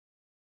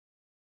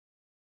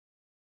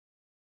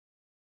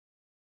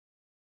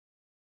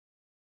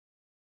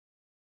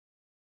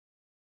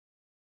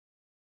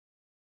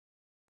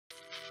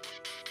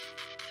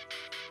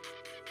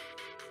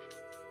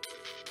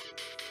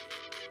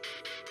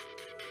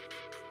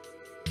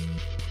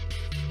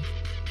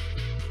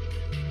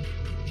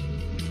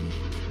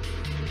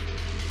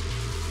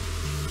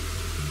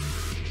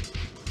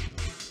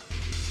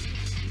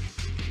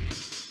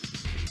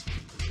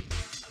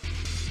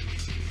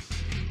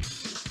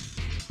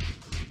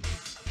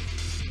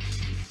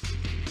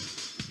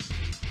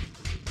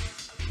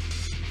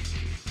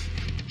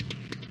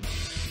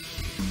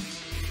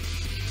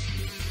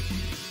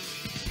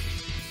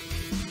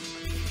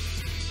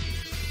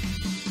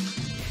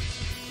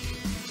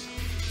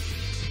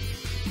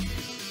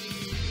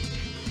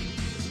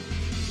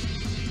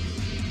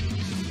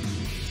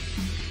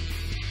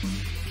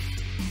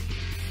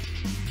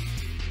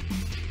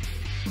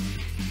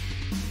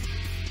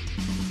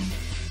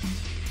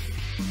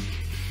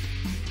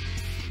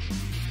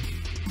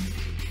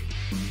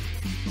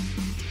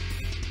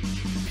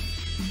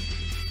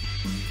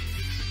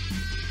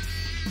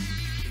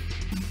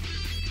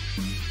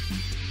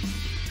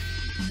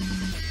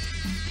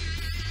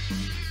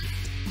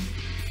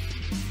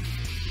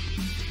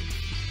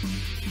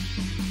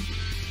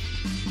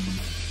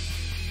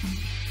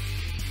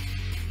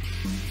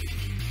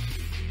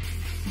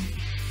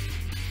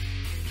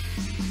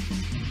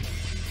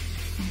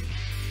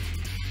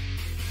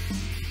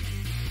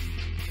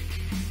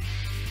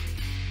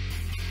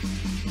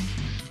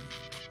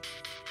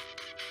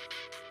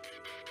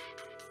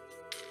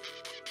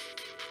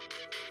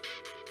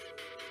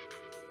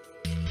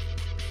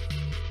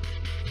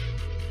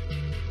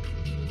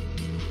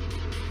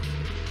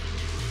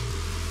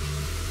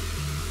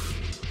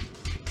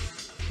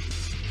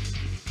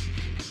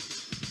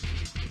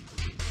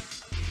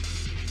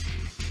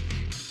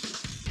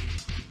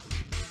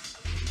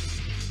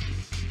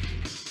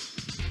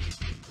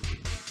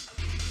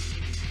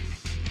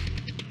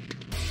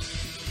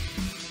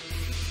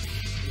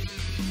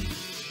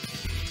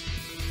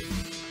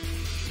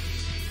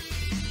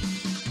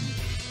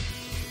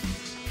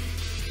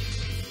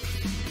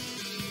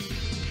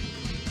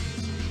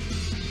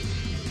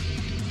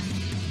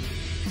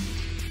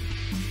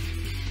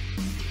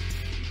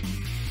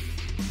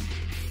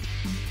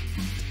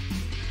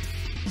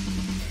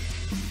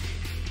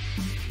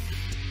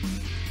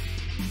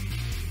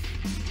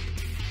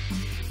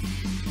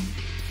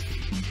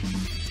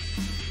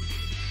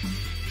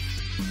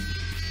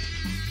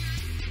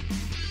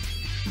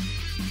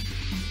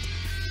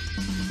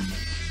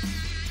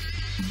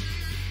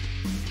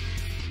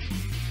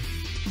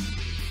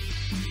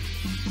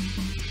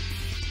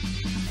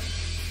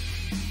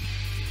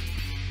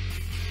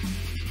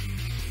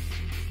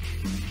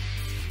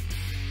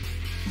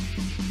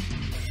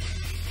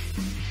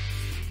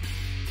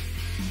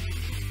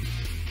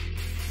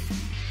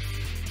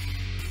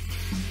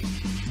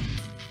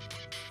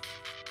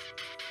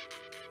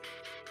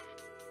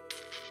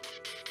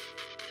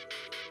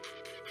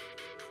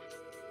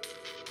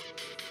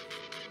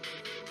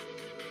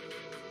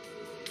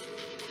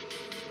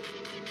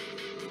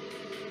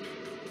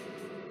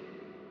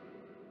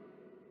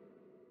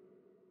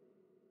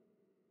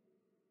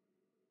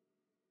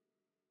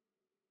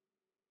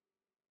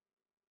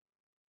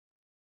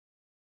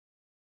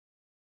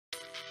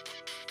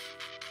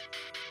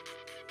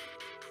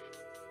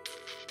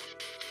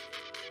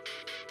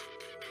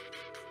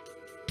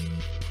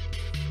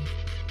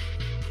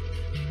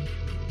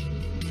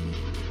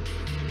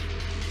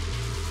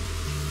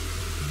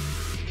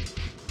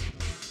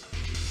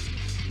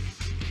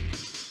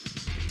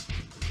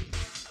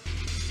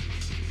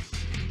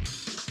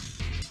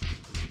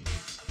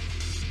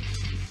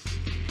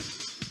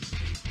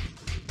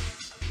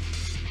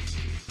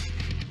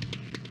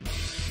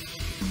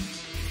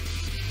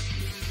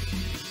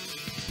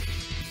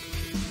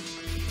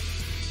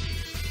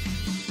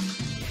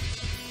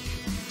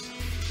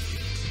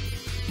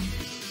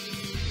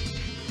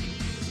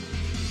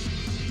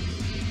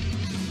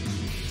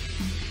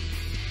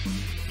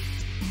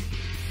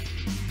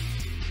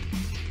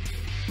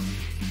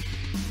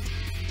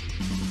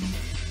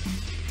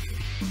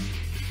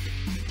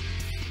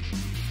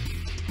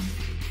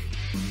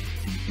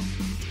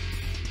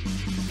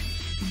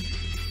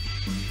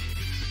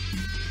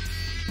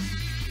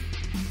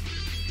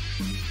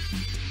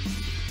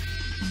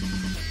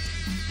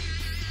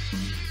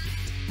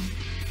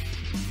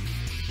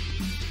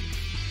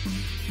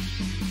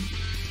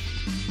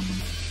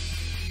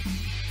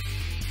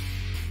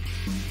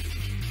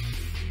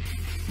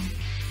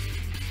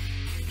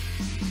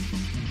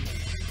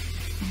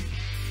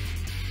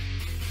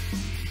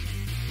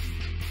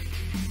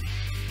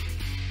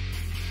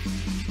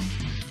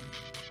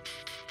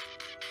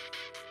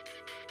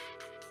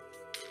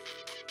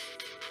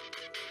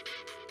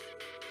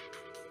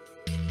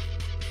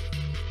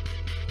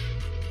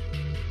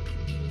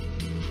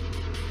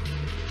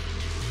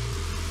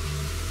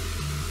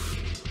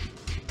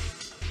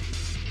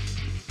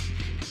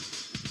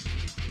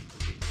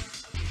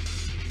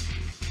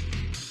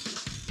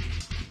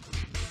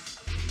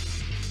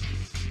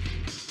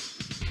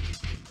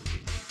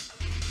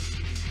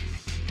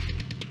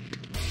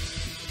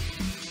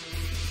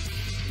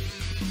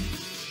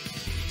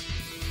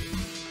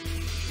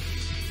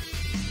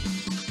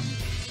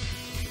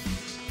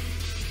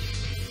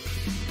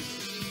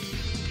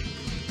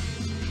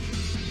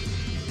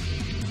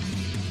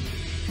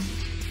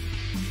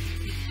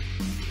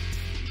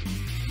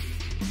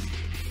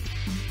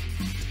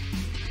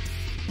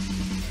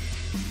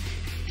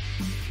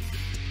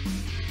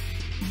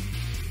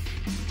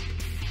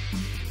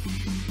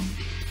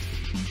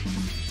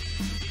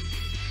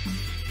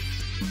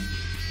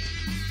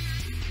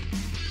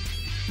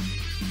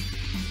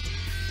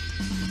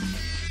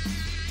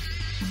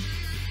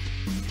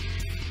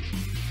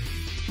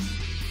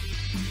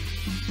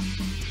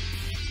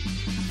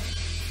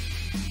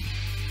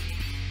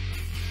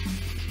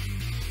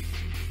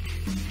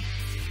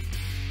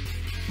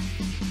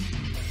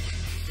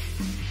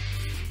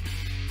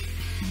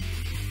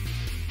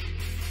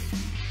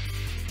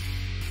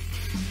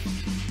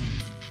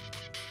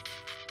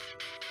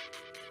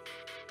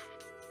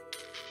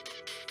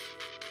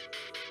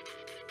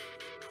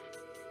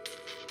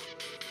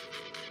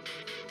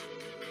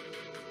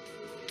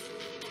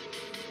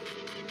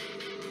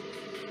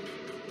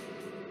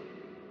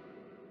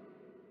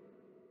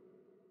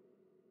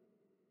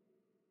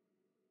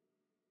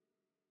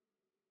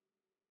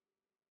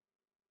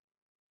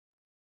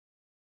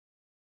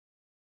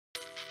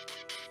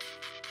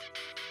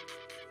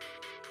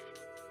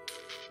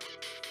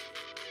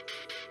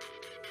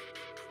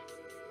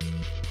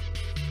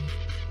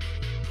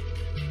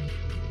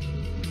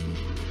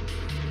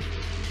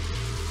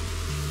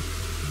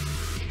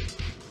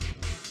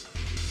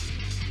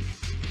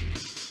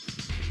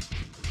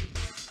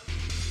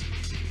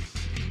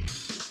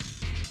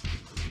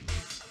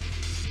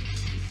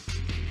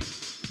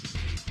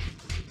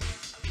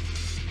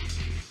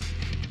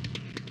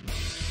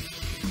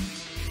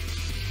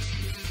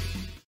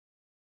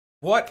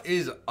What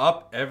is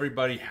up,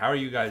 everybody? How are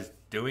you guys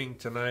doing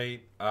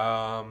tonight?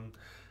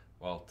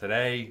 Well,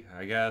 today,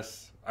 I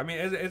guess. I mean,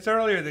 it's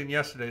earlier than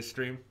yesterday's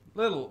stream.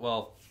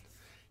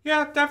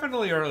 Yeah,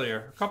 definitely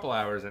earlier. A couple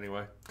hours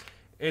anyway.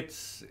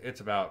 It's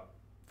about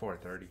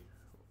 4:30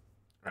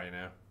 right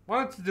now.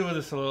 Wanted to do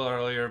this a little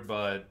earlier,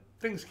 but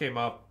things came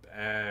up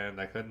and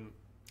I couldn't.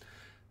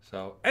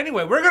 So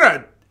anyway, we're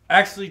gonna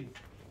actually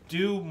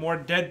do more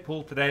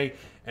Deadpool today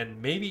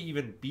and maybe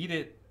even beat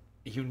it.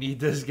 You need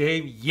this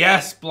game?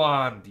 Yes,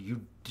 Blonde,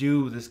 you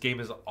do. This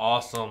game is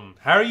awesome.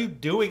 How are you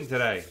doing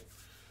today?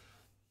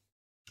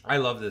 I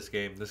love this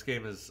game. This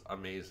game is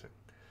amazing.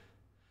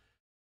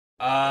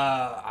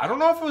 I don't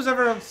know if it was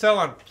ever on sale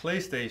on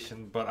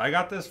PlayStation, but I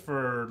got this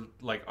for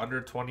like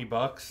under 20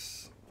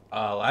 bucks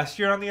last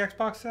year on the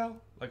Xbox sale,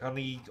 like on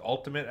the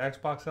Ultimate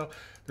Xbox sale.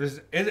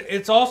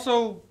 It's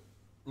also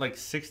like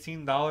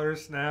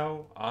 $16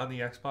 now on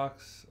the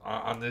Xbox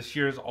on this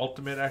year's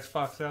Ultimate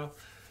Xbox sale.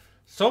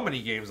 So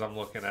many games I'm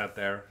looking at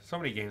there. So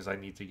many games I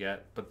need to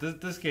get. But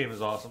this game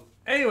is awesome.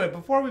 Anyway,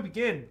 before we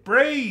begin,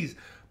 Braze,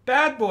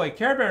 Bad Boy,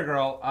 Care Bear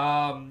Girl,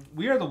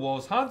 We Are the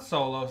Wolves, Han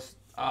Solo,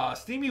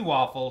 Steamy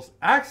Waffles,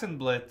 Axon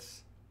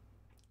Blitz,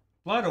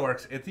 Blood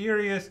Orcs,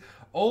 Ethereus,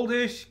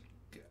 Oldish,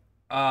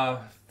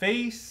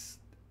 Face,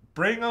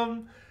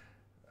 Brigham,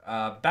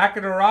 Back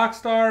of the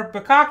Rockstar,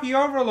 Bakaki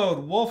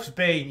Overload, Wolf's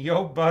Bane,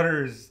 Yo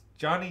Butters,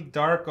 Johnny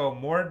Darko,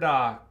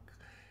 Mordock.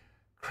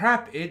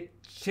 Crap, it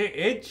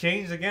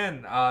changed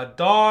again.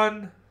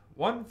 Dawn,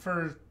 One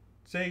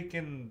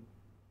Forsaken,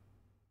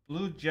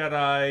 Blue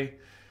Jedi,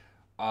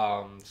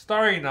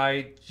 Starry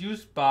Night,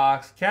 Juice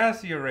Box,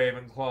 Cassia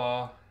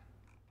Ravenclaw,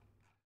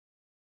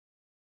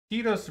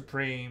 Tito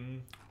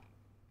Supreme,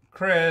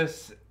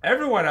 Chris,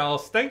 everyone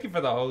else. Thank you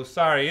for the host.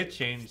 Sorry, it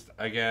changed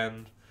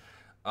again.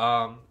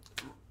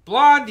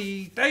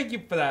 Blondie, thank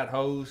you for that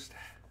host.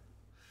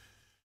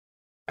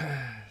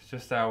 It's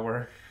just how it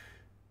works.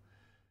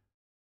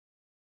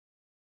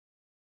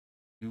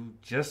 You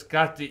just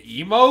got the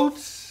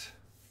emotes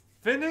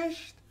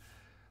finished?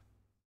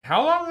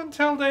 How long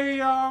until they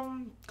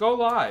go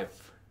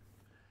live?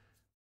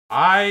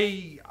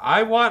 I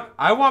want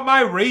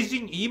my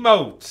raging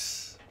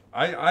emotes.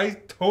 I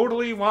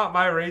totally want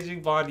my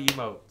raging blonde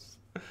emotes.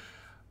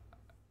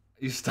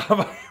 You stop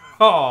my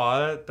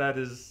that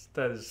is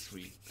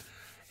sweet.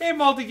 Hey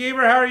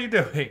multi-gamer, how are you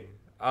doing?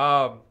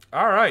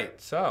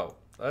 Alright, so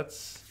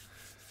let's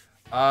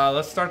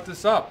start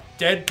this up.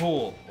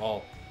 Deadpool.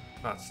 Well,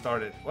 not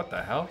started. What the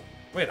hell?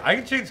 Wait, I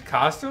can change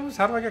costumes?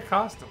 How do I get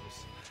costumes?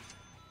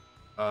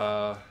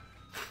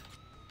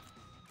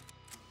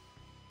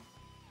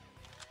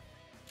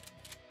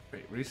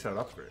 Wait, reset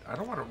upgrade. I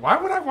don't want to. Why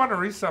would I want to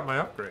reset my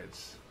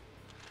upgrades?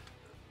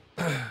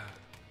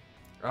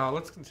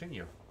 Let's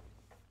continue.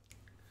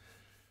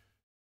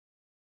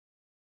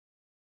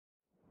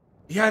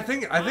 Yeah, I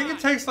think it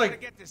takes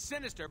like. Get to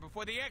Sinister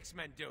before the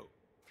X-Men do.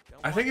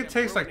 I think it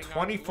takes like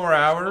 24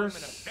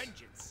 hours.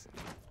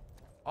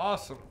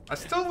 Awesome. I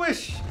still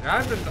wish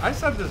I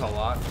said this a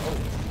lot. Oh.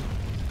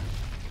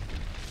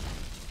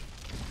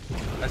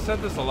 I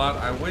said this a lot.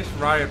 I wish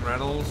Ryan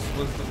Reynolds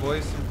was the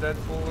voice of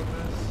Deadpool in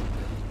this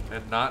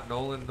and not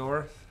Nolan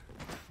North.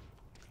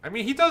 I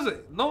mean, he does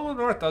it. Nolan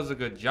North does a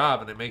good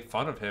job and they make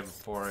fun of him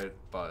for it,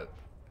 but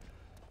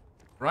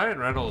Ryan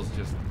Reynolds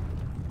just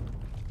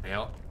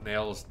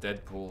nails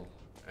Deadpool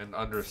and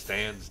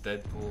understands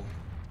Deadpool.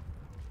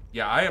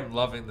 Yeah, I am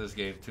loving this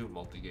game too,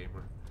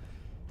 multi-gamer.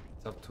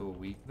 It's up to a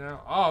week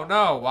now. Oh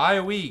no, why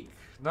a week?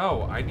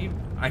 No, I need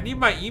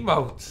my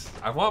emotes.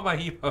 I want my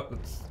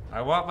emotes.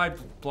 I want my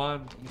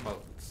blonde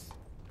emotes.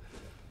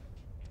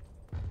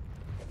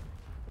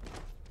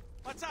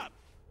 What's up?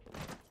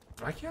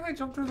 Why can't I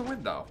jump through the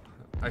window?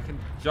 I can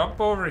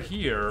jump over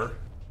here,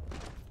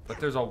 but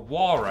there's a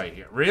wall right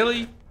here.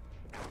 Really?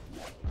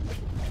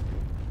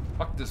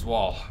 Fuck this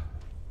wall.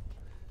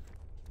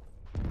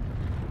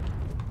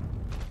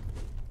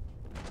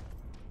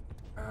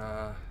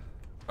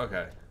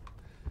 Okay.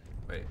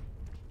 Wait.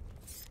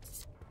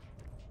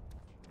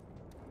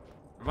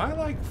 Am I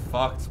like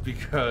fucked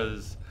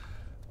because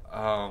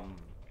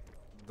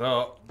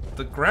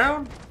the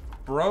ground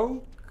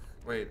broke?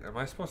 Wait, am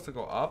I supposed to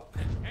go up?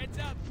 Heads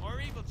up, more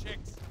evil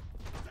chicks.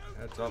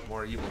 Heads up,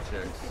 more evil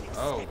chicks.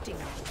 Oh.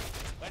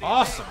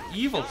 Awesome,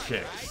 evil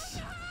chicks.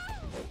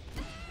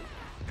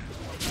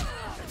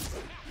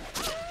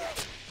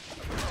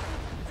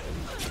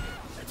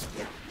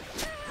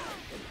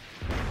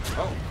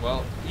 Oh,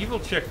 well, evil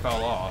chick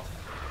fell off.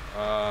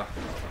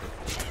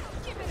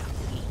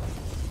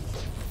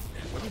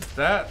 What is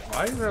that?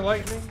 Why is there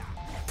lightning?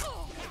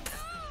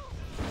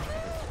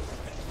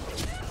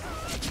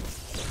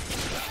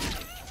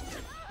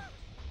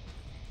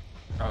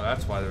 Oh,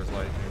 that's why there's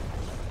lightning.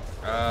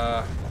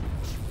 I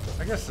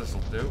guess this'll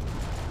do.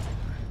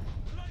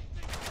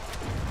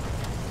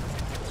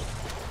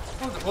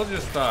 We'll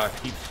just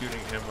keep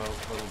shooting him a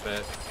little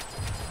bit.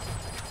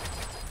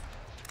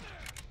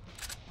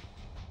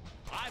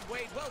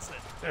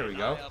 There we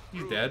go.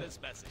 He's dead.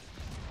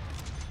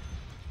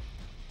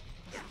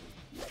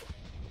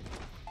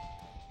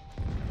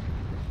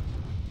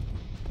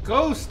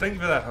 Ghost, thank you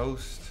for that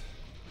host.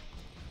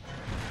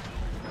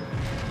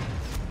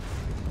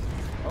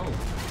 Oh,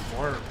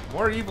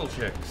 more evil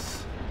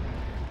chicks.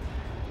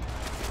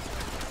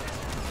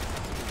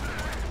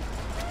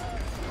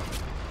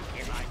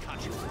 If I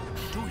cut you,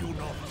 do you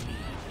not bleed?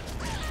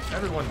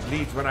 Everyone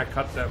bleeds when I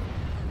cut them.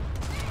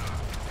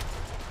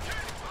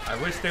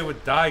 I wish they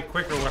would die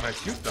quicker when I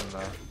shoot them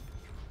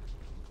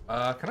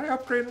though. Can I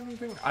upgrade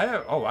anything? I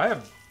have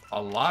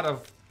a lot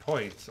of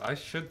points. I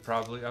should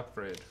probably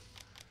upgrade.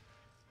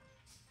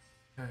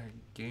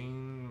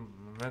 Gain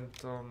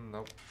momentum,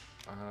 nope.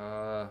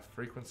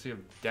 Frequency of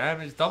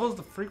damage, doubles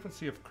the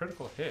frequency of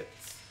critical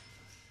hits.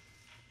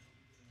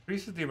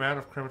 Increases the amount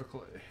of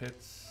critical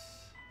hits.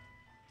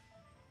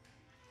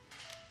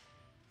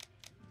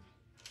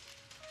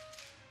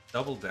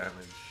 Double damage.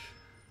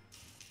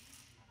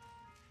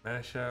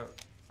 Mash out.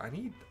 I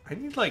need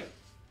like,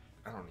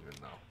 I don't even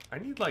know. I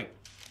need like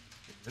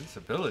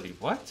invincibility.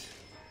 What?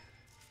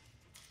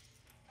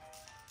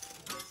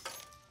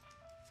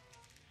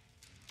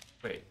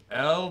 Wait,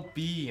 L,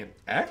 B, and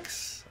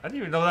X? I didn't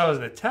even know that was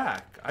an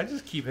attack. I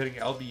just keep hitting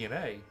L, B, and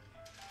A.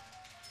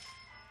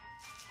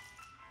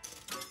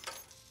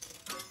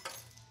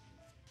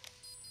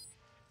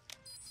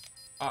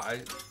 Oh,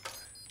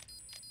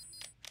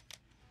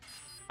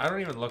 I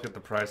don't even look at the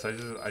price. I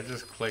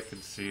just click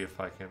and see if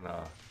I can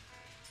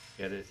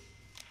get it.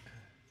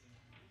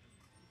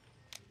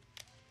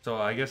 So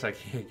I guess I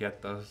can't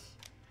get those.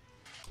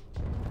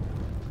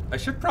 I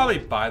should probably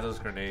buy those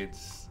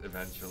grenades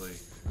eventually.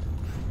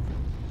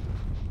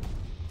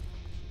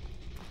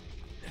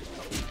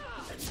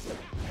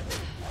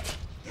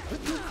 Where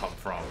did you come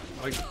from?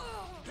 Like,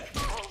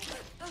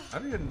 I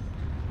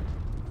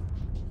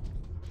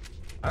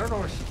don't know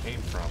where she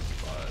came from,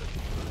 but...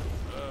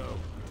 Oh,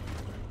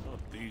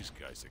 not these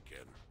guys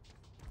again.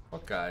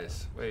 What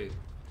guys? Wait.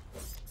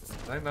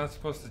 Was I not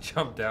supposed to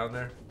jump down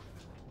there?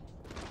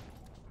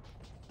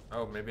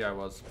 Oh, maybe I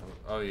was.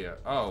 Oh, yeah.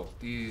 Oh,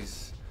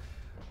 these...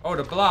 Oh,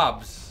 the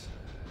blobs.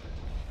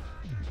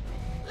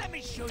 Let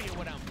me show you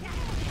what I'm...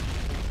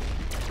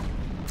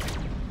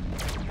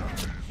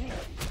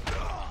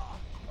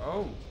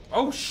 Oh.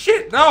 Oh,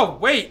 shit! No!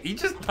 Wait! He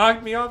just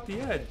knocked me off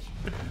the edge.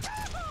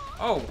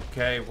 Oh,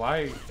 okay,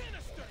 why...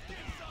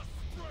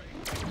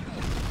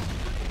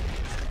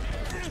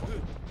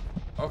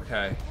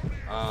 Okay.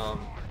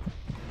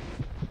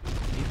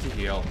 Need to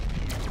heal.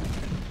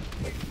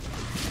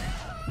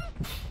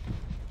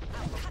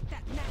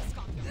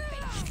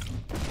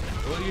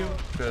 Will you?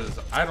 Because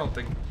I don't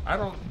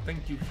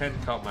think you can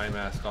cut my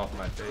mask off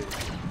my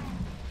face.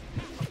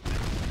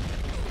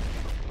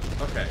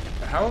 Okay.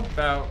 How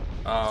about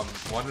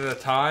one at a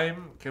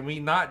time? Can we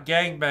not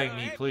gangbang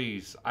me,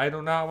 please? I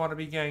do not want to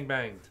be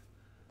gangbanged.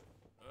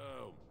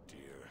 Oh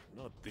dear,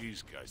 not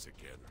these guys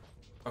again.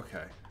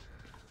 Okay.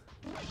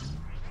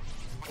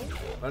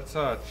 Let's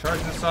charge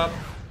this up.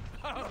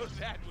 Oh,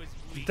 that was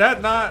weak. Did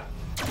that not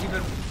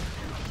even...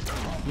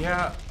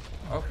 Yeah,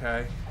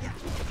 okay.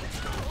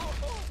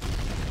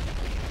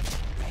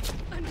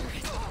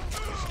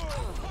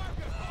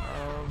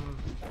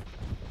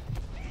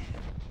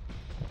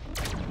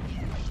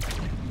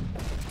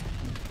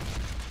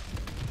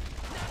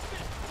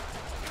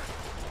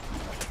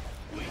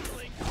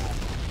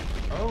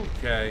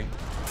 Okay.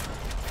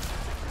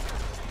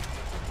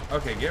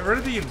 Okay, get rid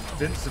of the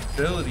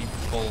invincibility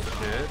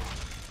bullshit.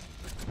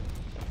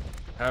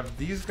 Have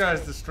these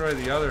guys destroy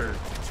the other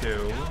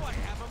two. Now I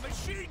have a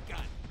machine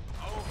gun.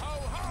 Ho ho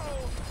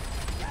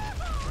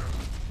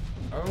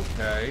ho!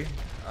 Okay.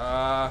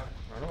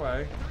 Run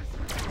away.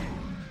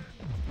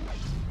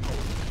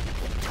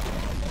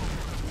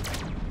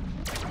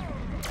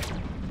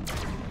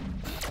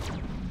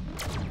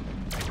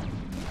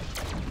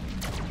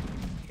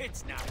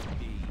 It's not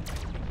me.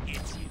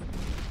 It's you.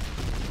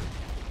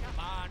 Come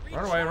on, reach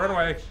Run away, run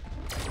away.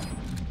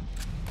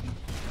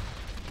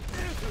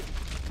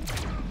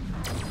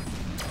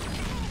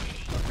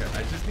 Okay,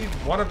 I just need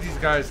one of these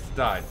guys to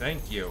die.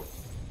 Thank you.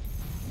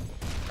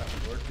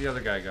 Where'd the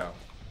other guy go?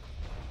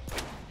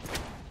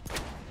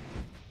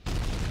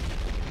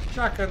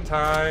 Shotgun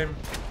time.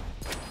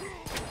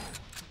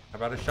 How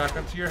about a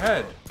shotgun to your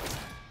head?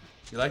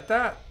 You like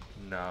that?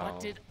 No. But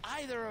did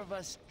either of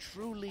us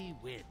truly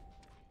win?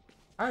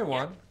 I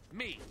won. Yeah,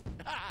 me.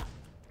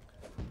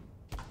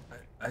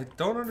 I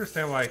don't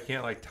understand why I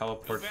can't like Too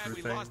teleport bad through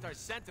we things. lost our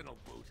sentinel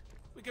boot.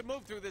 We could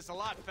move through this a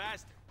lot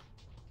faster.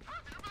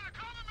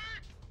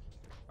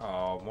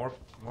 Oh,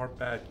 more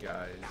bad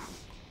guys.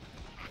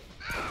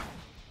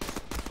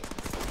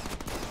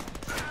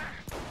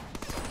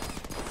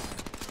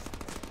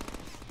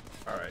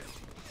 All right.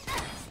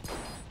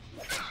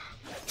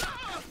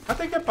 How'd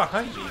they get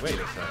behind me? Wait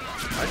a second.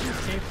 I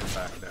just came from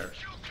back there.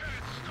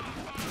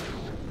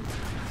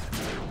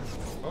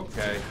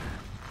 Okay.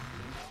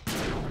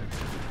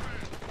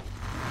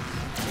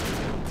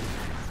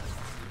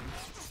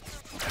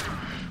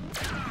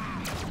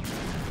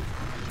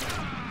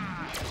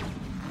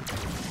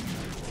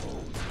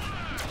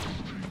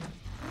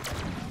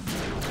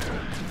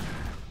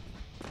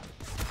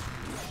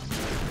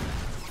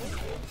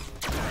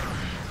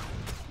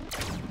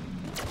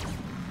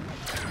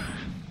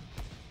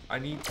 I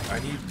need.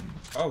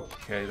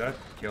 Okay, that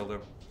killed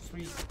him.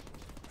 Sweet.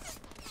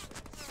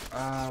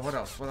 What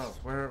else? What else?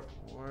 Where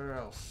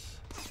else?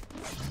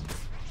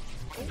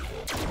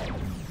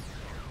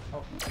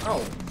 Oh,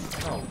 no,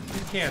 no,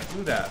 you can't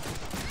do that.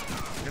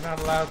 You're not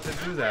allowed to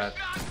do that.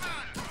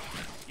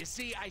 You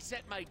see, I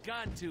set my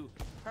gun to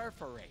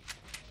perforate.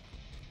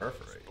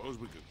 Perforate? Suppose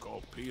we could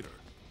call Peter.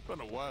 It's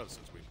been a while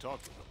since we've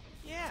talked with him.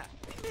 Yeah,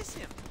 we miss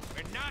him.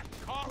 We're not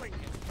calling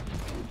him.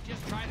 We're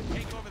just trying to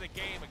take over the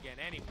game again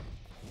anyway.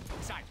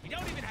 Besides, we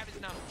don't even have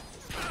his number.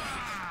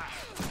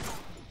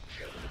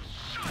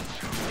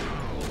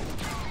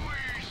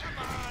 Come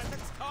on,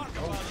 let's talk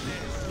about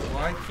this.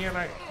 Why can't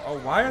I? Oh,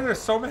 why are there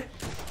so many?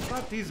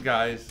 Not these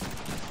guys.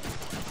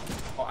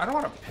 Oh, I don't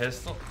want a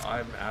pistol.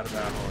 I'm out of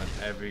ammo in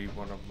every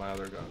one of my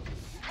other guns.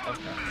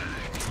 Okay.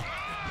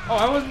 Oh,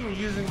 I wasn't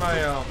using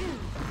my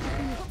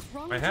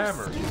my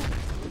hammer.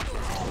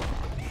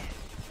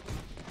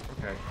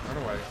 Okay, run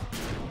away.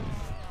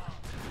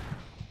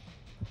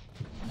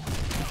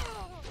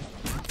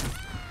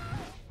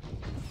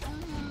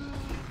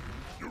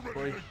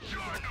 Boy.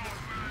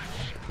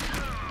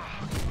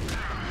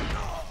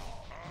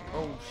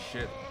 Oh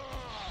shit.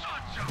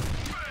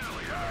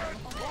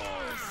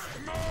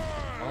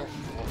 Well,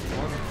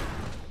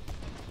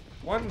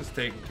 one's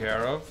taken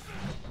care of.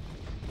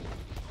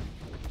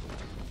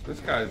 This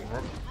guy's...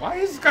 Why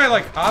is this guy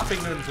like hopping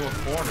into a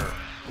corner?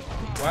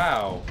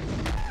 Wow.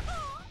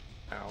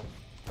 Ow.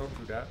 Don't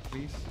do that,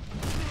 please.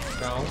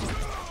 No.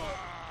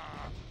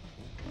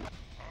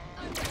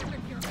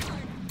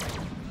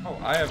 Oh,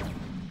 I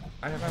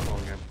have ammo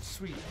again.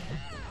 Sweet.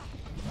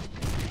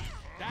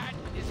 That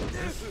is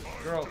This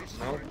girl.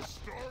 No.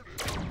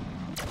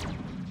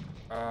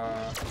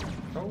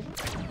 Nope.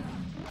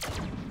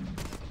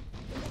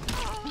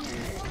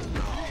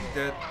 She's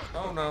dead.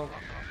 Oh no.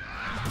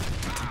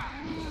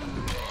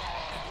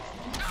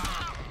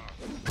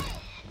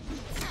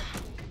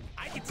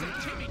 I can see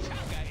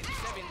chimichanga in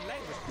 7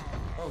 languages.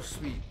 Oh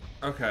sweet.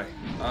 Okay.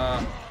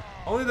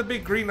 Only the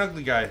big green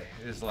ugly guy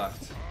is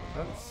left.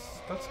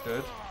 That's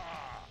good.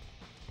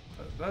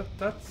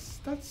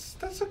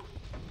 That's a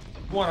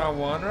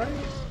one-on-one, right?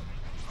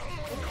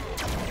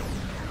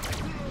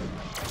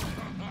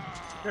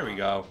 There we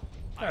go.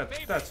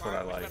 That's what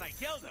I like. When I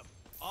killed him,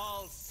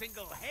 all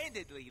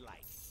single-handedly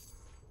like.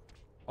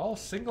 All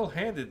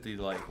single-handedly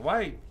like.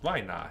 Why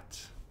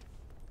not?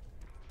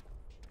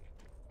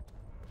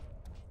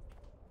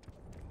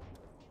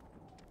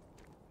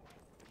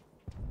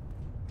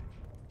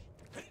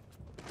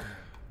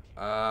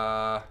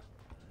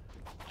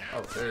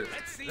 Oh,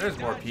 there's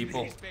more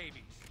people.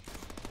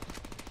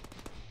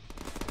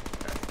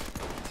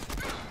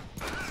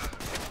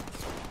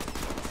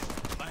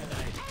 My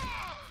life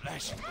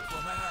flashing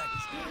before my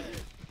eyes.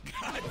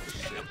 God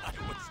damn, I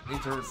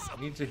was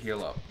Need to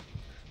heal up.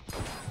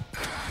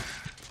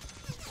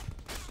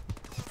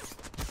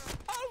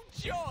 oh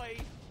joy!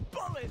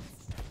 Bullets!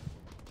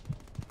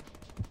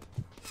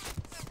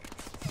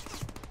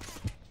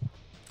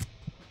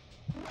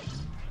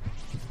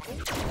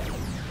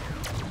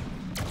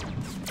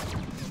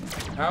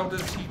 How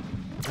does he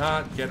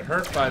not get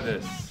hurt by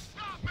this?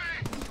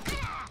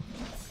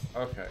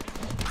 Okay.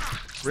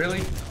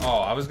 Really? Oh,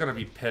 I was gonna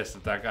be pissed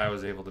if that guy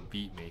was able to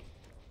beat me.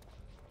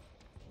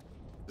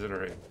 Is it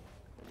alright?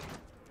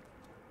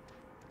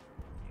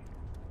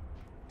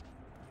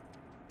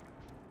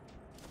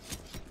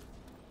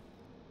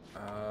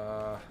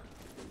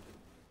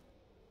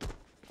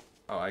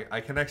 Oh,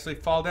 I can actually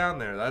fall down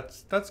there.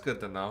 That's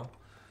good to know.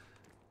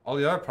 All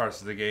the other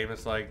parts of the game,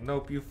 it's like,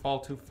 nope, you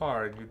fall too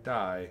far and you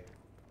die.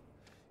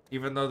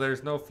 Even though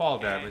there's no fall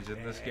damage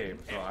in this game,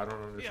 so I don't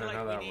understand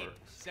how that works.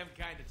 Some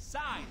kind of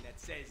sign that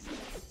says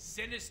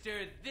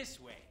 "Sinister this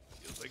way."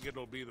 You think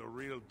it'll be the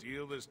real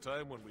deal this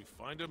time when we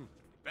find him?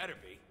 Better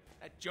be.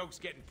 That joke's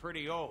getting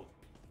pretty old,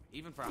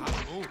 even for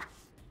Hot Moon.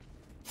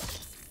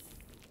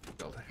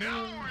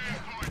 Deadpool!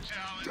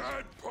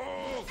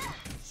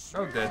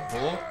 Oh,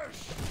 Deadpool.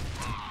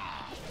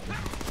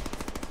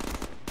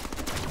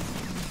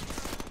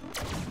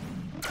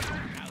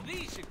 Now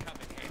these should come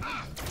in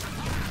handy.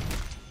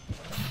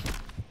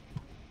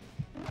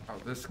 Oh,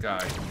 this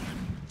guy.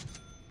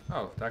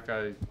 Oh, that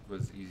guy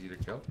was easy to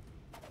kill.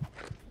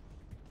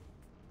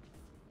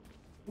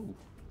 Ooh.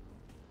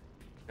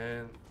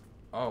 And,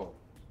 oh.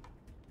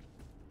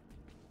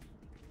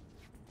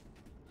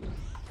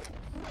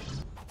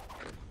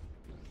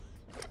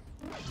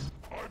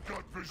 I've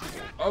got visual.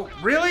 Oh,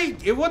 really?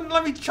 It wouldn't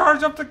let me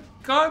charge up the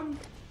gun?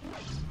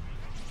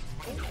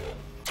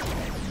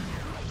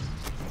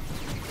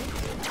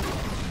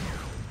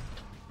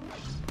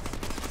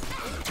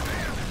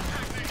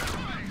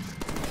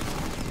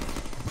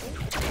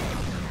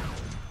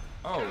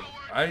 Oh,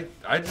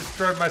 I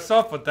destroyed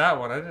myself with that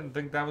one. I didn't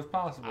think that was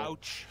possible.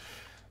 Ouch.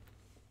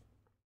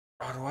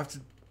 Oh, do I have to...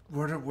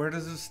 Where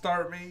does it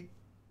start me?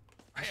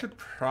 I should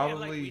Feel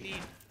like we probably... need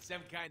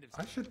some kind of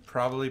I should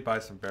probably buy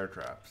some bear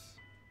traps.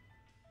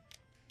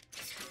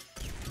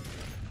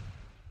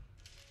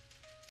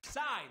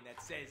 sign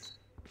that says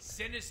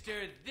Sinister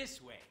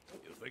this way.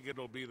 You think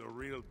it'll be the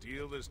real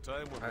deal this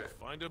time when we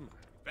find him?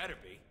 Better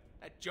be.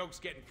 That joke's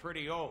getting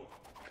pretty old.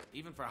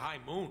 Even for High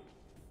Moon.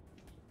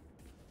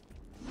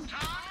 It's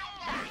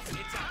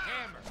a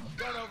hammer.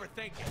 Don't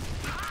overthink it.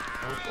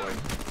 Oh boy.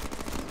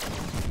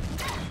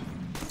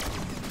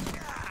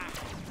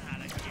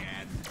 Not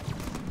again.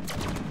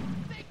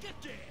 Think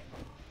again.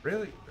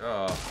 Really?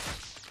 Oh.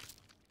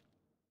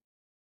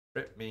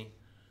 Rip me.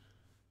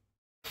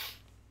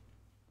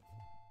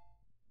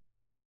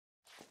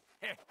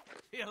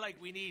 Feel like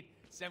we need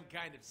some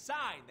kind of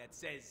sign that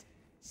says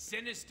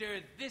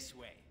Sinister this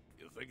way.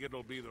 You think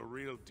it'll be the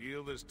real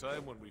deal this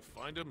time when we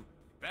find him?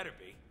 Better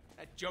be.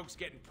 That joke's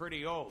getting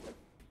pretty old.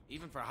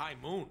 Even for High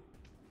Moon.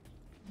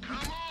 Come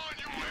on,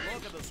 you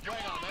Look at the swing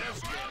on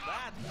this kid.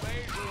 That's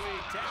majorly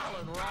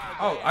talent right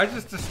Oh, there. I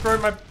just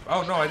destroyed my...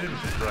 Oh, no, I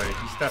didn't destroy it.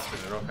 He stepped in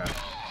it. Okay.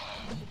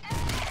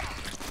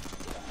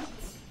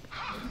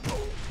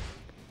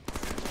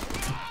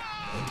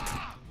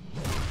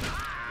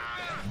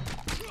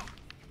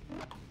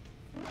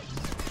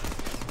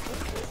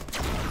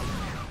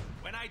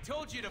 When I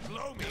told you to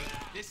blow me,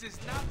 this is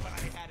not what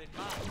I had in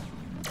mind.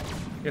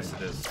 Yes,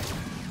 it is.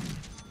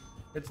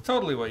 It's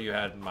totally what you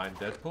had in mind,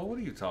 Deadpool. What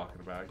are you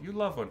talking about? You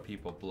love when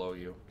people blow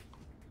you.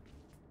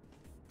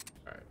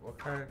 Alright, what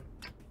kind...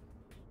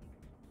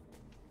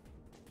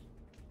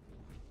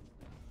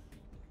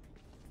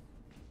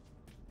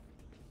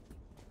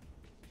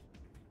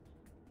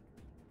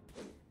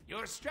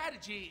 Your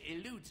strategy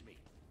eludes me.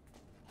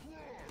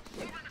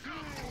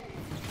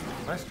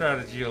 My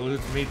strategy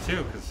eludes me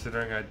too,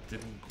 considering I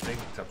didn't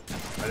want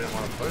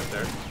to put it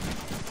there.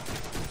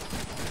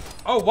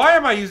 Oh, why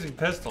am I using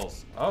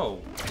pistols? Oh.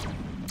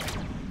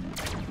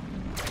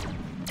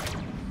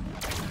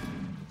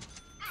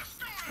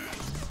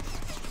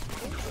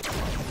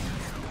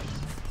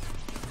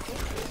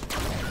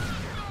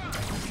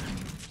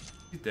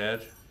 He's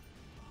dead.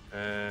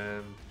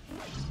 And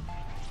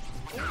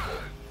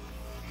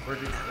where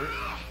do you...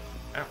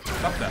 Ow,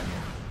 stop that.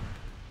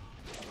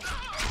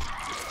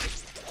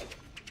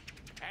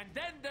 And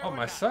then there Oh, were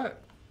my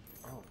set.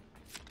 Oh.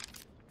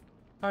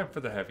 Time for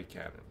the heavy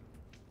cannon.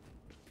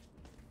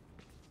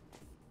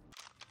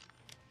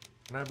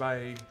 Can I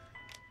buy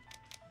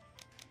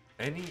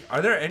any?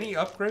 Are there any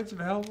upgrades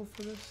available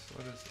for this?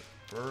 What is it?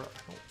 I don't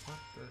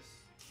want this.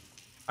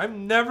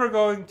 I'm never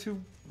going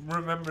to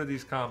remember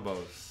these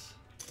combos.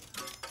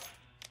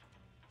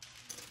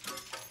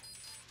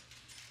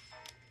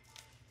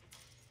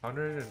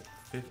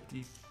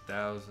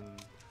 $150,000.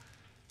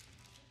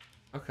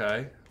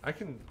 Okay, I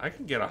can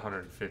get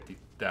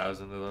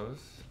 150,000 of those.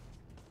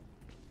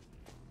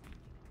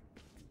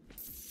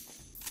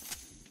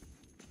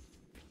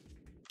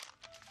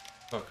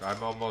 Look,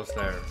 I'm almost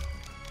there.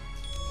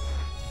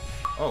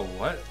 Oh,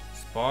 what?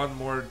 Spawn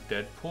more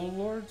Deadpool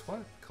lords?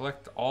 What?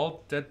 Collect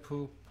all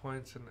Deadpool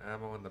points and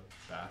ammo in the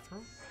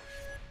bathroom?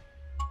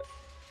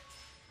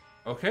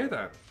 Okay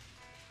then.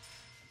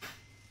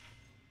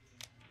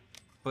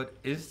 But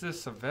is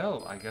this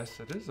available? I guess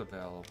it is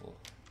available.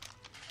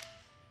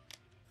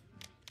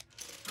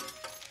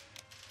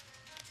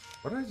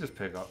 What did I just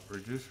pick up?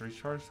 Reduce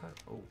recharge time?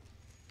 Oh.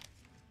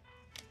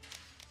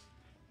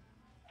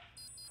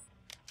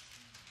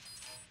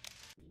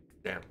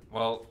 Damn.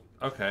 Well,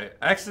 okay.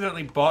 I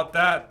accidentally bought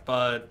that,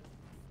 but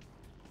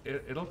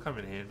it'll come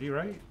in handy,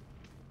 right?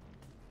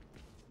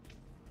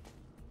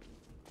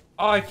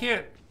 Oh, I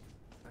can't.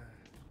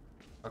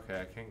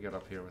 Okay, I can't get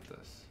up here with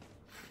this.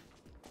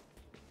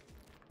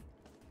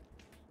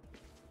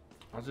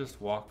 I'll just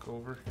walk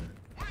over here.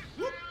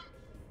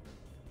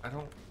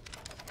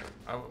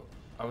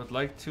 I would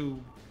like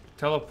to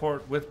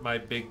teleport with my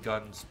big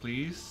guns,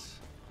 please.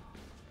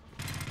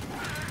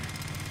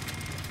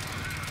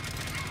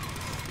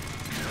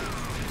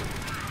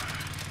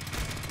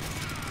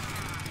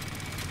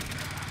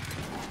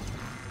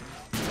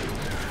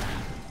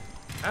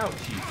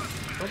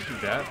 Ouchie. Don't do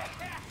that.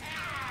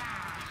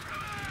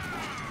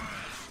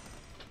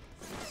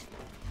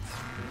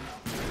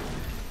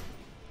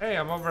 Hey,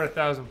 I'm over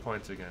 1,000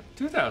 points again.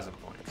 2,000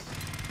 points.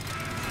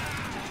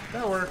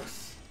 That works.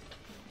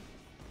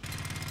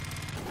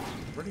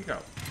 Where'd he go?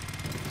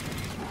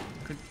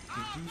 Could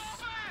you...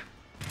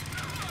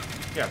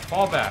 Yeah,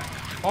 fall back.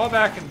 Fall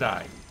back and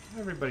die.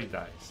 Everybody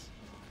dies.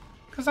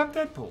 Because I'm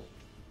Deadpool.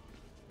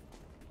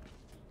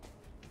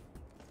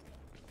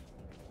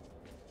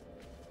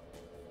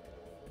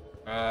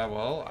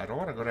 Well, I don't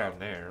want to go down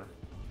there.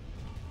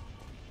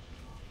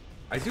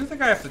 I do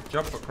think I have to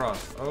jump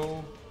across.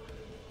 Oh.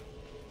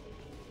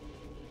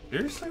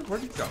 Seriously?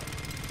 Where'd he go?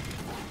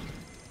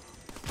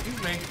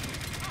 Excuse me.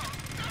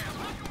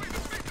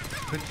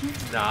 Could you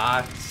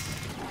not?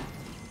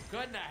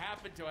 Couldn't have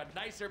happened to a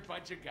nicer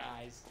bunch of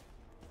guys.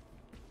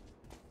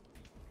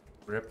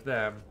 Rip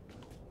them.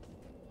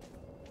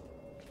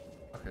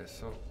 Okay,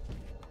 so...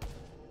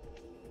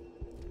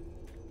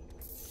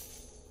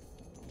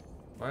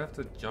 Do I have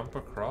to jump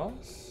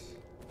across?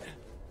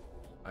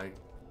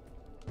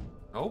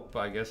 Nope,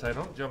 I guess I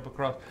don't jump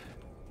across.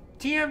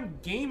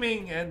 TM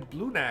Gaming and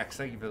Blue Nax,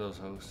 thank you for those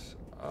hosts.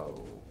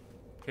 Oh.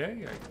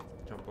 Okay, I can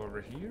jump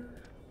over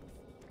here.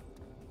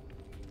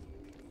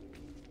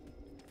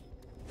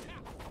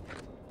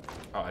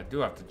 Oh, I do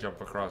have to jump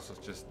across.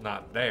 It's just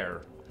not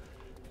there.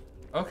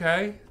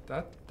 Okay,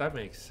 that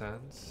makes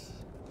sense.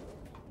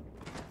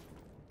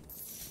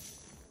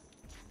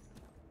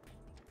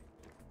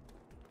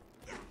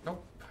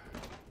 Nope.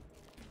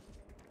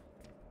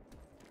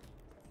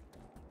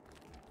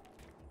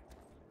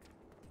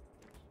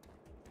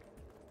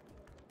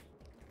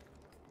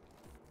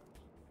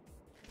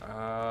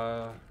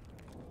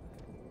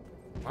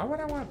 Why would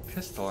I want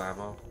pistol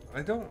ammo?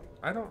 I don't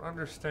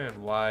understand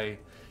why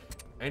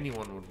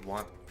anyone would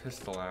want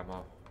pistol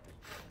ammo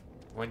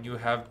when you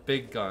have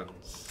big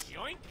guns.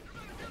 Yoink.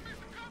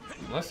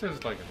 Unless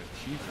there's like an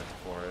achievement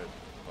for it,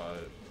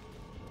 but...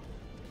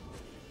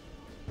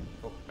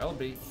 Oh,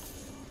 LB.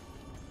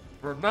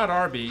 Or not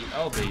RB,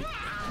 LB.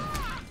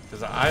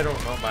 Because I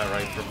don't know my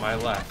right from my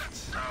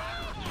left.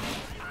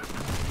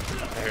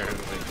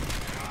 Apparently.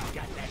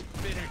 Got that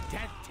bitter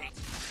death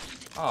taste.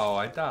 Oh,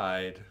 I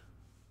died.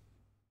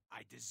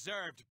 I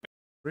deserved.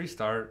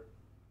 Restart.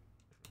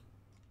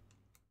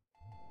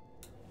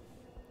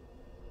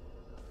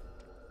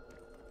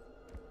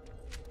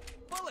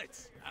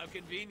 Bullets. How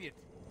convenient.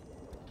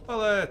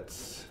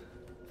 Bullets.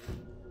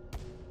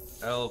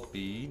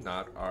 LB,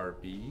 not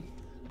RB.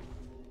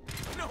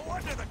 No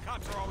wonder the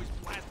cops are always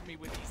blasting me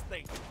with these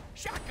things.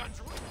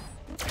 Shotguns.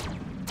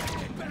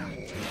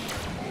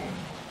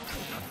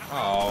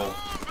 Oh.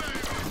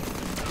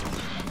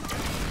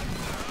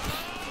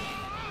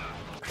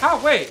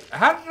 How? Wait.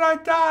 How did I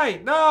die?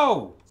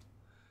 No.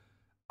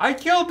 I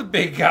killed the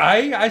big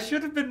guy. I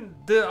should have been.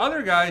 The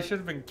other guy should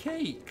have been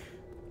Cake.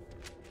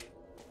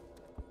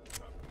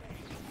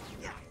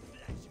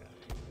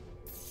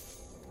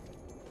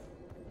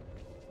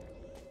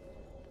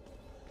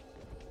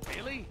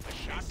 Really? A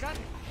shotgun?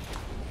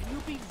 Can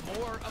you be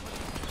more of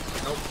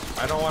a... Nope.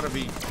 I don't want to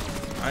be.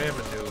 I am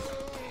a noob.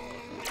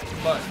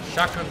 But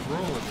shotguns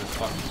rule in this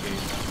fucking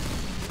game.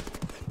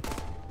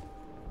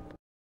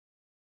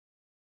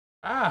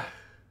 Ah.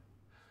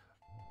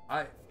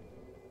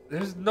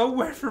 There's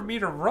nowhere for me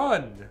to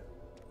run.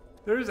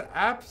 There's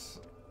apps.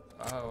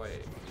 Oh,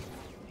 wait.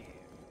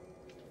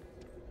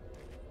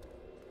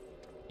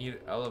 Need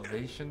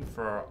elevation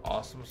for our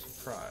awesome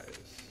surprise.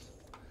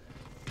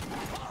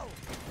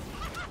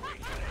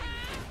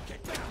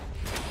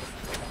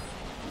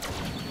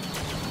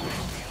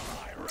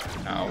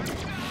 Ow.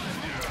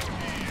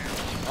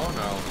 Oh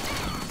no.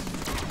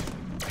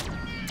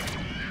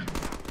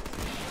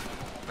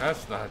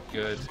 That's not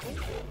good.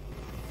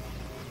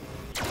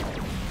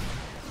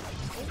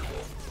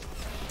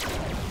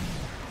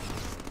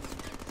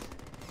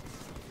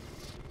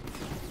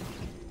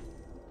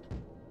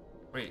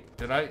 Wait,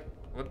 did I?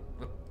 What?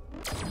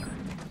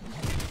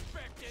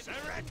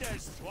 Surrender,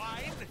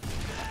 swine!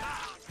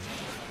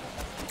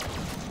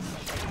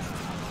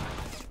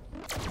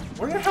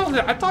 Where the hell did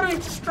I thought I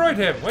destroyed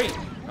him? Wait,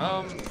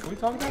 can we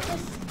talk about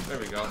this? There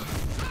we go.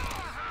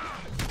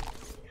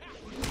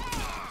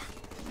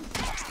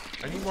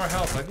 I need more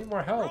health. I need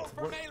more health.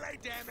 For melee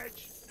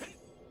damage.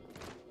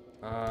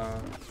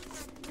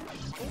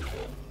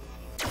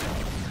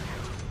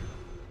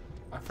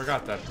 I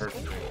forgot that hurts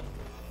me.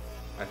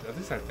 At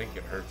least I think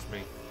it hurts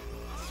me.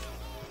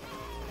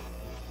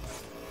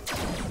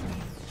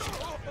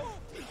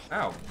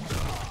 Ow.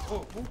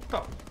 Oh, what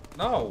the?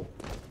 No.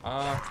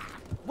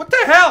 What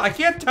the hell? I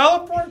can't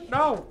teleport?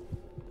 No.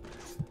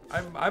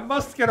 I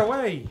must get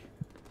away.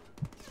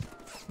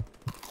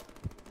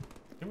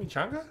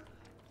 Chimichanga?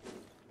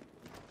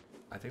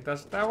 I think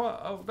that's that one.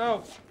 Oh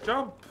no!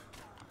 Jump!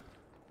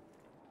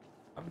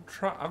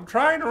 I'm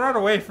trying to run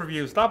away from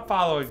you. Stop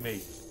following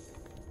me.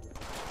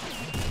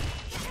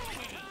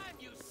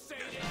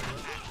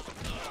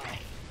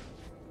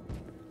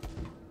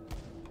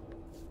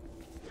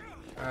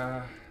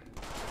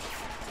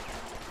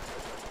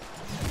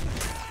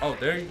 Oh,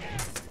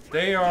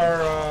 they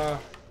are.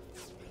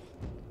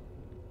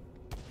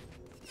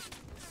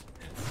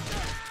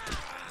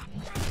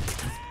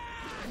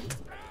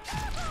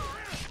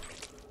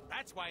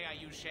 That's why I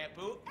use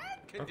shampoo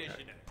and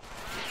conditioner.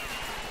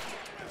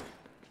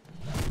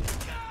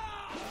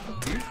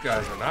 Okay. These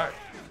guys are not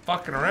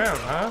fucking around,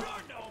 huh?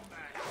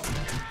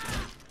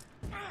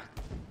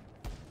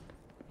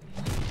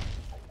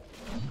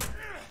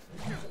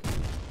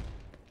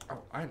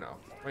 Oh, I know.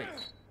 Wait.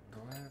 Do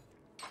I have...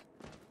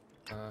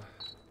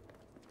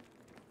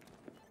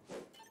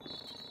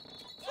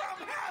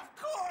 From half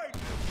court.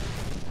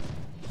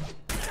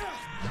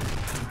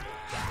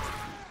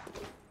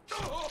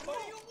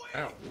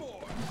 Ow.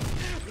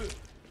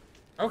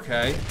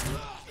 Okay. If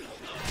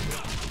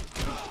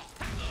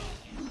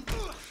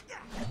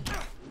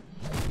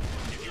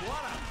you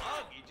want a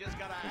hug, you just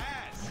gotta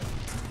ask.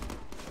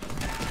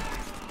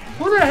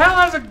 Who the hell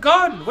has a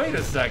gun? Wait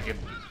a second.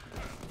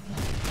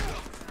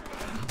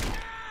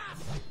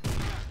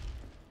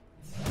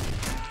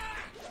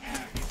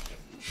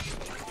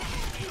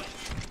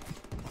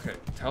 Okay,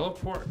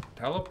 teleport.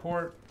 Come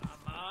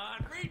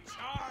on,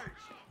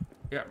 recharge.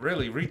 Yeah,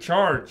 really,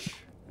 recharge.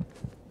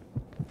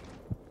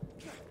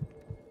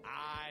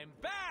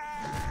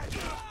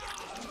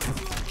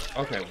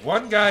 Okay,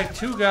 one guy,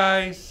 two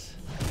guys.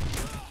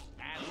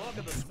 And look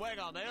at the swing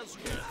on this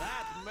one.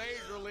 That's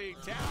major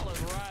league talent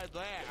right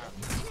there.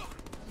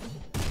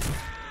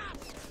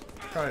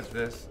 Try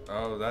this.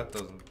 Oh, that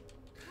doesn't.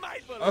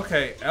 Might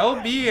Okay,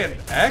 LB and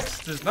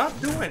X does not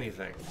do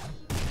anything.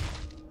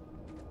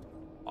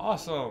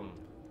 Awesome.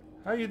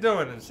 How you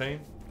doing, Insane?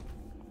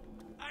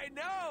 I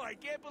know. I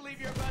can't believe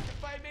you're about to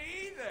fight me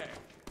either.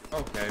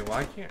 Okay, well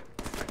I can't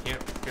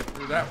get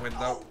through that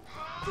window.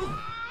 I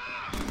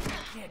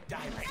can't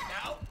die right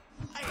now.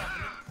 I have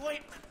an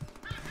appointment.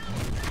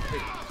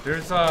 Hey,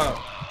 there's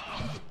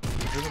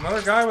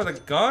another guy with a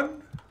gun?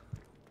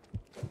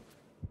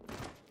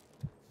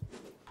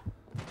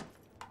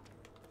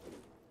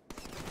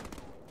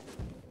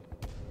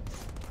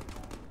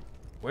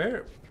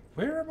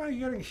 Where am I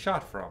getting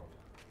shot from?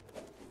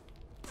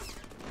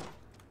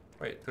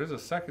 Wait, there's a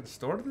second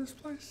store to this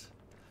place?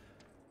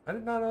 I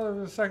did not know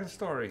there was a second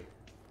story.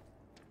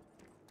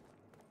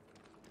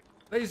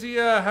 Lazy,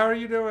 how are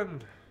you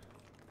doing?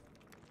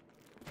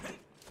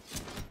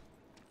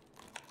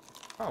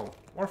 Oh,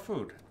 more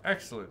food.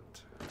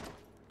 Excellent.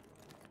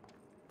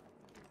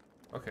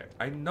 Okay,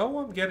 I know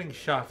I'm getting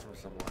shot from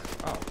somewhere.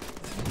 Oh.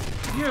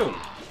 You!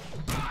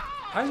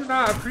 I do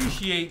not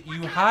appreciate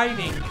you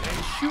hiding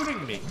and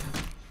shooting me.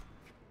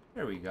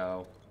 There we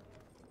go.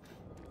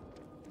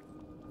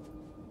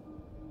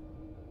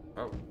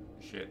 Oh,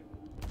 shit.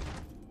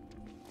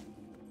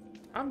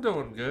 I'm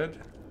doing good.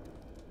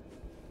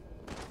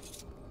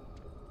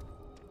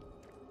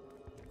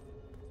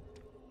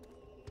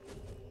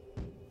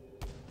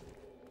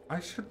 I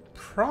should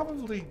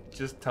probably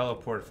just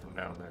teleport from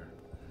down there.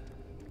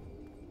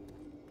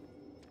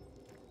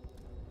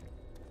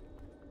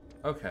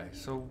 Okay,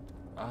 so,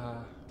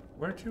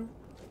 where to?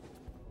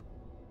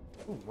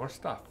 Ooh, more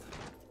stuff.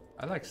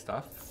 I like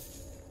stuff.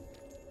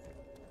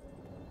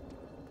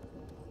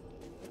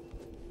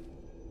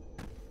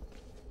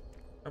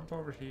 Jump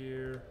over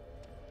here.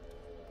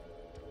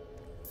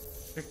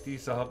 Pick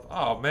these up.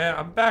 Oh man,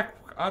 I'm back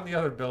on the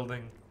other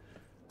building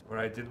where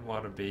I didn't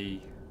want to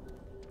be.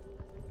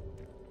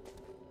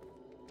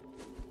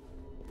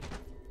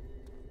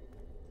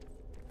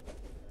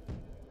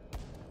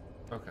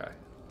 Okay.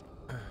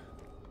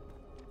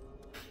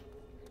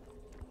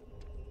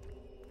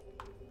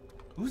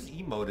 Whose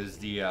emote is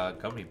the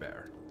gummy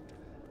bear?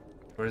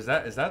 Or is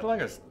that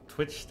like a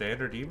Twitch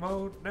standard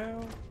emote now?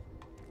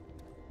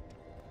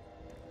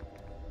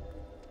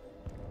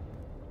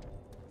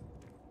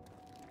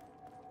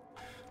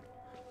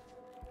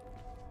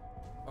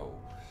 Oh,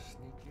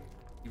 sneaking.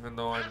 Even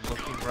though I'm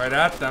looking right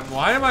at them.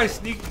 Why am I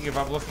sneaking if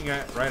I'm looking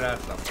right at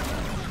them?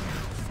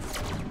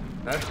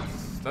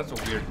 That's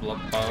a weird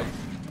bug.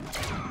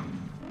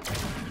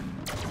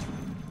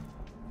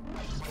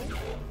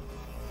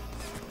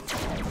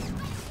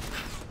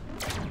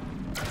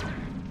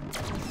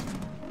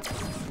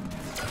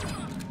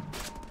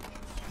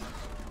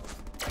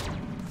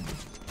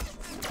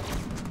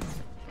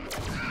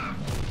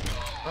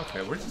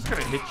 Okay, we're just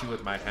gonna hit you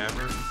with my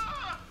hammers.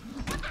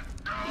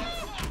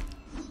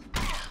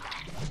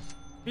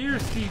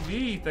 Here's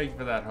TV, thank you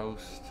for that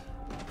host.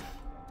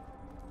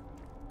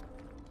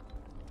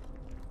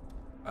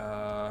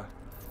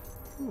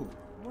 Ooh,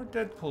 more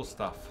Deadpool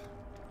stuff.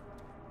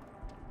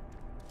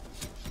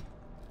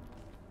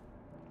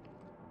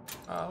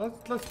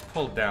 Let's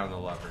pull down the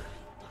lever.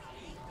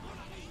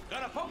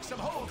 Gonna poke some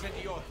holes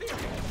into your theory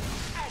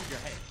and your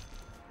head.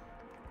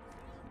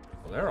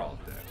 Well, they're all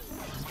dead.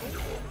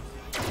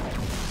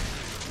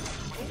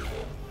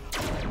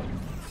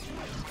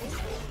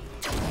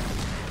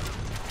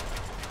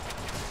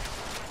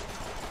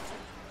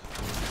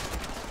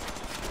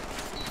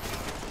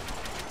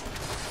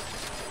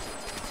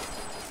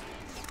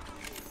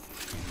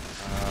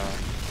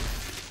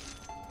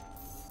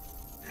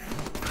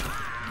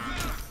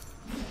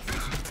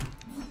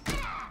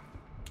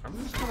 I'm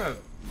just gonna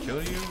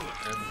kill you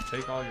and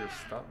take all your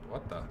stuff.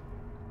 What the?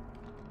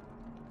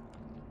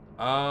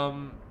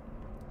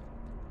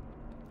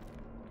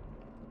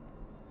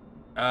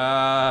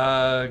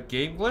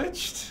 Game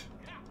glitched?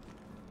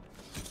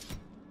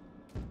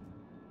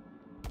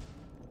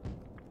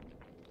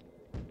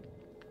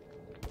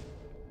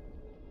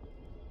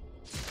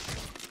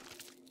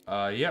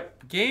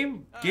 Yep.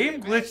 Game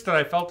glitched that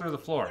I fell through the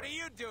floor. What are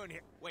you doing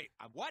here? Wait,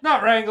 what?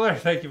 Not Wrangler.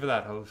 Thank you for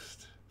that,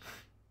 host.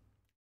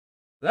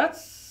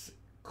 That's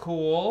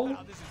cool.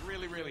 Wow, this is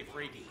really, really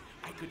freaky.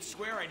 I could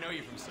swear I know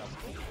you from somewhere.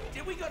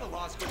 Did we go to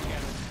law school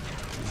together?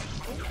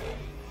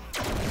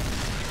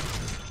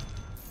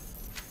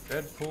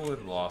 Deadpool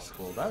in law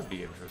school. That would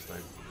be interesting.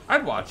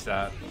 I'd watch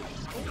that.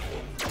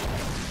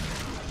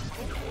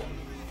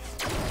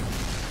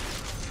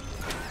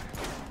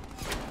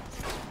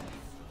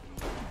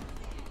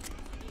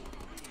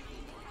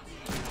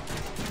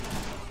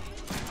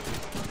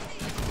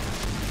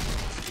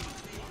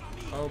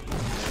 Oh.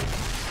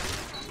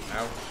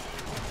 Ouch.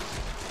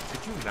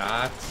 Did you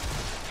not?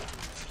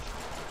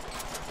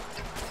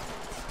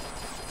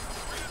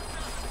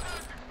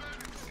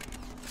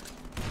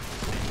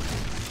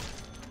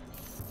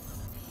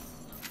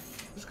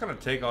 gonna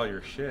take all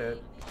your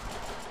shit.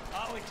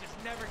 Oh, it just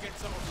never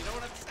gets old. You know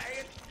what I'm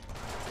saying?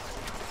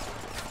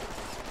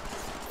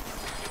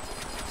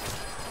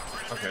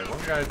 Okay,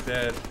 one guy's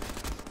dead.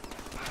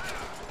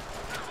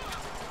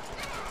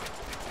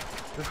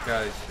 This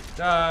guy should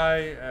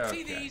die. Okay.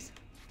 See these?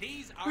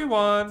 These are We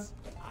won. bullets.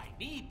 I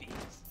need these.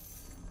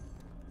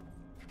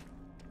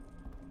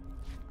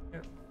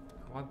 Yeah,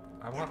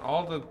 I want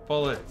all the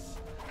bullets.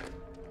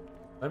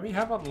 Let me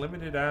have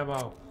unlimited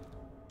ammo.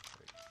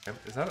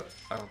 Is that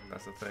I don't think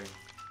that's a thing.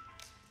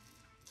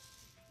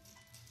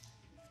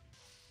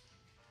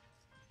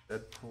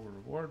 Deadpool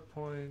reward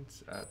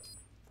points at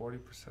 40%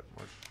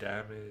 more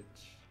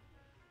damage.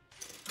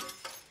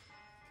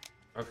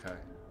 Okay.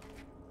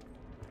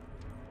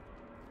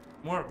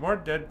 More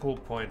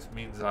Deadpool points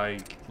means I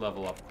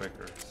level up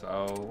quicker.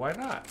 So why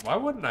not? Why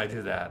wouldn't I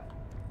do that?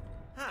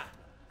 Huh.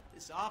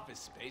 This office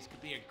space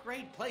could be a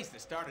great place to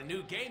start a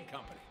new game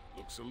company.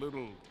 Looks a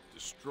little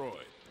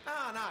destroyed.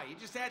 No, you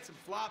just add some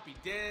floppy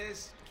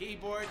disks,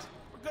 keyboards.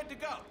 We're good to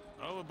go.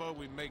 How about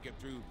we make it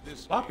through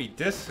this Floppy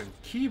disks and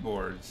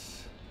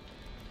keyboards.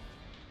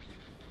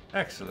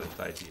 Excellent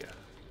idea.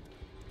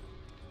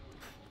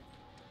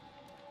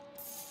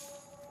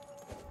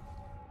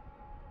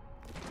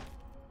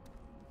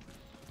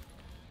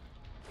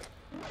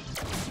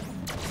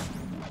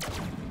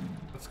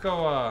 Let's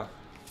go,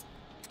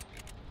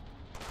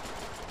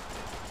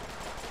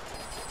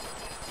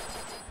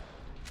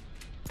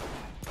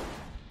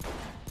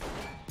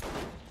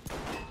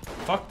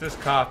 fuck this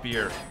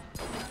copier.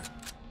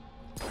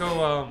 Let's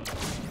go,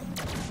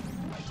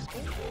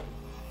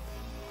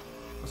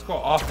 let's go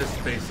office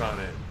space on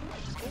it.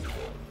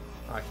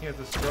 Oh, I can't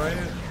destroy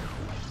it.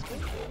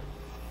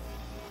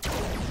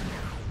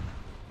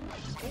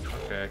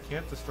 Okay, I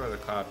can't destroy the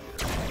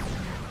copier.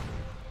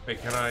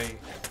 Wait, can I?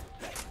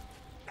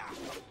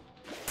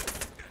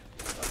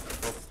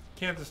 Oh,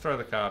 can't destroy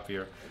the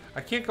copier.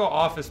 I can't go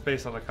office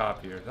space on the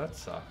copier. That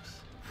sucks.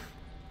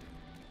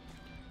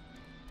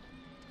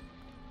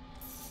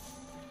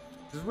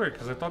 This is weird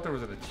because I thought there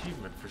was an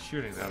achievement for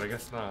shooting that. I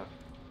guess not.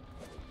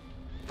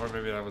 Or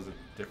maybe that was a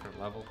different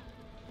level.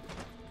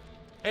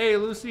 Hey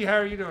Lucy, how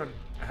are you doing?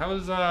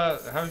 How's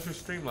your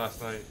stream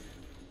last night?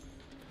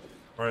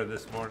 Or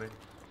this morning?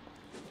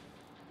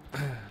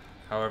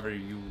 However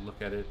you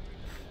look at it.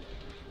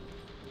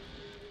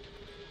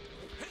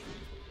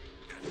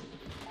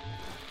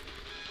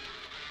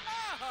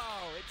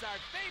 Oh, it's our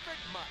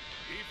favorite mutt.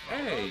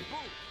 Hey.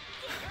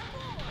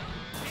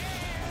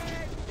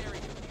 There he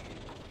is.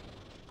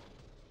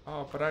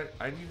 Oh, but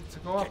I needed to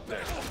go up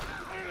there.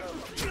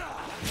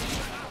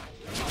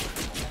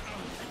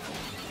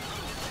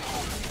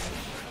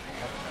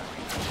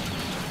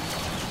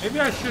 Maybe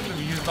I shouldn't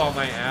have used all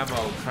my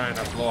ammo trying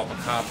to blow up a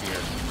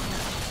copier.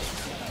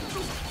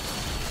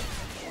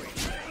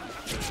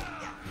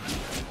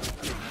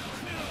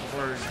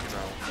 Or, you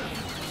know,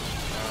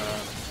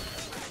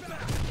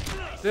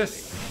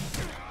 this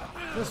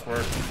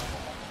worked.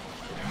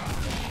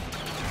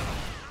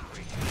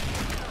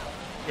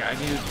 Yeah, I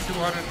needed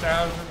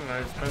 200,000 and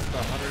I spent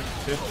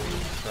 150,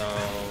 so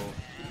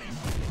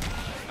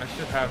I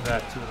should have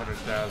that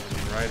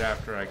 200,000 right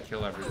after I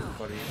kill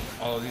everybody,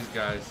 all of these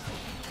guys.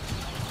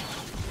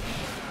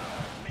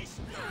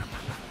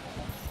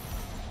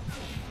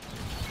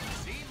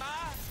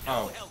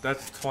 Oh,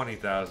 that's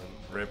 20,000.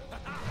 Rip.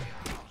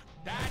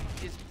 That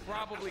is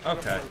probably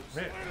Okay,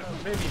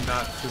 maybe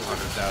not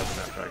 200,000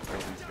 after I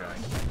kill these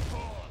guys.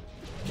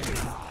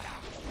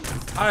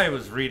 I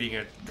was reading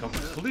it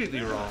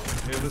completely wrong.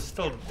 It was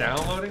still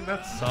downloading.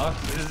 That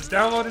sucks. Is it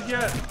downloaded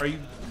yet?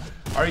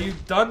 Are you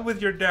done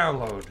with your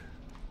download?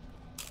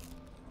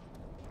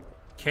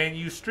 Can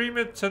you stream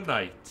it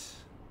tonight?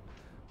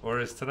 Or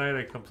is tonight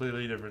a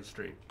completely different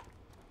stream?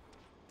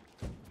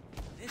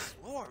 This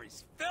floor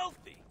is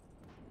filthy.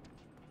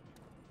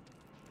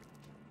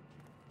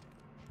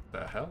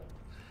 The hell?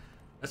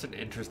 That's an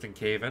interesting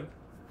cave-in.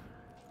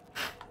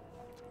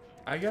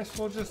 I guess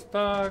we'll just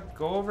go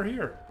over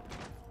here.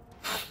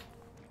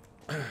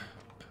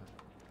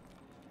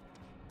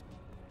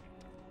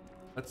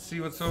 Let's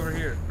see what's over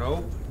here.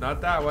 Nope,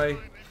 not that way.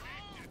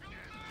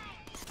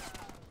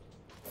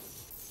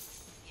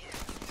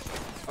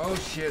 Oh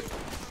shit.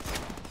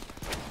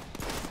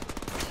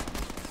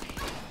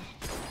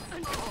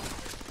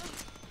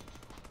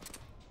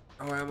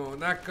 Oh, ammo in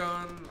that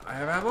gun. I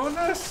have ammo in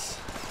this.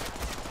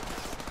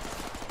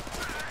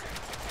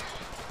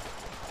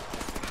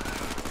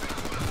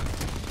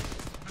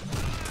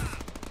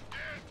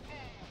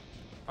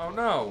 Oh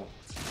no.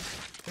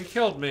 He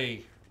killed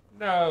me.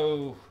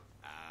 No.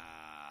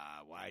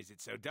 Why is it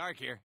so dark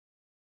here?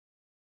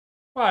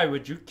 Why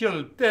would you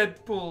kill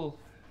Deadpool?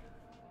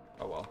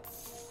 Oh well.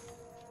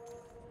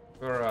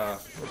 We're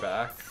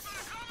back.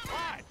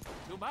 What?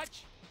 Too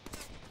much?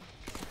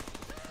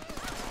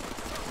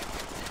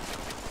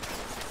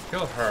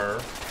 Kill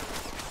her.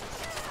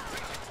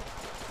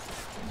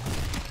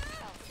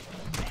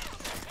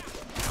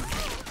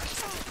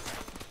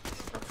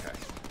 Okay.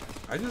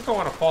 I just don't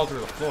want to fall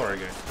through the floor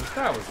again, because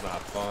that was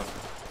not fun.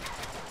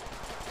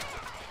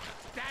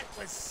 That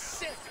was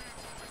sick.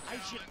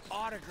 should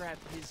autograph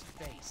his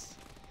face.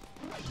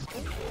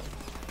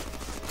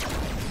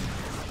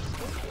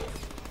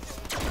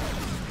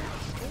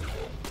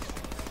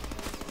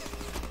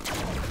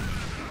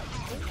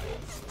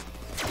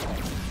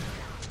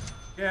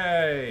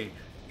 Yay!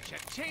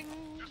 Cha-ching!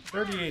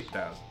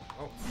 38,000.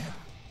 Oh.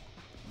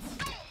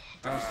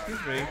 Excuse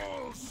me.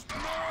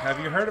 Have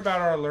you heard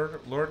about our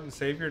Lord and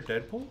Savior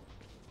Deadpool?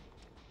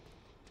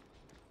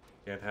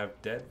 Can't have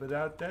dead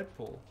without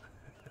Deadpool.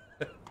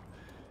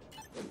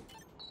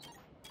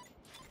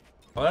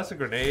 Oh, that's a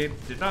grenade.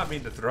 Did not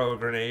mean to throw a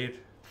grenade.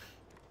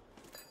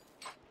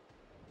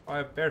 Oh, I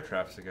have bear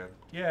traps again.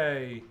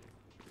 Yay!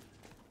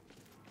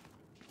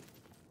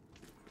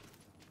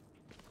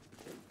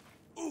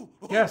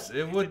 Yes,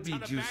 it would be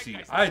juicy.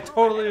 I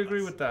totally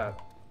agree with that.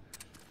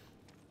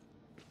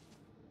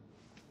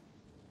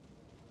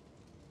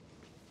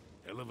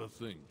 Hell of a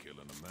thing, killing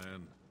a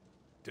man.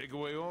 Take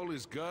away all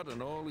he's got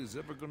and all he's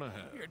ever gonna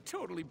have. We're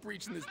totally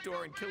breaching this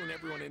door and killing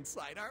everyone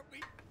inside, aren't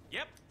we?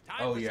 Yep. Time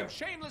Oh, for yeah. some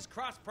shameless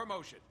cross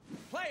promotion.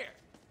 Player,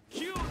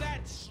 cue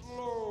that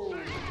slow.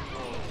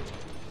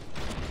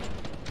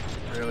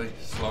 Really?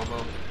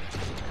 Slow-mo?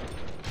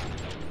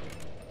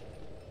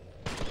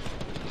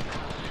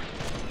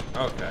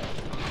 Okay.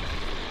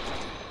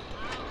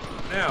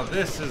 Now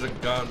this is a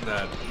gun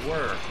that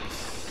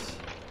works.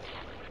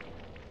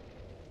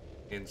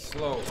 In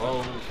slow.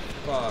 Oh,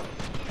 fuck.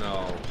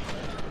 No.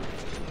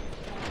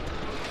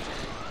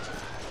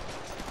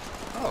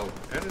 Oh,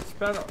 and it's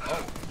better.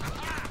 Oh.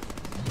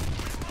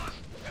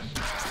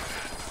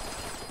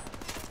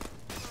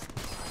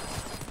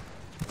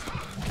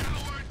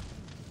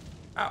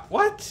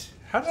 What?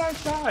 How did I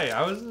die?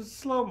 I was in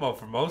slow-mo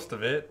for most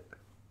of it.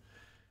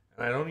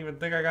 And I don't even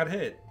think I got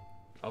hit.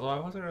 Although I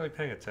wasn't really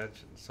paying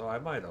attention, so I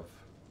might have.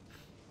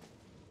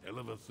 Hell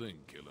of a thing,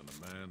 killing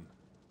a man.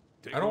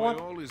 Take I don't away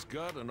want. all he's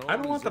got and all I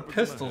don't want he's the ever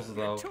gonna pistols have.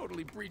 though.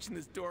 Totally breaching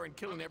this door and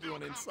killing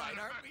everyone inside,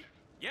 aren't we?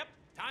 Yep.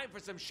 Time for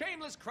some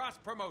shameless cross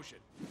promotion.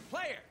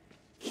 Player,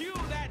 cue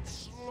that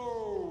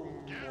slow.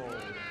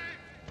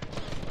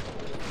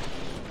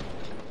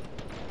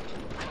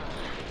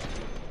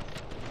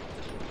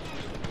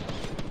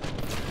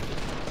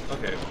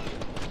 Okay.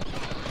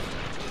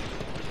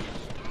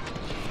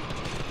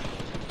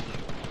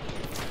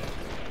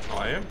 Oh,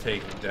 I am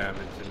taking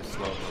damage in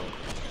slow-mo.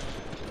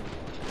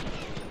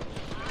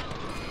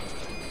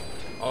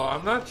 Oh,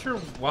 I'm not sure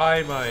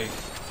why my...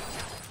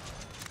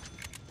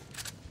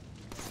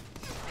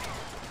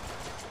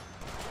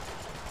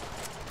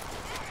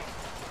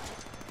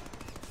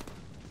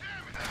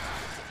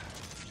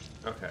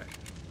 Okay.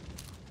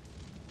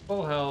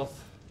 Full health.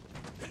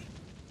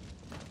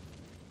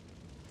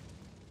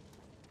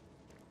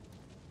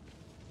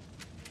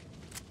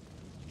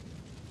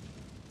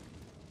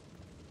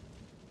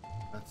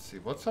 Let's see,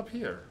 what's up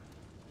here?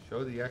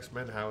 Show the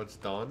X-Men how it's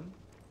done.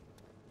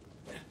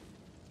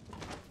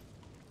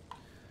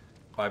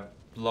 By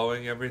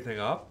blowing everything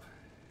up?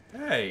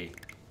 Hey.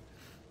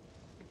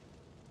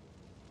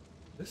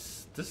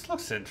 This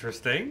looks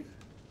interesting.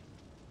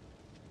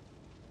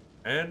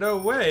 And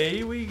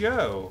away we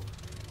go.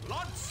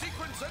 Launch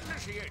sequence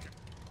initiated.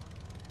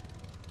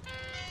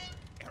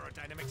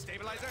 Aerodynamic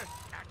stabilizer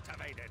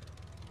activated.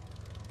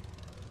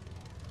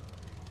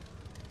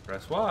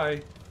 Press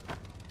Y.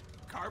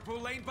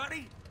 Carpool lane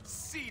buddy,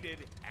 seated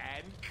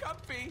and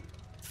comfy.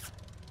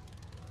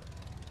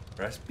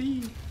 Press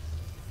B.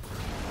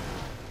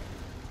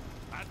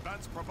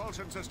 Advanced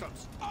propulsion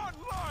systems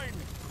online.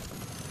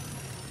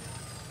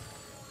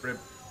 Rip.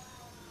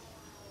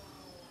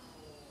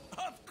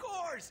 Of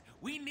course,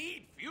 we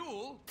need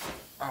fuel.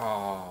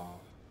 Oh.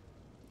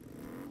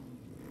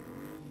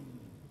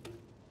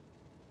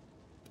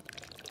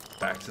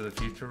 Back to the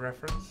Future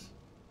reference?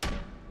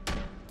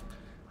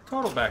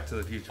 Total Back to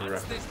the Future Once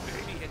reference. this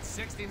baby hits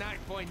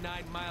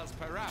 69.9 miles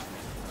per hour.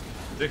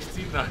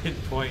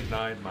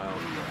 69.9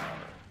 miles per hour.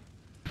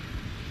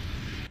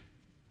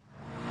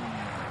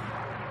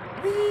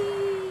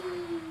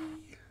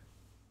 Whee!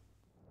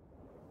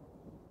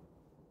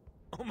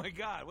 Oh my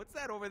God, what's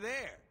that over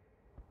there?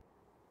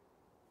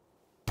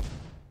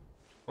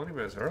 20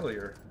 minutes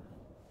earlier.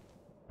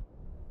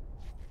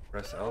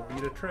 Press LB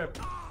to trip.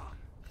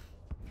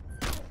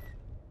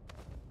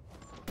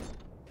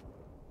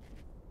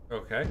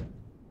 Okay.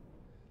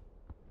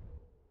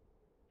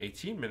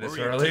 18 minutes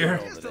Where are you earlier.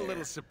 doing? Just a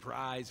little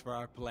surprise for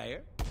our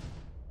player.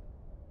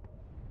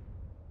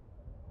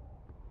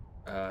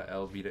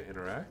 LB to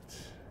interact.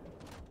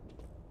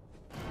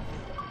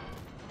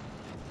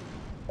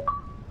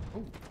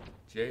 Oh,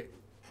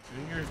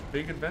 Junior's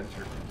big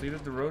adventure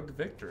completed the road to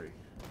victory.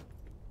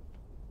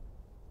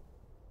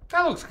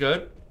 That looks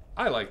good.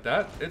 I like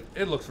that.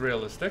 It looks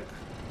realistic.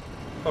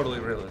 Totally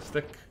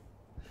realistic.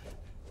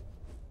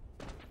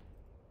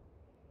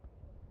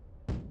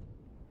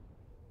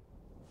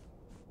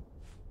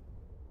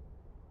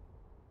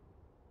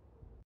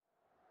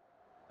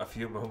 A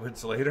few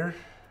moments later.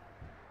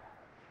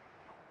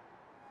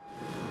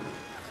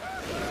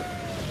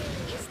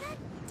 Is that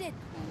Deadpool?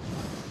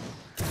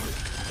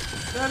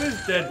 That is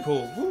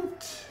Deadpool.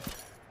 Woot!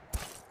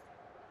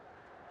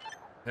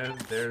 And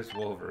there's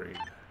Wolverine.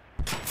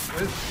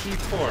 With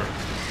C4.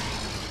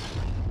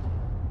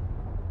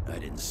 I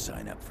didn't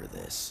sign up for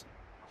this.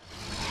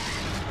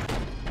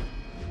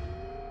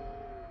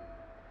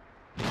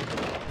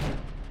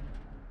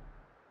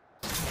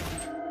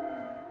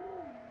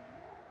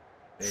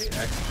 Hey,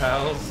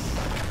 X-Pals.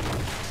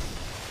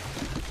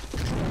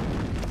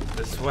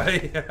 This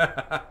way.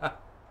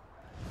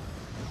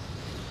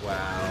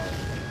 Wow.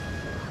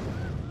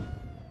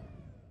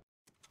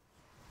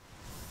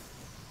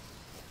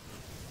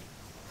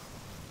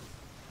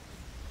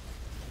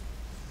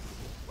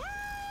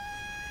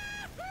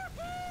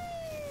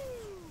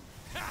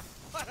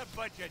 What a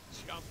bunch of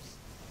chumps.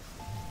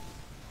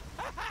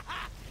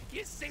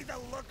 You see the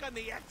look on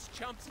the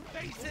ex-chumps'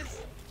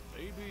 faces?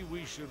 Maybe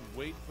we should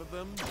wait for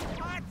them?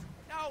 What?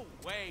 No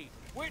way.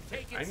 We're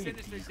taking I need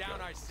Sinister these down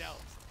guns.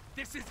 ourselves.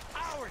 This is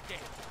our game.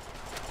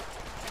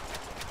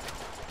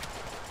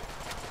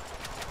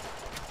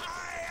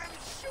 I am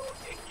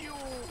shooting you.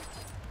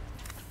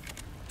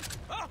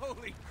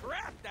 Holy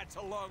crap, that's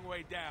a long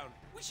way down.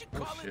 We should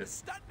call in a shit.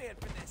 stuntman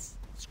for this.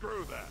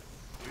 Screw that.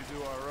 We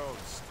do our own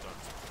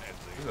stunts,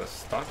 pansy. He's a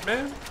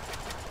stuntman?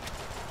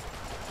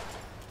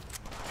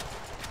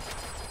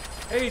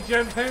 Hey,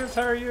 Jen Pants,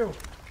 how are you?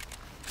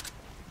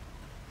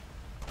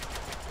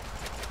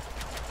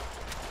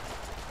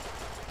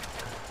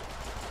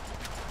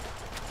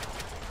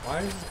 Why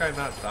is this guy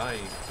not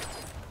dying?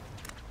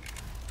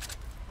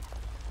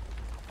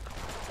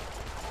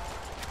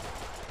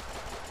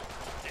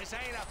 This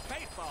ain't a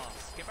paintball,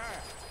 Skipper.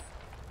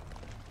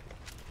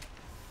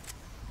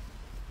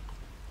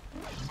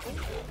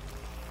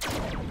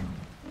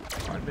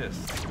 I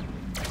missed.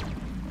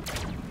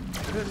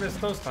 I didn't miss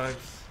those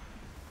times.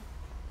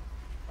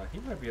 He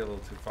might be a little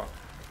too far.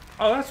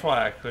 Oh, that's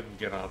why I couldn't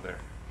get on there.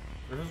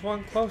 There was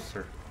one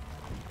closer.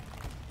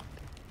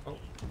 Oh,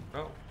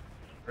 no.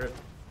 Rip.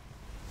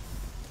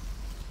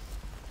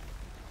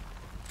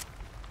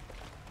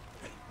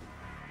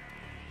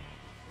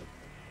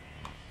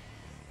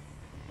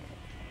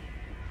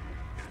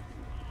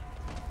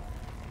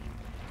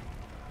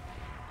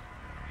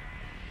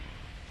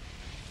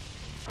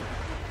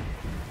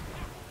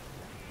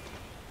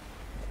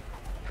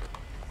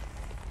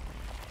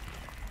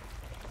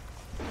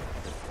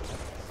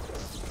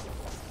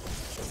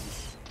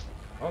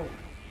 Oh,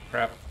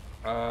 crap.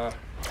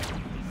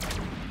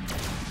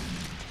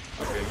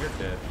 Okay, you're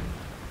dead.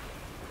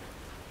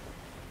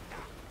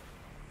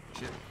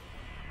 Shit.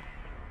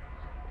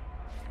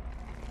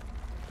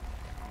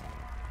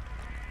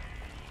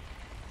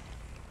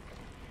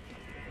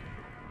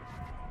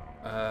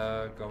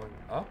 Going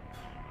up?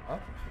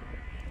 Up?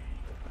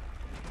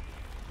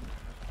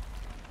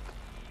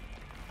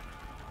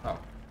 Oh.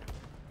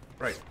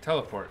 Right,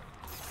 teleport.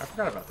 I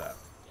forgot about that.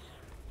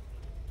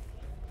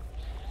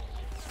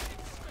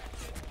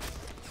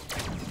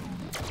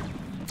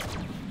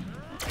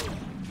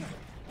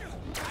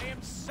 I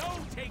am so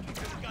taking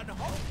this gun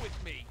home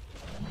with me.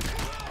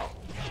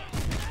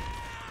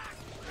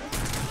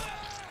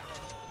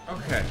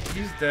 Okay,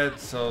 he's dead,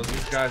 so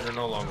these guys are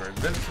no longer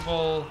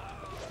invincible.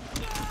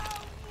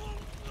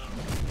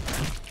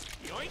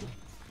 Yoink.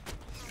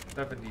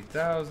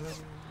 70,000.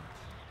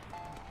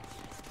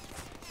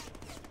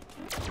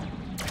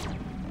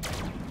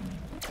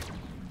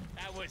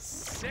 That was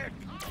sick.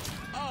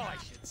 Oh, I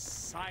should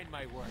sign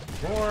my work.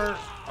 More.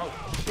 Oh,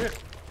 shit.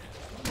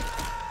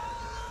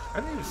 I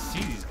didn't even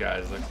see these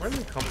guys. Like, where did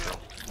they come from?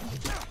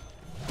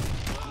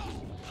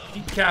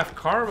 Decaf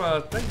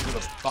Karma, thanks for the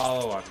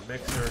follow on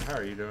Mixer. How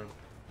are you doing?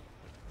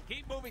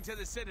 Keep moving to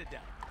the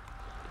Citadel.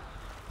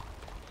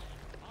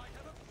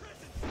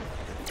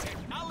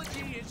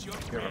 Technology is your You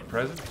have friend. a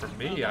present for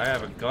me. I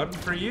have a gun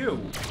for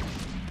you.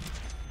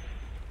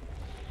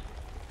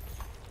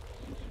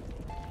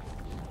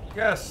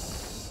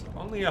 Yes.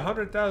 Only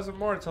 100,000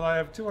 more till I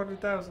have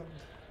 200,000.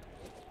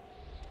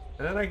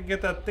 And then I can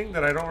get that thing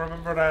that I don't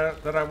remember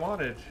that I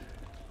wanted.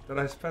 That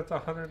I spent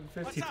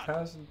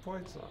 150,000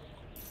 points on.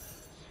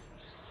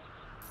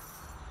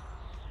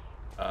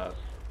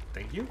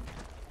 Thank you.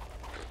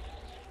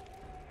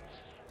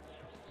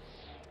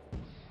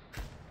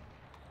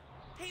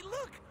 Hey,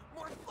 look!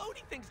 More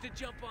floating things to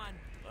jump on.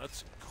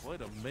 That's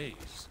quite a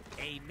maze.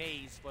 A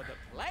maze for the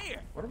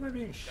player. What am I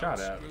being shot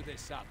Don't at? screw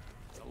this up.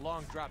 It's a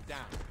long drop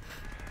down.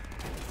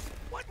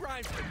 What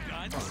rhymes with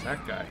guns? Oh,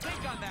 that guy.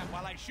 Think on that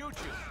while I shoot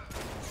you.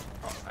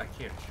 Oh, I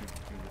can't shoot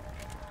you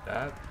with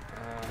that.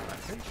 I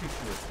can shoot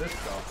you with this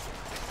though.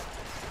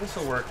 This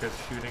will work as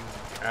shooting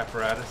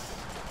apparatus.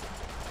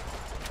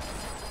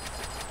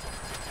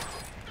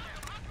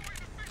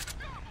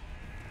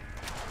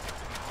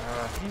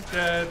 He's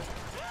dead.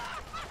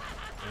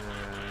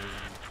 And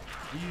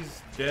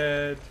he's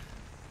dead.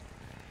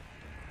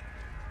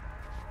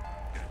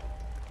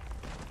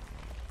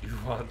 You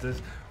want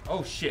this?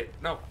 Oh shit!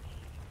 No.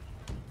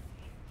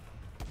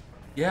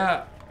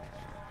 Yeah.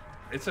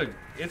 It's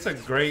a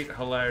great,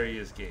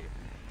 hilarious game.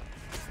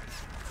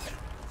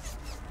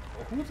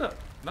 Who the?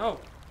 No.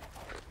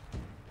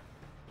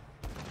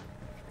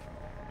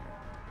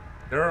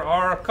 There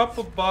are a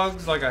couple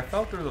bugs, like I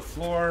fell through the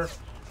floor.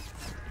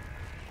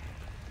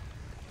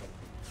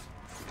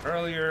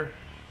 earlier.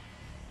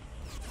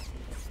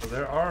 So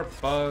there are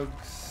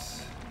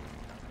bugs.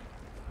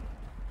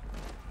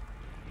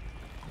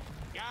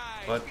 Guys,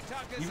 But we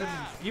talk this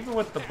out. even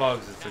with the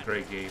bugs, it's a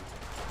great game.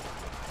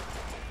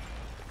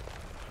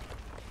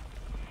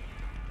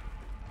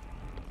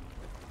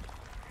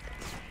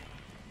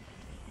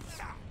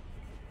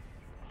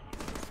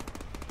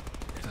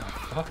 The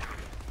fuck?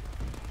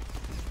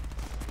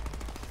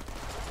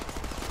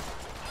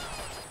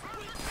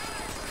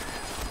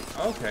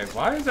 Okay,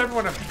 why does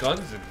everyone have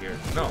guns in here?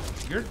 No,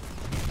 you're...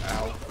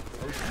 Ow.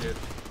 Oh shit.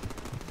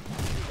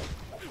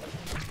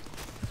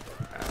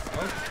 Ow,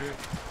 oh shit.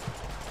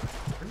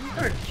 We're just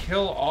gonna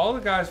kill all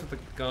the guys with the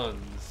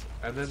guns,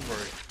 and then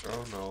we're...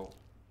 Oh no.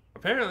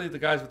 Apparently the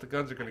guys with the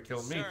guns are gonna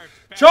kill me.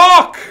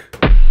 Chalk!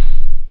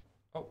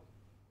 Oh.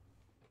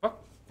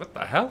 Fuck. What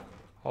the hell?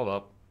 Hold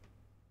up.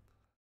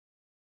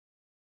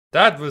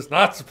 That was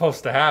not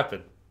supposed to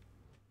happen.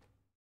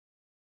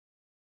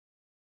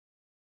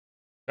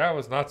 That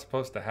was not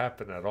supposed to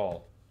happen at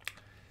all.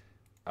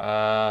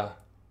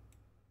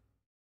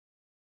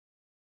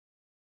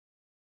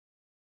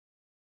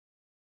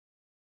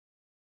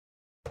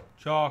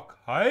 Chalk,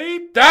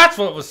 hype. That's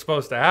what was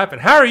supposed to happen.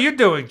 How are you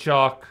doing,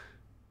 Chalk?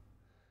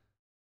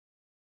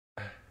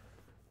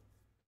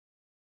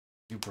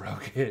 You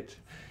broke it.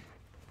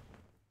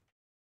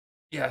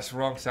 Yes,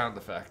 wrong sound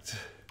effect.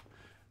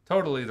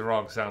 Totally the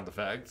wrong sound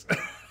effect.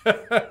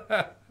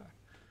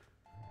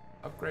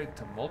 Upgrade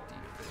to multi.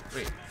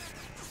 Wait.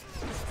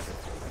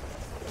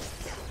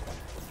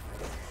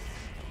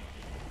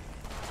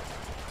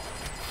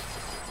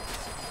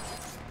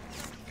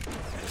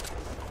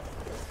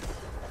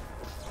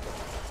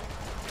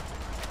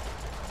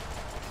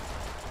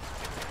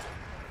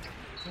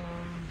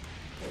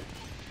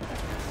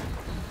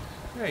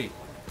 Hey,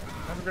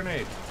 have a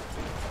grenade.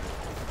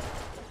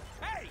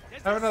 Hey,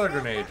 Have another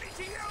grenade.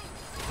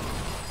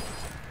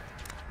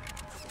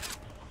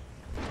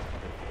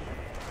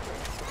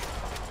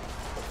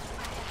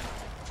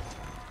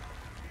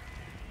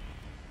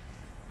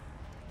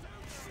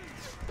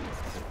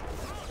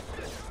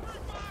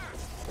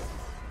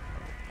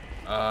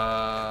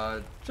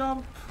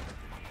 Jump.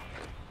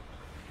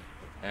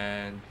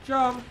 And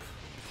jump.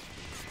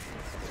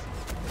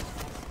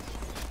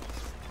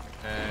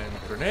 And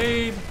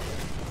grenade.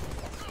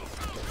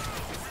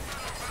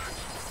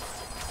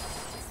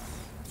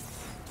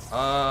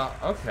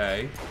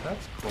 Okay,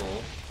 that's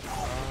cool.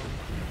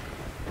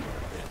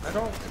 I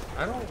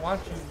don't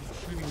want you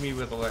shooting me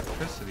with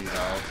electricity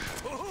though.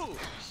 Ooh,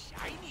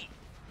 shiny.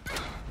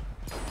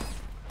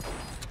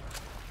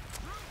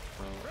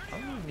 So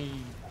I'm gonna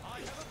need.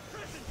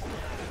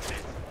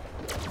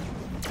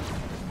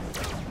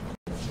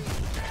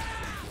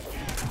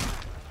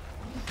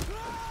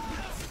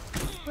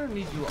 I'm gonna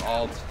need you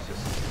all to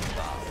just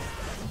stop.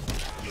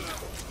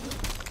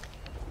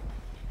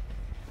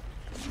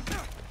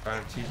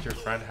 Trying to teach your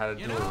friend how to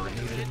do a raid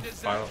in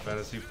Final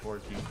Fantasy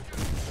XIV.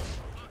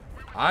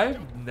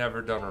 I've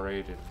never done a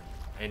raid in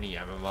any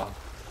MMO.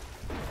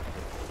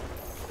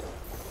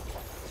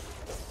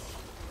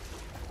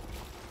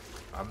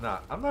 I'm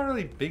not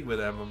really big with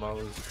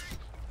MMOs.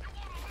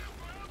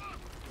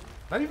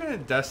 Not even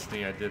in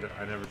Destiny I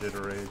never did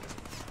a raid.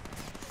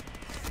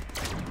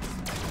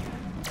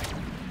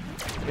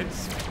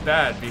 It's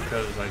bad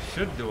because I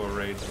should do a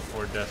raid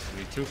before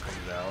Destiny 2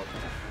 comes out.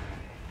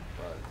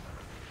 But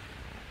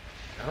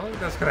I don't think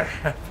that's gonna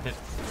happen.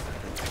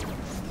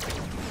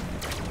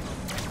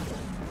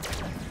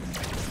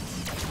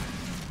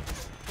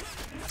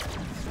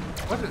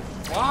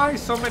 Why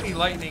so many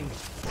lightning?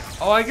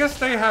 Oh, I guess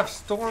they have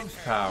Storm's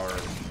power.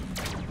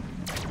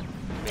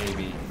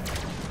 Maybe.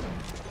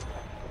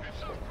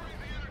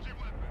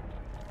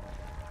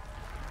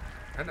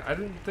 I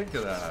didn't think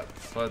of that,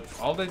 but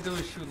all they do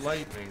is shoot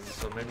lightning,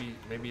 so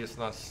maybe it's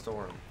not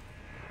Storm.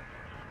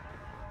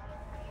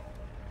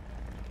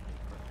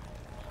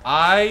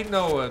 I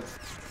know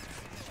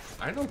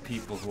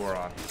people who are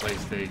on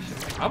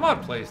PlayStation. I'm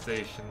on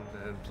PlayStation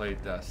and play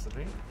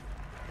Destiny.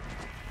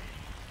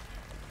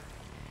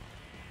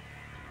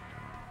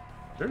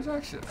 There's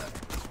actually...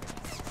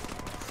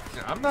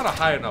 I'm not a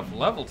high enough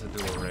level to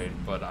do a raid,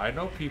 but I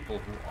know people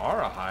who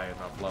are a high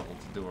enough level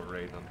to do a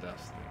raid on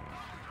Destiny.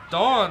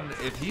 Dawn,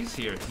 if he's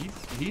here,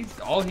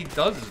 all he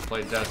does is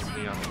play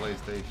Destiny on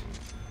PlayStation.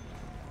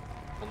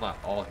 Well, not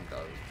all he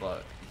does,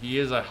 but he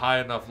is a high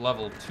enough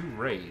level to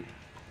raid.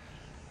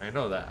 I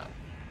know that.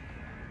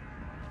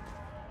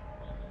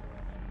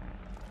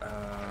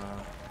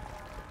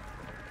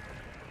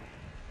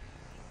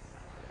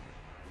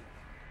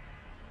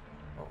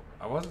 Oh,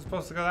 I wasn't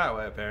supposed to go that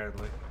way,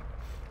 apparently.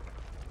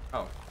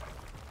 Oh.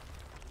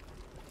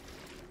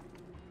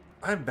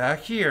 I'm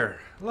back here.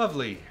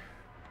 Lovely.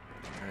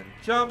 And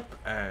jump,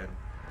 and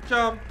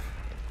jump.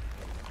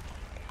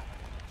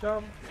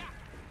 Jump.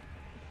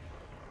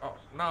 Oh,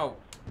 no.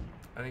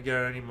 I didn't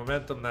get any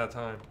momentum that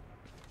time.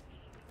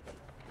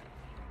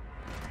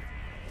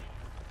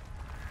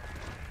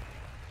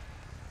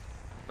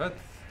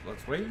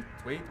 Let's wait,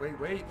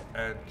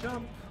 and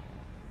jump.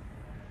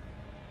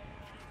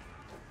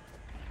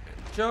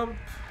 And Jump.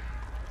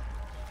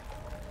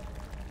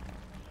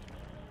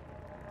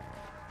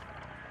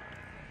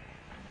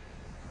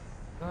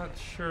 Not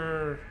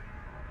sure.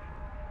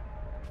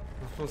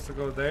 I'm supposed to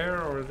go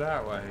there or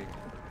that way.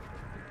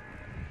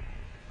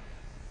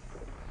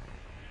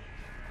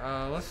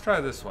 Let's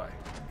try this way.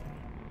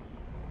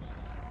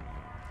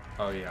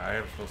 Oh yeah, I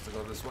am supposed to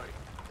go this way.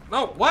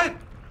 No, what?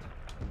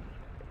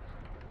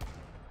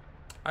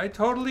 I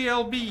totally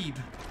LB'd.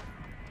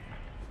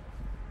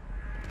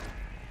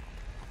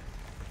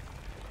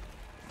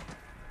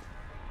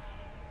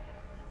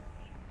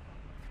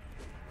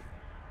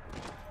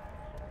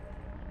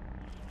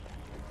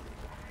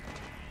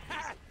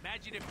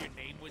 Imagine if your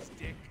name was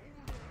Dick.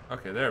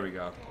 Okay, there we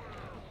go.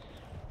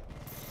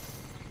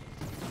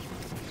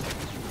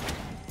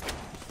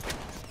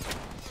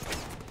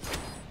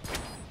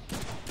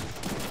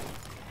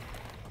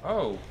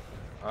 Oh,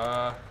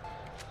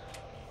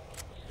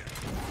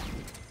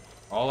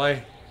 all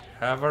I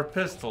have are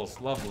pistols.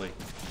 Lovely.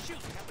 Shoot,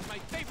 that was my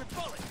favorite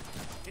bullet.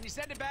 Can you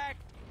send it back?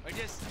 Or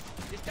just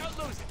don't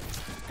lose it.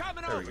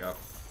 Coming There over. we go.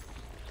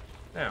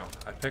 Now,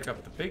 I pick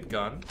up the big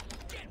gun.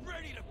 Get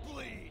ready to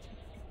bleed.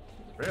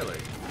 Really?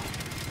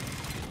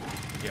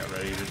 Get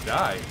ready to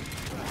die.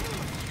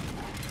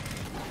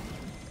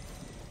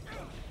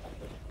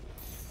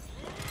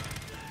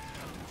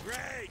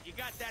 Great, you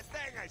got that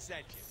thing I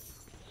sent you.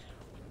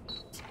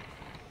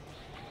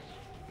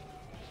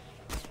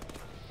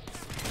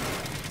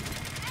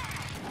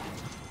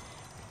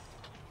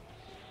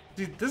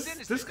 Dude,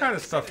 this kind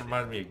of stuff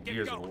reminds me of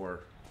Gears of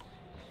War.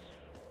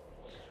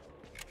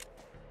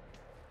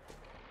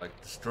 Like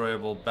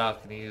destroyable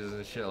balconies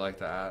and shit like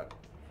that.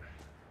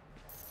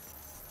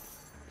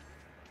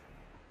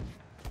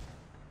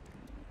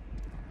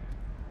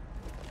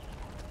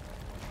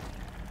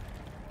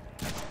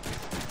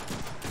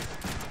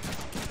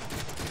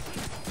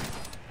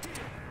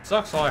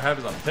 Sucks all I have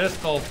is a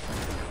pistol.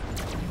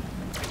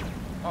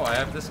 Oh, I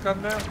have this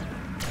gun now?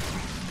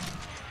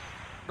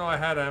 No, I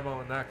had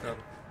ammo in that gun.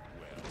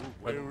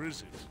 Well, where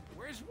is it?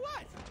 Where's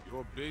what?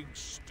 Your big,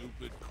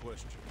 stupid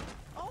question.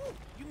 Oh,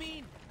 you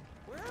mean,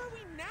 where are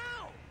we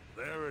now?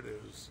 There it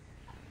is.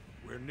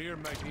 We're near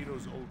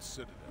Magneto's old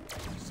citadel.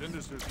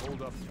 Sinister's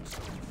hold up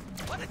themselves.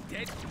 What a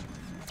dead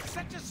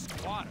such a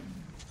squatter.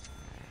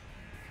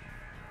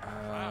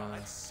 Wow,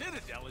 that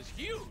citadel is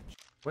huge.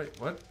 Wait,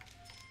 what?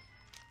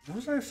 What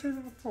was I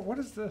saving up for? What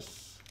is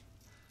this?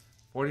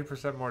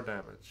 40% more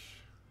damage.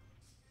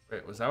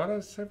 Wait, was that what I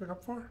was saving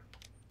up for?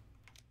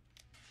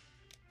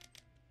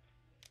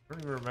 I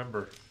don't even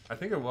remember. I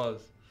think it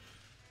was.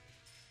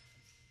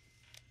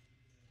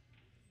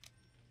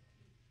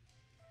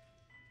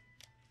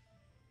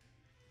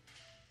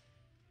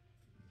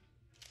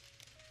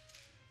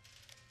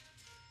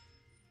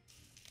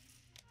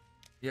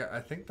 Yeah, I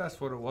think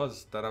that's what it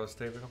was that I was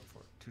saving up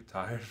for. Too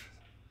tired.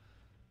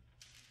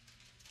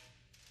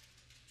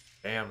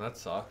 Damn, that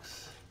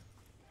sucks.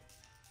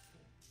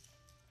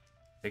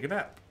 Take a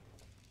nap.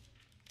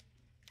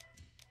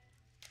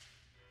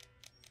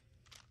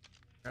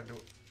 Gotta do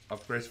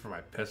upgrades for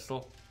my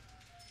pistol.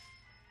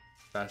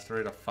 Faster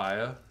rate of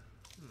fire.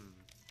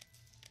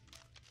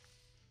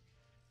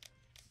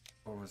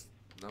 Or was...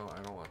 No,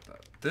 I don't want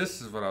that.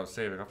 This is what I was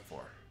saving up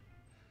for.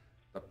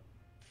 The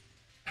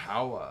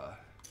power.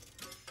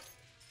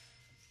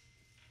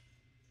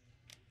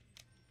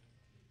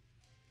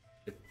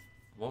 It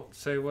won't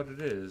say what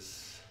it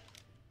is.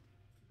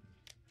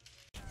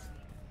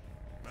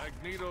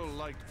 Magneto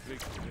liked big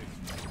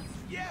things.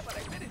 Yeah, but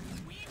I bet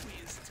his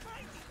wee-wee is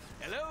tiny.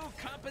 Hello,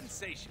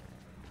 compensation.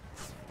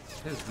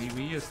 His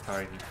wee-wee is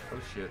tiny.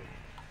 Oh shit.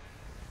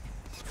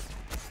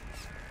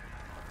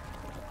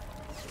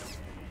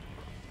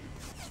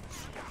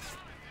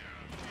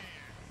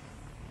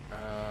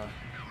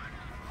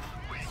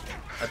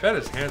 I bet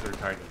his hands are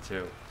tiny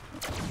too.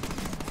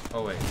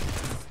 Oh wait.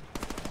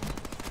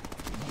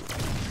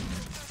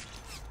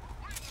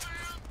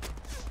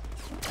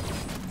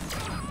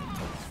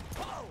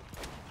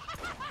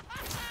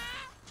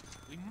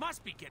 We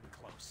must be getting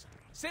close.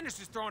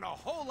 Sinister's throwing a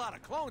whole lot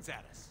of clones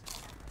at us.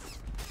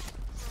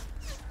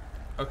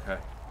 Okay.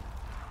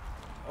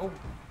 Oh,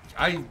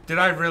 did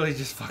I really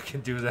just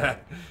fucking do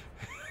that?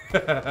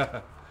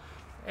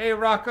 Hey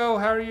Rocco,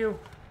 how are you?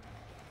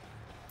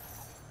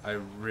 I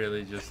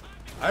really just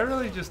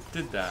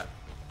did that.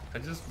 I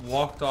just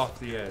walked off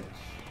the edge.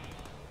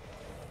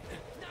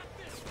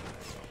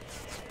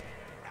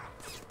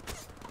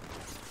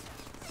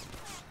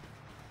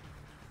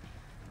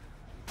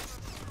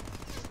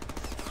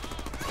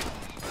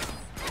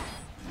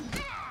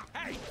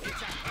 Hey,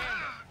 it's a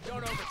hammer.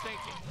 Don't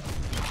overthink it.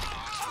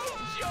 Oh,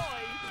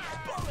 joy!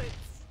 Bullets!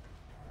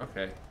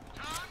 Okay.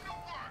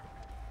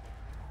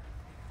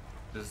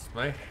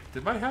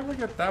 Did my hammer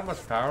get that much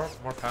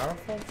more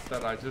powerful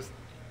that I just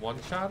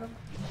one-shot him?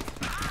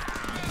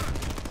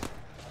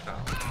 No.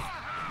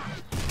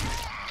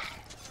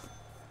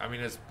 I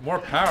mean, it's more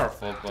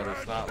powerful, but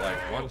it's not like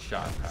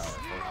one-shot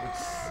powerful.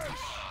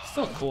 It's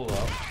still cool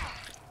though.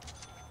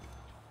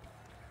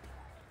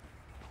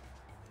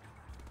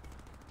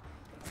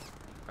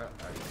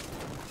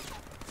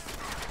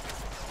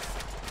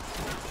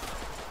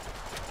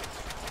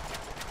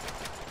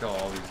 kill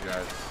all these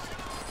guys.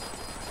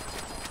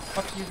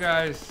 Fuck you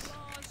guys.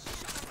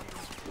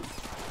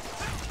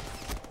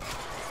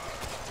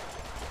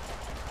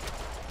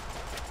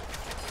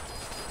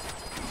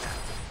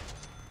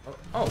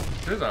 Oh,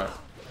 there's a...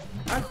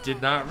 I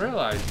did not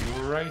realize you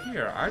were right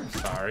here. I'm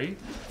sorry.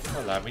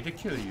 Allow me to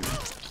kill you.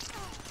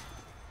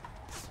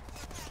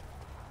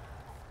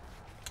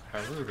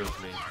 How rude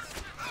of me.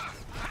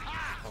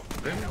 Oh,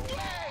 really?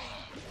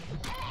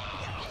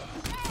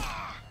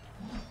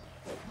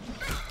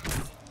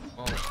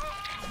 Well,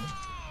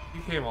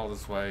 you came all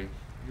this way.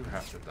 You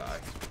have to die.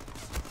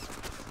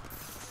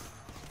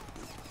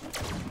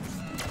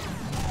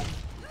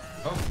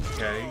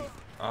 Okay.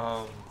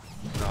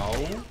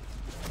 No.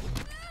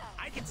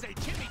 I can say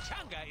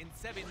chimichanga in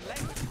 7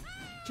 languages.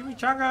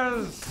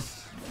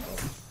 Chimichangas!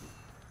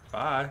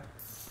 Bye.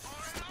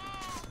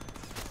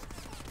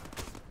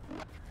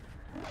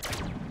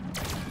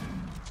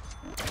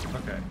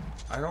 Okay.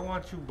 I don't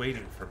want you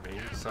waiting for me,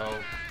 so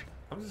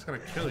I'm just gonna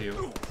kill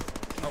you.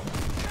 Oh.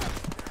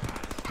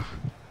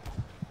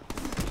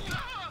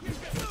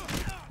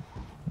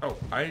 Oh,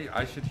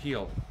 I should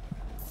heal.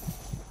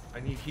 I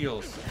need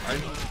heals. I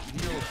need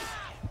heals.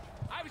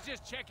 I was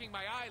just checking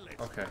my eyelids.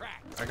 Okay.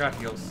 Cracked. I got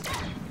heals.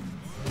 Far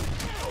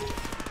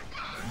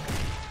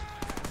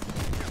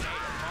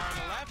on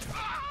the left,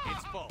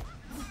 it's full.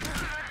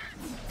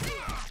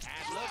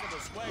 And look at the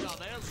swing on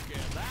their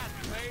skin. That's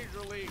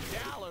Major League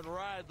talent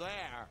right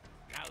there.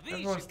 Now these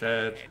Everyone's should be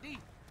dead. handy.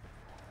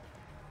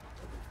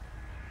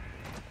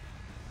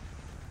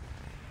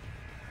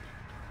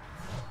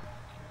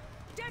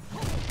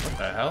 What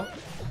the hell?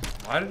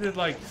 Why did it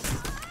like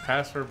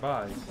pass her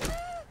by?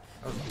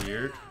 That was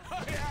weird.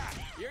 Oh yeah,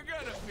 you're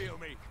gonna feel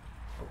me.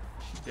 Oh,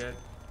 she's dead.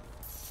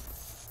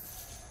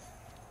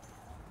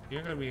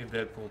 You're gonna be in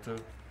Deadpool too.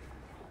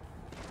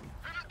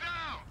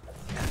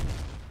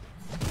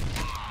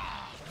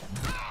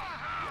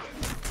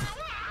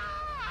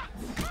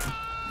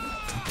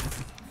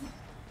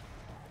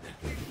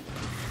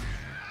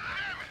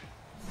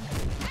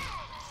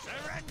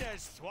 Surrender,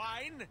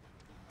 swine.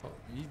 Oh,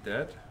 he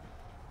dead?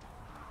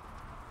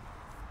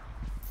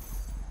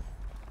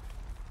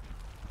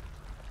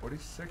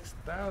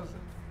 $46,000.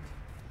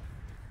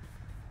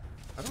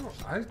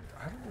 I don't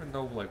even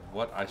know like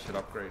what I should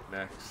upgrade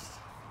next.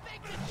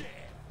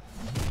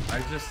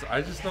 I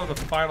just know the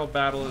final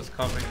battle is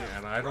coming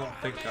and I don't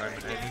think I'm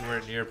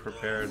anywhere near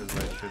prepared as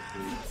I should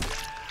be.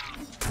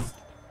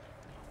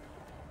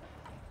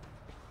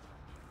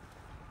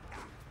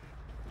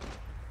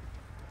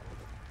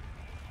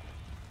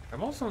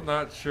 I'm also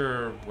not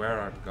sure where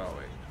I'm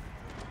going.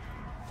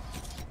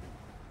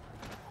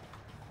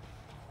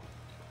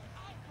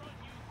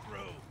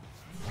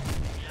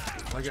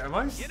 Like, am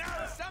I? You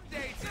know, some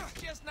days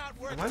it's just not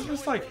worth. Am I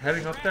just like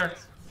heading up there?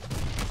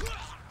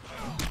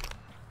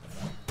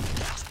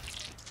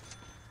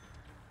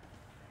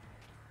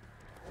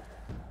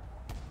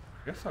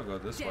 I guess I'll go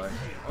this way.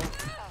 Oh.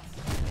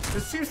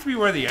 This seems to be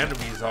where the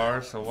enemies are,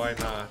 so why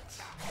not?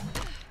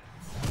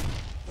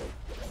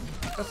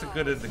 That's a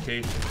good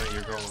indication that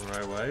you're going the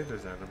right way.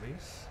 There's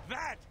enemies.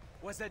 That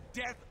was a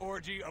death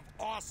orgy of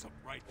awesome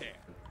right there.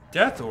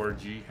 Death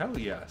orgy? Hell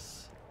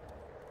yes.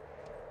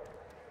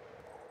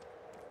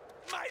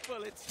 My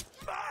bullets,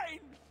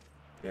 fine.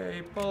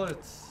 Yay,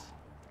 bullets.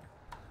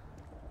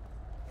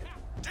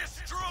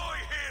 Destroy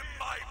him,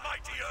 my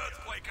mighty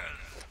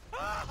earthquakers!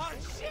 Oh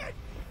shit!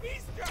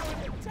 He's throwing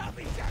the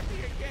tubbies at me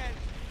again.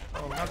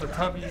 Oh, not the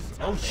tubbies.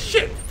 Oh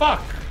shit!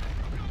 Fuck!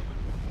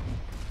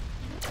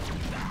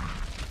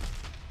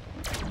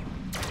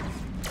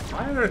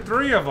 Why are there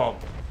 3 of them?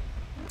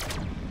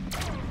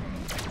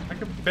 I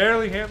can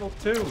barely handle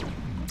 2.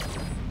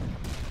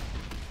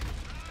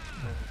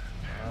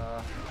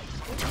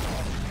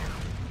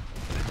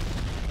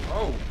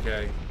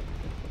 Okay.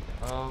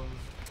 Now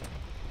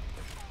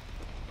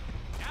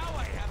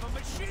I have a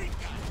machine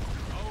gun.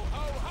 Ho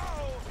ho ho!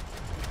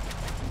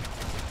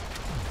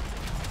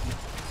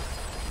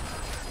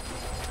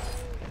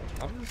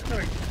 I'm just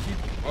gonna keep.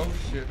 Oh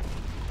shit.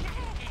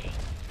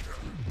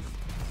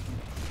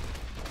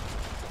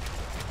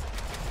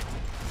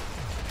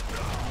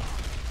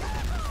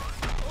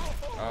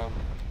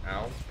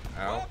 Ow.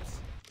 Ow.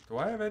 Do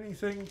I have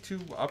anything to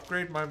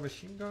upgrade my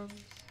machine guns?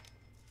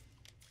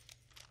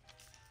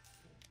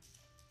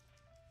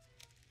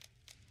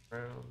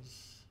 Rounds.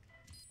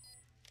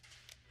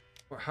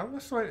 Well, how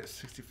much do I get?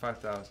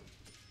 65,000.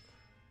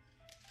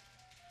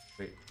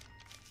 Wait.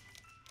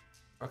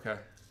 Okay.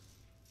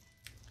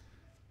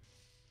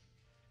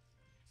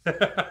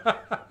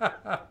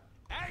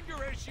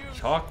 Anger issues.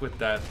 Talk with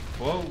that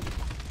quote.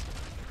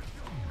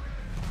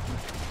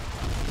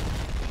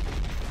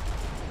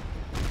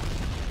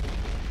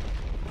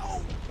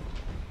 Oh.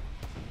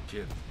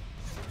 Shit.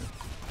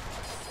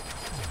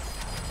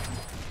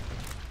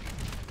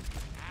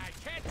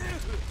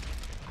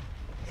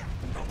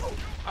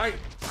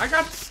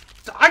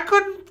 I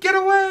couldn't get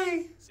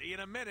away. See you in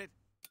a minute.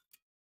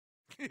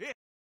 Destroy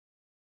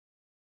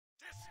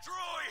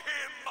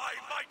him, my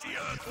mighty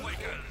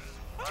earthquakers!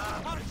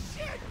 Oh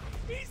shit!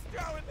 He's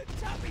throwing the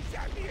tubbies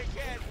at me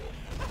again.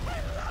 I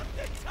love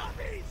the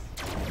tubbies.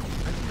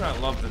 I do not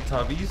love the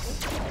tubbies.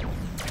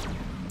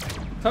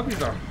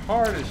 Tubbies are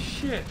hard as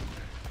shit.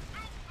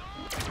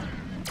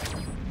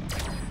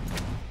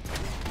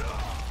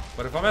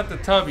 But if I'm at the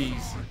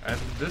tubbies and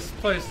this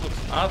place looks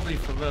oddly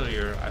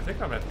familiar, I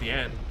think I'm at the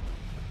end.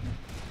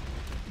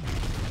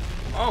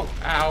 Oh,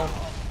 ow.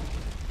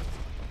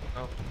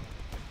 Oh.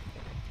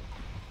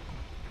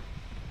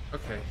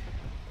 Okay.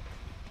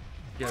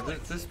 Yeah,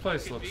 this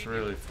place looks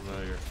really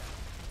familiar.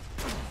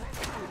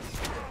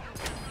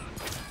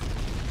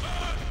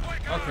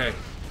 Okay.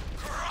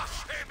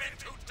 Crush him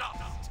into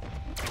dust.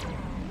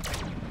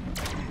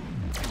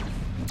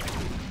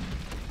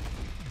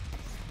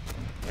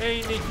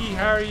 Hey, Nikki,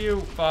 how are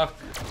you? Fuck.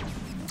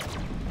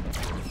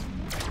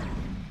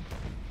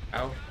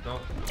 Ow, no.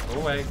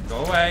 Go away,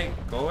 go away.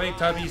 Go away,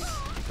 Tubbies.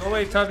 Go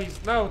away,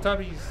 Tubbies. No,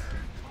 Tubbies.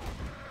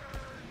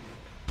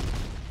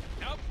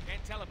 Nope,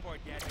 can't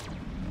teleport yet.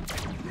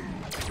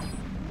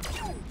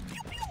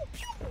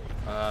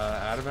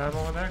 Out of ammo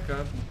on that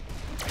gun.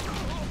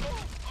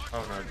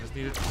 Oh no, just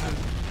needed to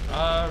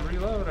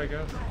reload, I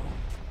guess.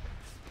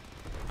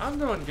 I'm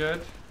doing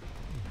good.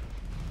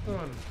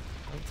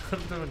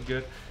 I'm doing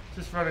good.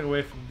 Just running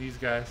away from these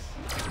guys.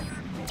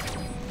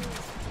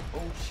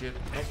 Oh shit.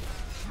 Oh.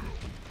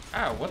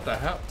 Ow, what the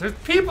hell? There's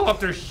people up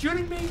there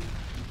shooting me?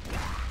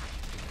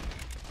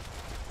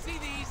 See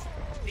these?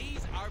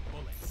 These are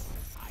bullets.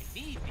 I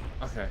need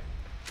these. Okay.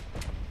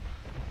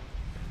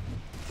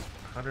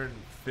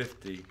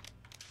 150.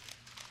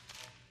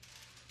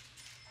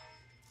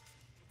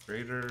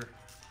 Greater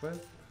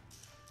with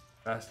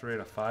faster rate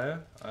of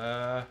fire.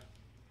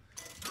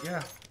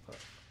 Yeah.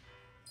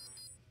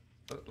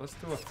 Let's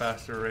do a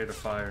faster rate of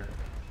fire.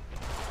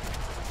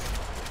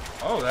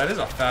 Oh, that is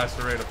a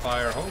faster rate of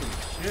fire. Holy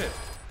shit.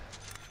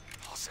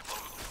 Possible.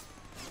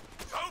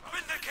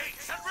 Open the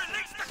gates and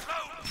release the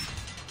clones.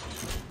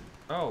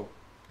 Oh.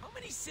 How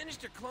many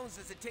sinister clones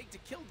does it take to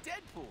kill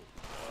Deadpool?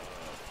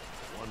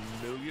 1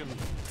 million.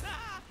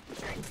 Ah,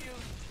 trick you.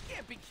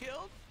 Can't be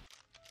killed.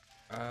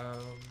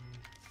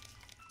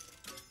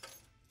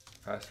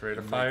 Fast rate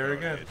of fire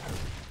again.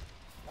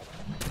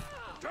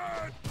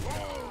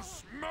 Deadpool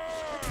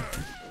smash!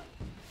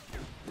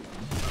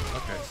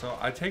 Okay, so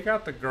I take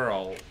out the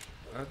girl.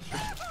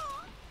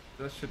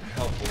 That should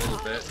help a little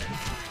bit.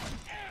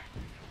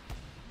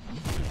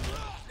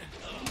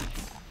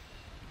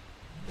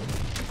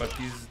 But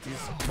these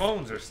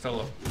clones are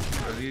still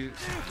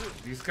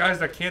these guys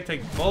that can't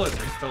take bullets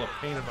are still a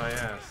pain in my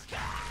ass.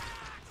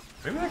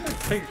 Maybe I can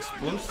take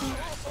explosives?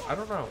 I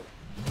don't know.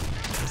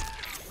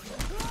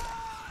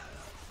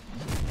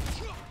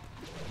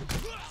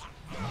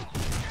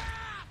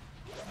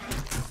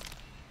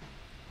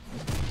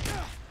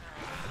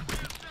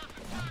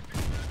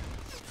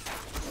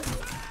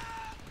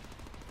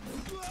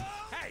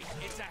 Hey,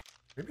 it's a...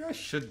 Maybe I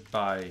should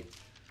buy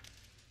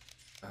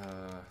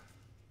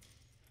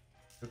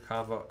the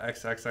combo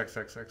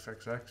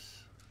XXXXXXX.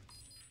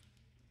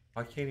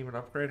 I can't even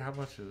upgrade. How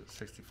much is it?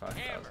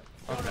 65,000.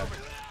 Okay.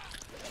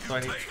 So I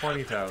need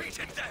 20,000.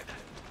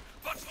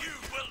 But you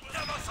will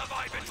never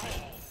survive it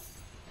all.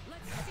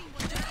 Let's see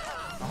what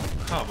Oh,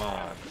 come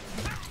on.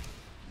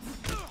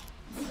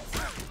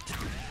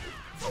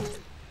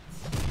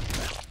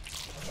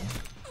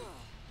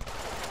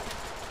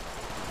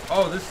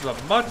 Oh, this is a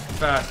much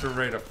faster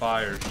rate of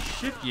fire.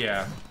 Shit,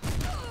 yeah.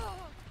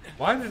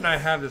 Why didn't I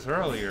have this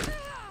earlier?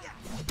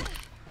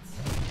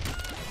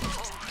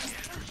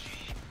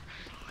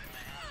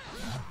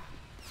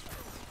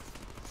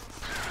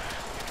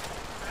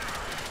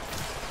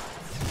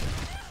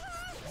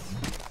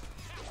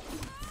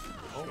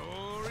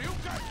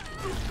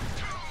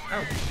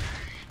 Ouch.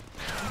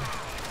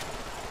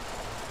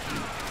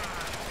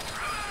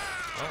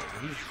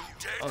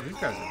 Oh, these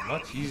guys are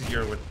much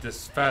easier with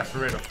this fast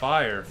rate of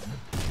fire.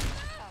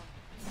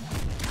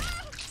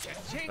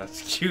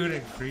 That's cute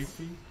and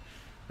creepy.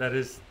 That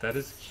is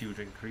cute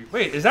and creepy.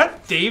 Wait, is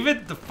that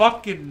David the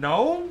fucking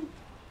gnome?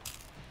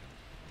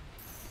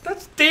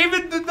 That's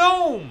David the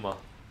gnome.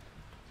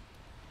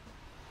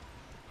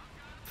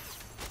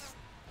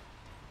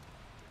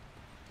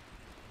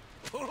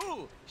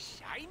 Ooh,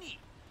 shiny.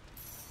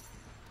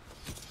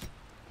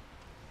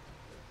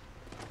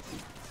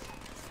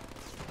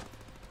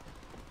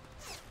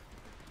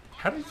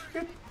 How did you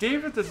get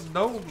David the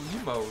gnome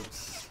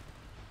emotes?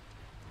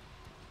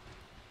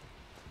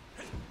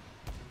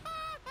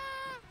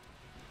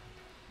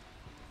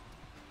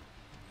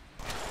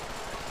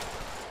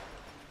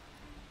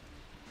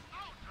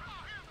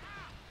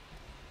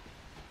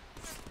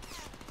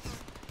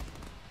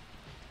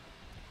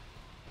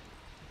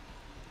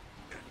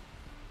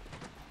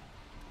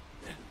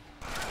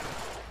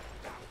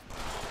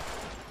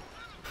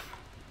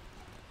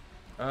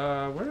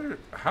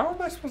 How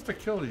am I supposed to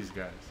kill these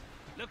guys?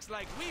 Looks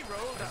like we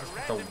rolled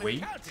a The random weight?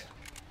 encounter.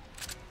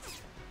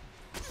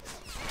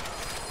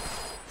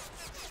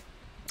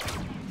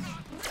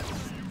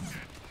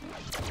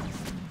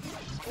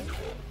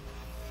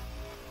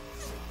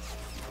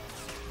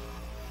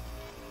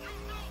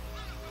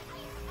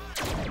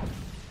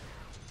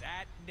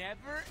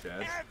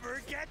 Dead.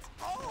 ever gets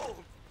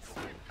old.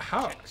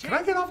 How? Can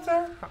I get up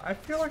there? I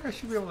feel like I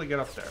should be able to get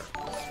up there.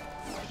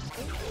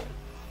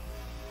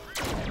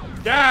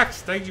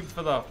 Dax, thank you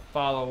for the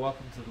follow.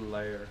 Welcome to the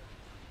lair.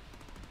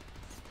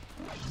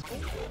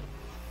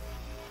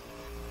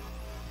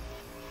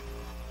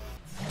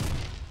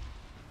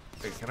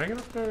 Wait, can I get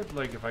up there?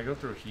 Like, if I go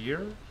through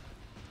here?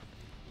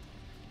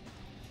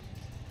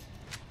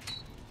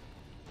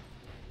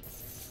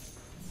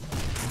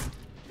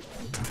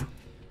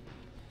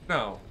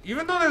 No.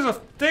 Even though there's a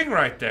thing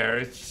right there,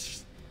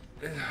 it's...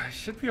 I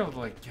should be able to,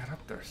 like, get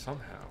up there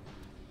somehow.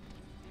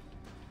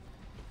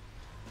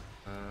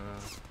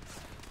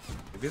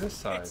 Maybe this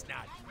side. It's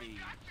not me.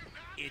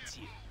 It's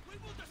you. We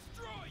will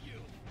destroy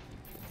you.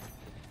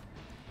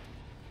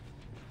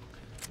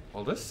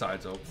 Well, this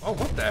side's open. Oh,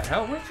 what the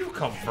hell? Where'd you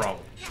come from?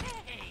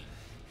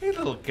 Hey,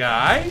 little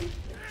guy.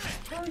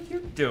 How are you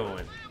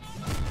doing?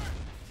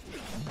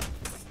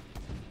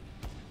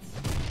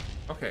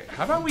 Okay,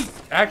 how about we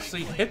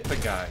actually hit the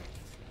guy?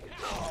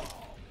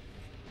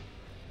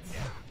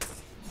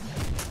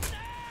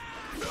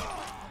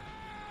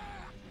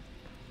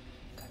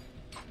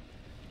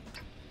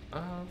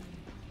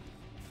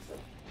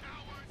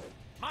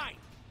 Mine.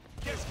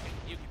 Just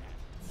you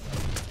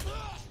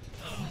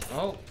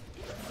Well,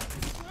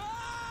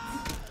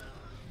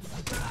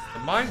 the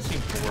mine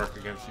seems to work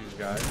against these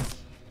guys.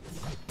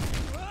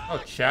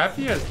 Oh,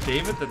 Chaffee has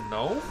David the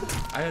Gnome?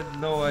 I had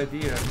no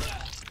idea.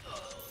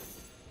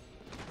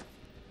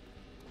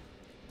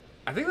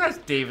 I think that's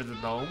David the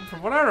Gnome.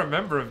 From what I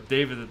remember of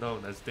David the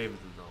Gnome, that's David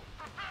the Gnome.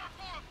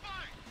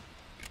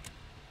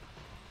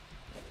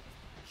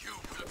 You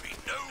will be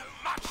no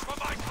match for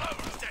my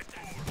clothes,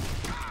 Deadpool.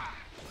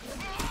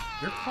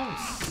 Your clones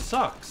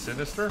suck,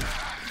 Sinister.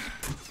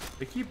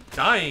 They keep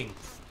dying.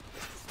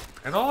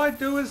 And all I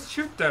do is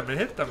shoot them and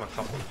hit them a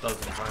couple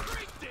dozen times.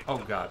 Oh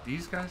god,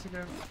 these guys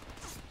again?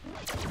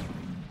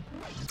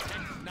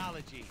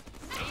 Technology.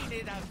 Ain't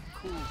it a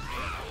cool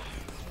thing?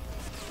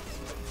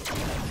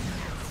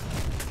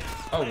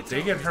 Oh,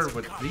 they get hurt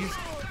with these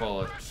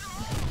bullets.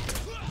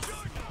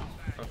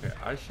 Okay,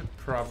 I should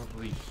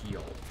probably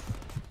heal.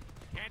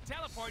 Can't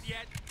teleport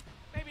yet.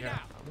 Maybe Yeah,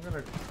 now. I'm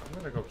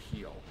gonna go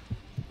heal.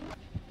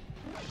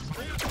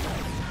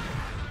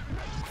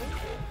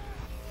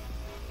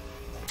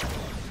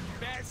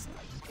 Best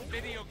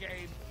video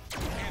game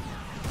ever.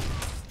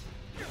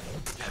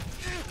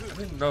 I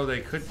didn't know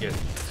they could get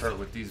hurt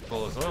with these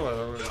bullets. Otherwise,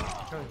 I would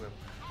have killed them.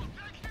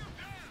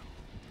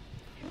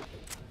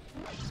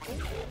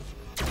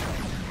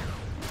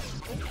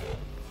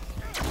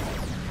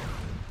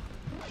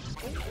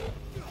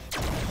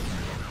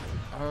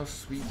 Oh,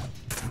 sweet.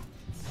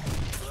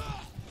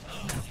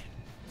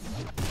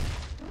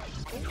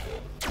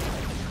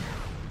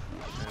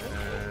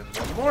 And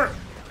one more.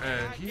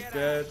 And he's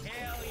dead.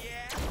 Hell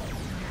yeah.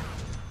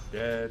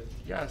 Dead.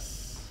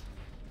 Yes.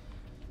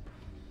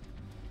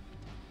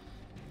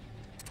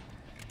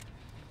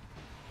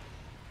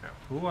 Now,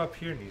 who up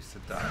here needs to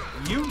die?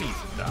 You need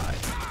to die.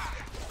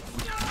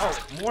 Oh,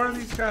 more of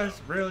these guys?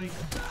 Really?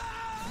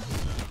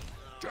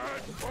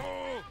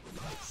 Deadpool!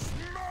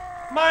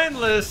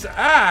 Mindless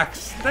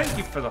Axe! Thank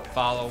you for the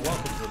follow.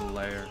 Welcome to the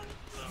lair.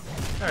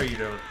 How are you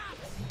doing?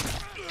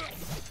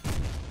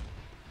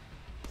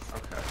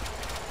 Okay.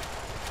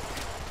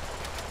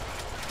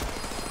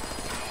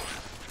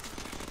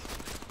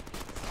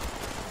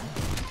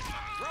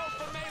 Roll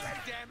for melee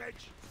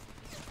damage.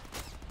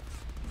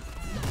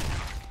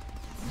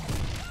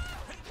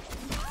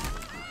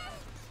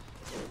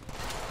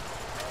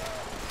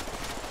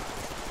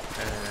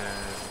 And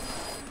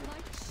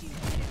Like you,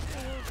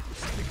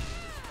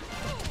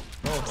 Deadpool.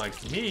 no one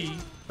likes me,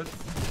 but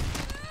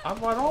I'm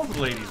what all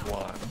the ladies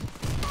want.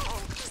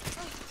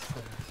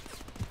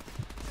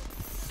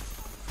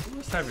 You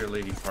must have your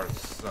lady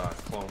parts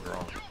cloned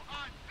wrong.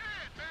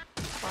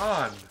 Come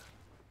on.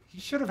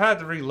 You should have had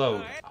to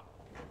reload.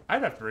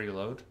 I'd have to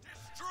reload.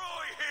 Destroy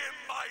him,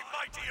 my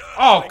mighty Earth.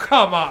 Oh,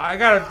 come on. I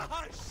gotta...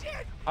 Oh,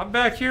 shit. I'm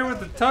back here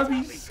with the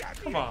tubbies.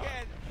 Come on.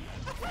 Again.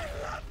 I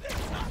love this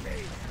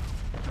puppy.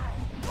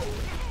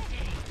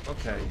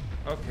 Okay.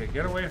 Okay,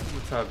 get away from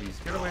the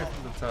tubbies. Get away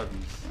from the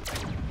tubbies.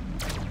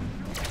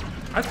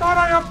 I thought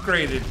I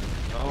upgraded.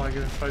 Oh, I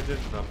guess I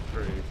didn't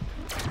upgrade.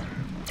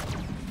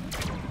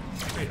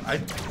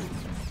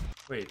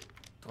 Wait,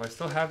 do I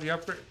still have the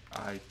upgrade?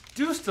 I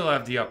do still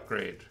have the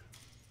upgrade.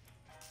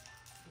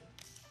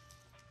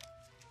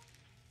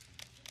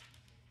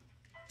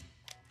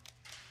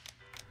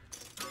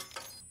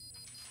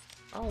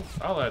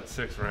 I'll add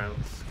 6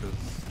 rounds, because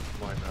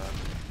why not?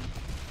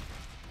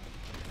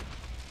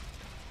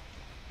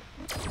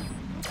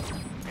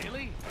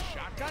 Really? A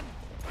shotgun?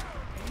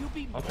 Can you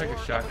be I'll take more a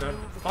of shotgun.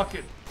 noob? Fuck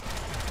it.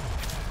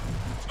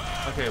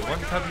 Okay, one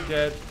tubby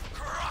dead.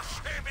 Crush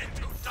him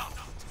into dust.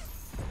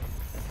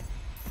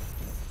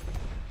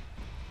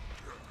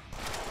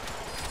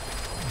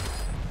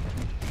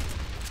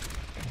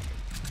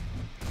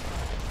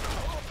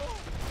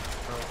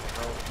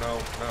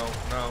 No.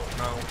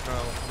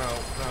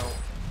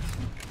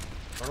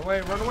 Run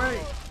away, run away.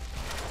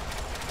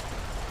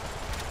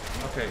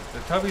 Okay, the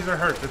tubbies are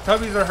hurt. The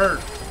tubbies are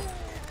hurt.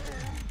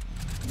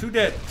 2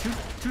 dead.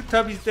 Two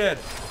tubbies dead.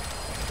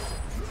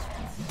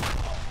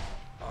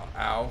 Oh,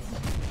 ow.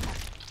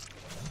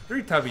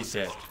 3 tubbies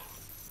dead.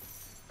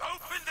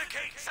 Open the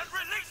gates and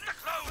release the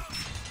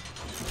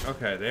clones!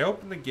 Okay, they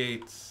open the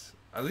gates.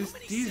 At least How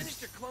many these.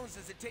 sinister clones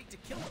does it take to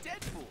kill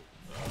Deadpool?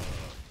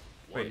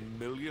 Wait. 1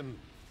 million?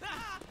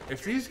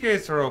 If these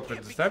gates are open,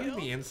 does that mean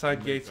the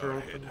inside gates are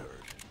open?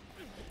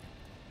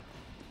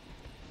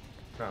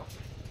 No.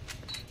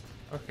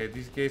 Okay,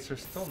 these gates are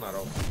still not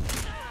open.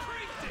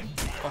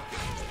 Fuck.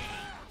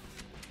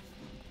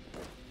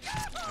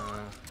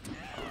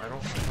 I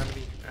don't have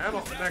any ammo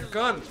in that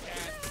gun.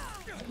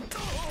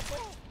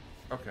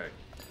 Okay.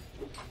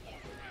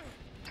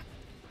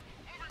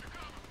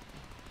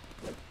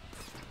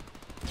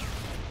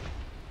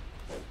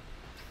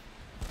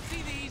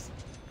 See these?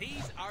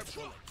 These are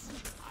bullets.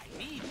 I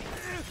need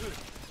these.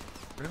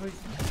 Really?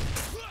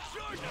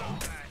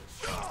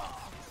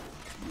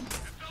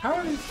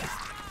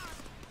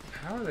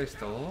 How are they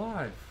still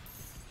alive?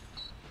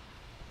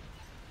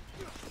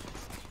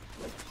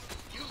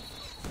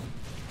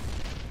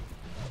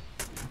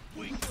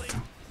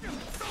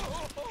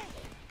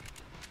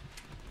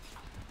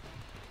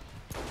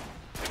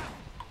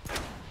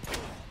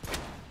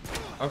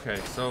 Okay,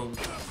 so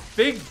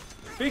big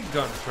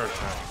guns hurt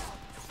now.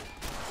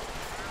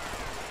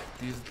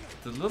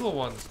 The little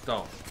ones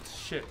don't.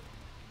 Shit.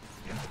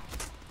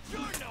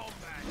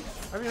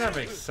 I mean, that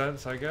makes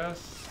sense, I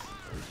guess.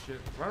 Oh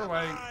shit. Run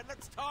away. Come on,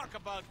 let's talk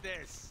about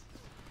this.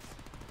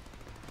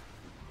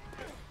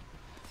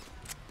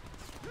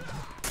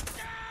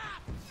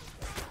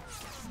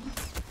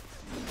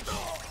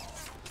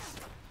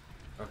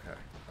 Okay.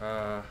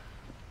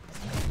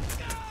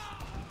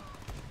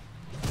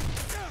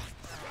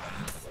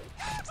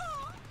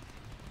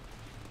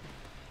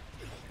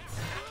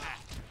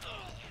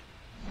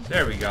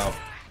 There we go.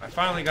 I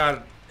finally got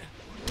it.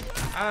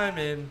 I'm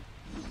in.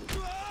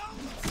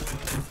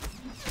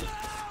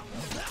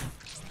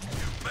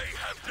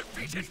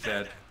 He's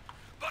dead.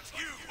 But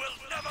you will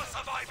never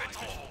survive it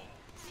all!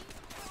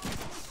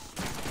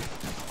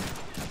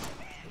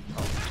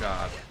 Oh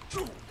god.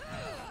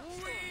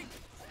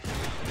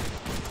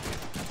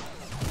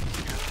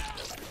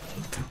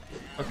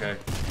 Okay,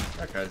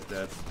 that guy's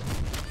dead.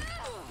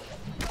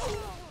 No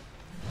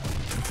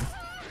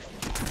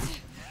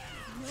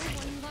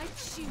one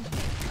likes you.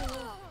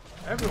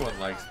 Everyone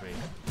likes me.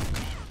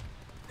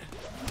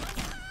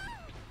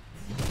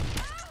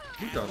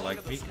 You don't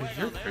like me because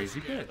you're a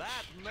crazy bitch.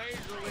 That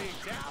major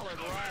league talent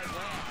right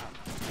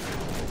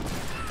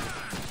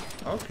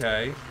there.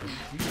 Okay.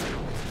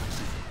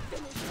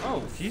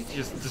 Oh, he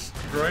just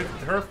destroyed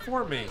her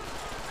for me.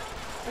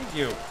 Thank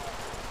you.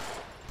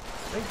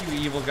 Thank you,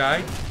 evil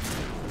guy.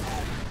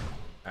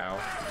 Ow.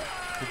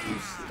 Could you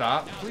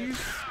stop,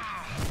 please?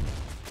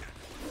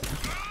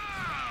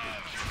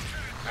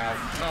 Ow.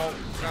 No,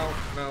 no,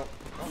 no.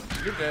 Oh,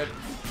 you're dead.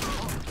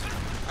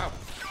 Ow.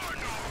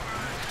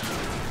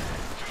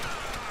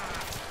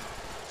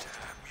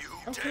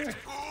 Okay.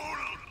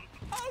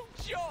 Oh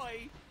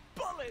joy!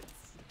 Bullets!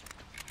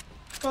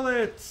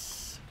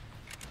 Bullets!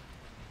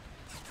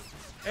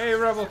 Hey,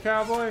 rebel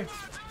cowboy!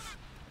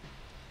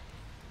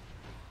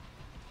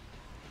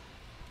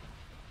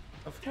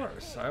 Of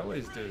course, I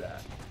always do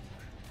that.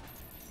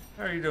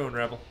 How are you doing,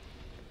 rebel?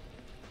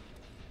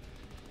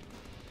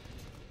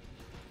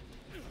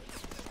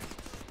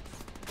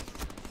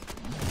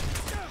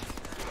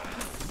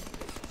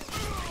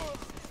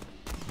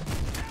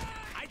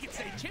 I could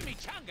say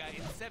chimichanga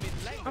in 7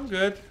 languages. I'm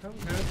good. I'm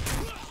good.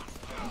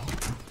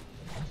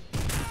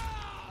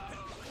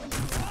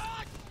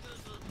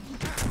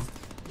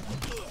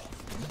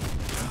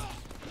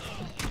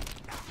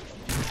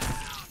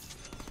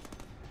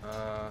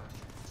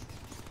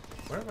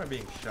 Where am I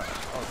being shot?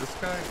 Oh, this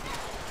guy?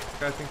 This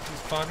guy thinks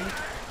he's funny?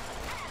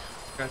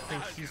 This guy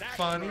thinks he's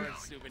funny?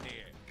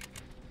 Souvenir.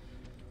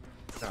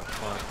 It's not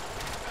fun.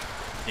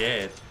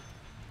 Dead.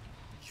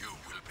 You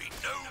will be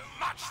no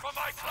match for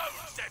my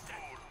clones,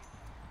 Deadpool!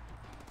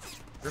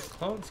 Your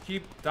clones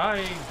keep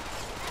dying.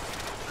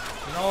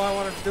 And all I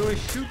want to do is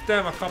shoot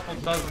them a couple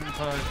dozen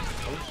times.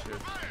 Oh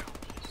shit.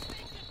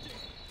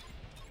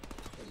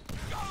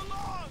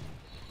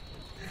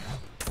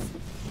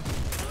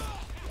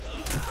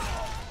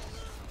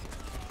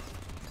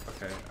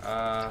 Okay,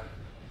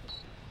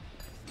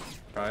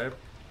 try a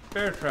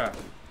bear trap.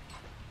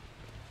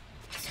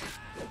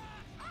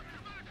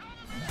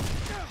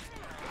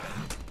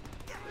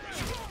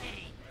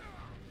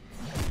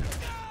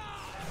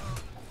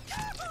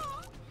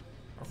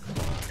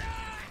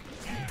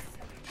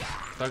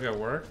 Dug at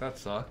work? That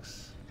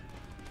sucks.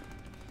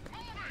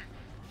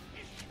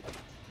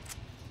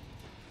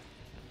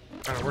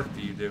 What kind of work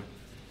do you do?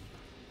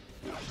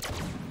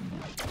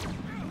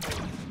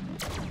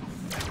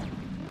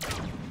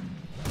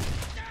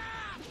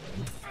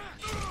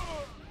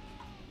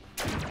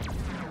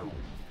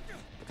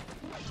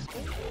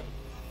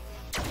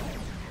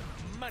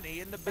 Money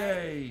in the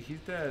bag. Yay, he's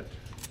dead.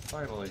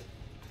 Finally.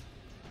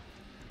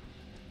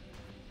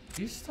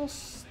 He's still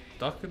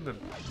stuck in the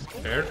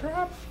bear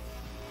trap?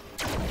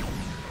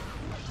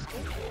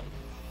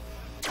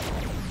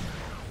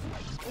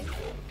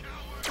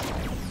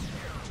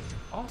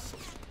 Awesome.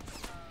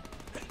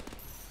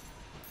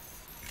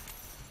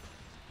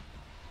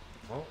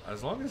 Well,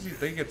 as long as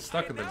they get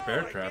stuck in the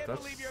bear trap,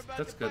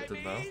 that's good to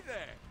know.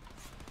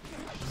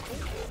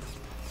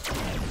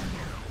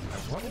 I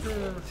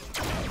wonder.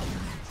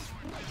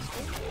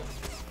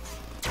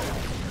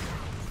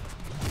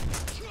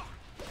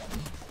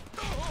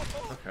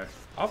 Okay,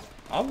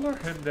 I'll lure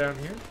him down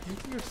here. You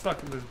can get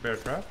stuck in this bear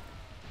trap.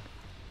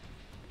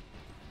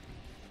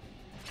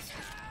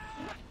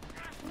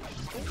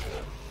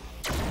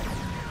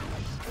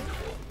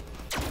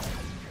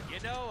 You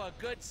know, a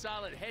good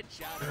solid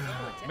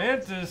headshot.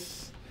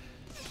 Mantis,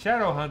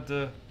 Shadow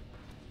Hunter,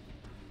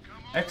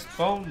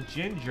 X-Bone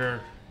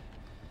Ginger,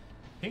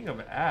 King of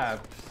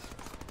Abs,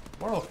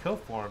 Mortal Kill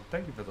Form.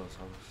 Thank you for those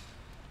hosts.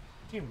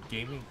 Team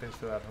Gaming, thanks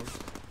for that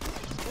host.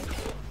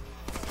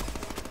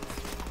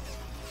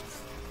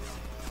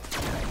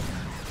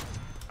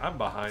 I'm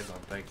behind on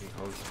thanking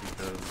hosts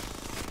because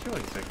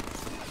killing things.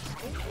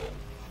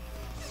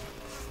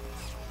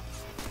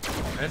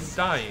 And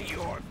dying.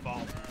 Your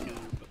fault, noob.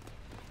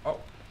 Oh,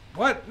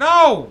 what?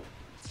 No!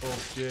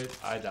 Bullshit,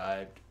 I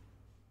died.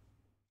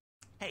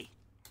 Hey.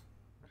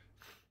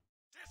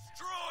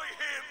 Destroy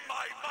him,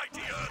 my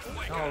mighty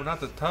earthquake! No, not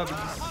the tubbies.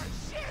 Oh,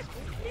 shit!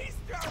 He's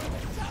throwing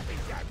the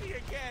tubbies at me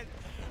again!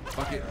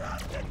 Fuck it. I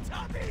love the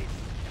tubbies!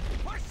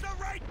 Push the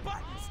right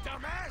buttons,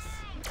 dumbass!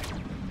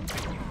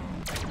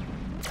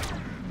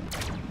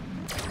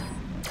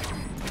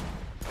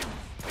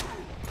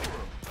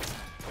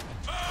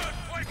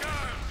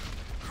 Earthquaker!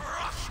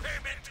 Crush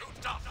him into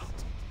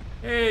dust!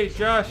 Hey,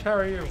 Josh, how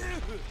are you?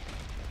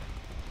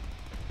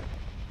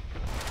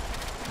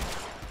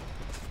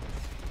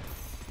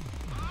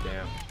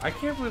 Damn. I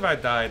can't believe I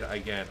died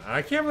again. And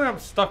I can't believe I'm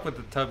stuck with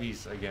the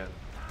tubbies again.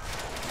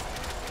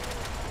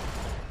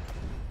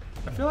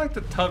 I feel like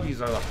the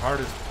tubbies are the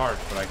hardest part,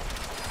 but I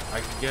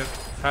can get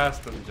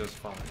past them just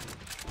fine.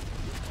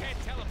 Can't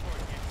teleport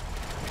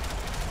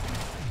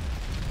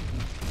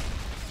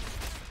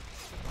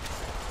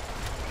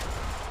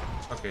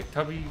yet. Okay,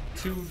 Tubby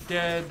 2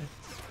 dead.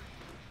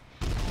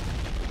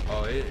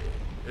 Oh,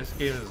 this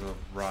game is a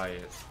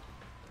riot.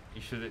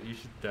 You should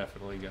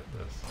definitely get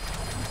this.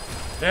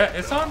 Yeah,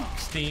 it's on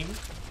Steam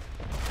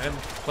and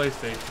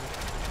PlayStation.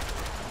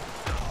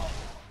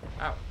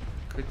 Ow.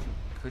 Could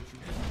you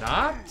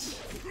not?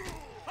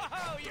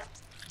 Oh, yeah.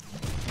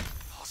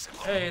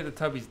 Hey, the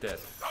Tubby's dead.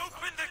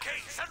 Open the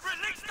gates and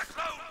release the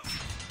clones!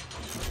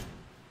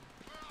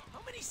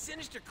 How many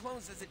Sinister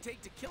clones does it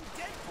take to kill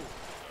Deadpool?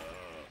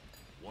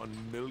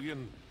 1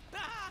 million?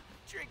 Haha,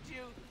 tricked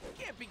you.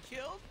 Can't be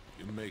killed.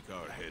 You make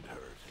our head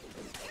hurt.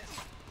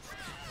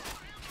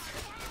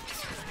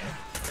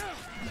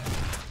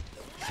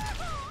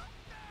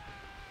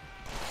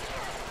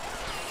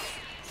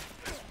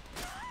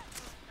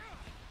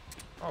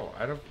 Oh,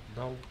 I don't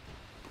know.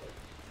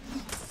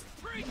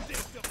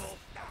 Predictable.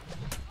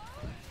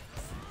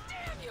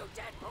 Damn you,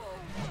 Deadpool!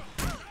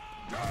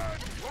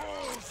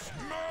 Deadpool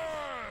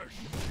smash!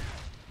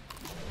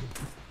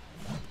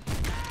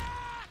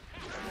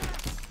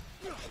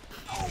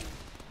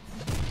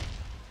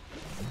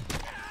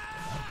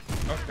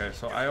 Okay,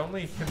 so I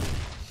only can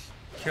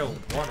kill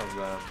one of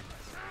them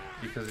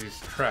because he's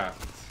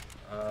trapped.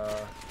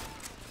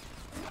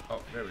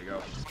 Oh, there we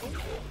go.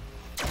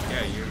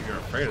 Yeah, you're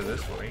afraid of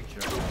this one, ain't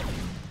you?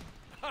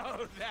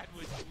 Oh, that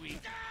was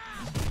sweet.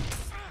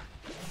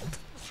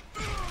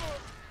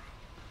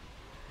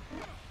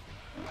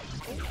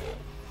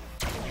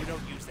 You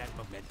don't use that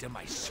momentum,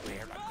 I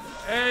swear.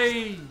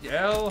 Hey,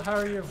 L, how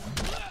are you?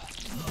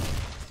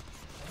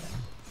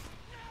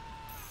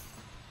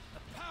 The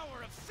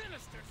power of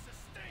Sinister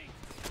sustained.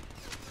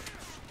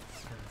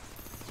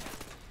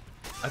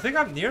 I think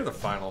I'm near the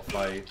final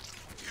fight.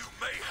 You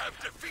may have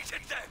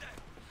defeated them,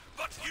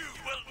 but you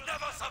will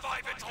never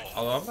survive it all!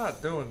 Although I'm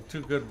not doing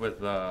too good with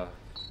the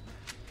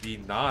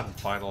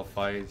non-final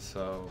fight,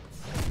 so...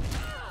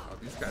 Oh,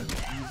 these guys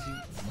are easy.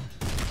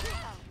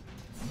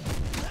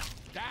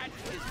 That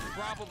is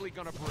probably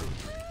gonna bruise.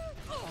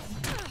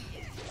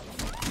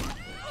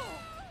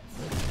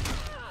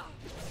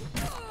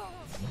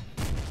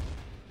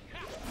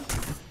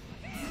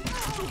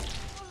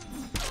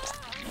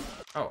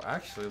 Oh,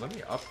 actually, let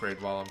me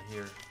upgrade while I'm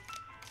here.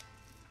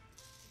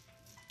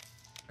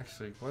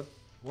 Actually,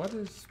 what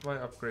is my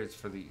upgrades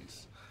for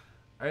these?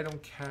 Item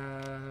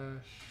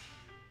cache.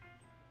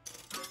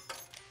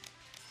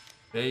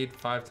 Fade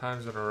 5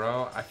 times in a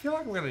row. I feel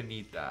like I'm gonna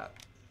need that.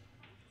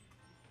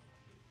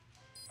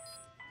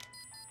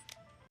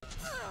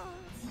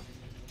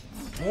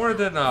 More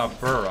than a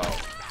burrow,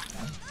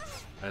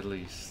 at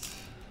least.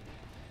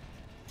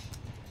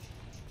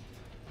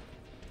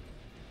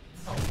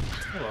 Oh,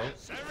 hello.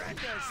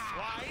 Surrender,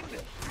 swine.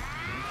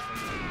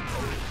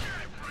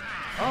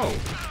 Oh,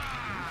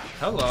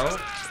 hello.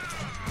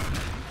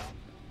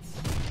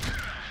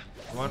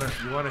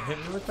 You wanna hit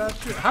me with that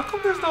shit? How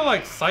come there's no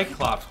like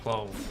Cyclops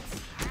clone?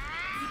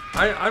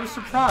 I'm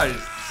surprised.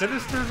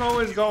 Sinister's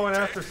always going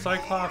after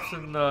Cyclops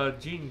and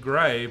Jean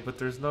Grey, but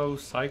there's no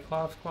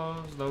Cyclops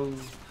clones. No,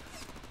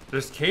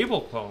 there's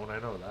Cable clone. I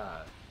know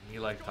that. You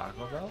like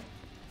Taco Bell?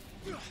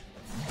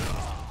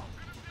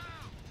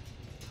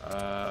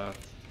 I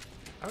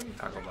don't eat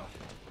Taco Bell.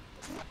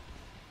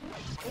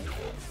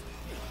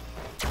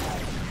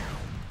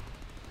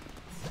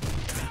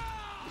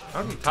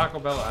 I don't eat Taco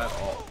Bell at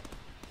all.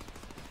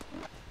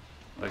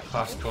 Like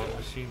classical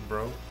machine,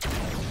 bro.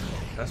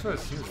 That's what it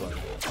seems like.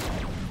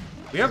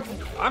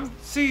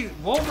 See,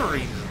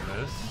 Wolverine's in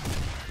this.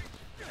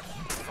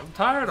 I'm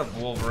tired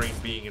of Wolverine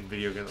being in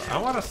video games. I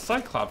want a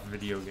Cyclops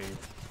video game.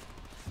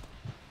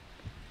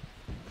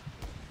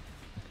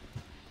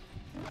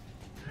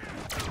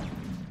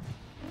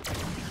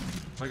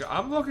 Like,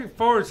 I'm looking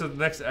forward to the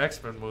next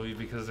X-Men movie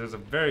because there's a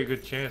very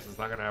good chance it's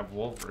not gonna have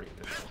Wolverine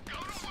in it.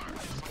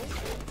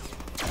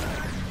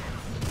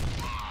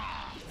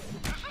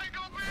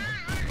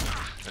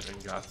 And then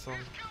got some.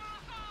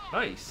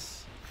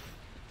 Nice.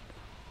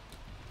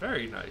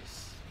 Very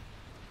nice.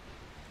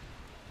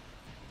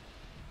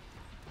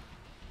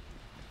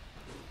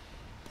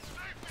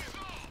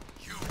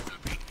 You will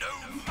be no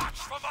match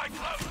for my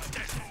clothes,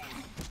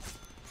 Deadpool.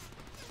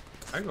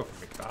 I can go for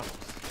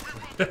McDonald's.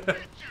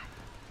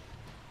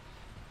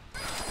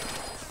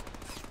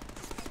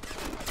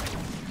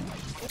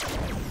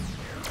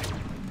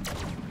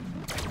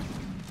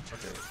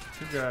 Okay,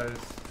 two guys.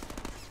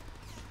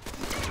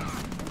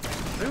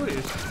 Really?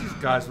 It's just these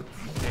guys with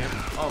damn.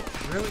 Oh,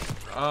 really?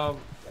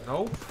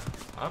 Nope.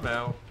 I'm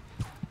out.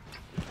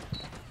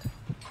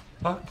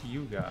 Fuck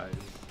you guys.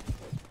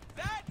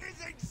 That is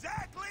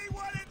exactly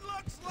what it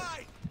looks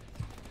like!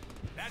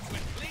 That's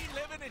what clean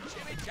living and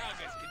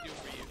chimichangas can do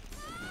for you.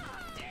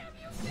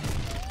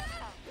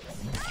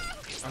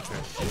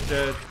 Okay, she's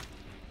dead.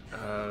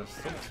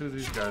 Still two of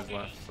these guys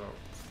left, so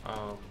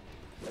I'm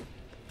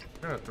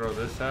gonna throw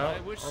this out.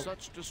 I wish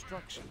such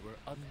destruction were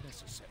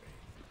unnecessary.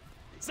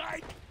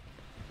 Psych!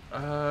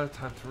 Time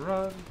to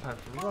run, time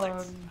to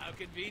run. How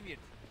convenient.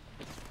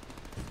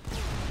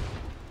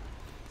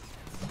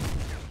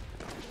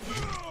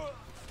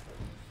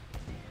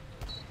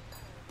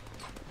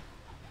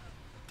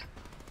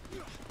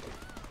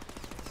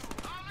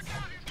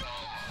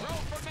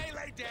 Roll for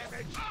melee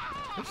damage!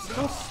 They're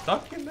still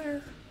stuck in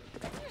there?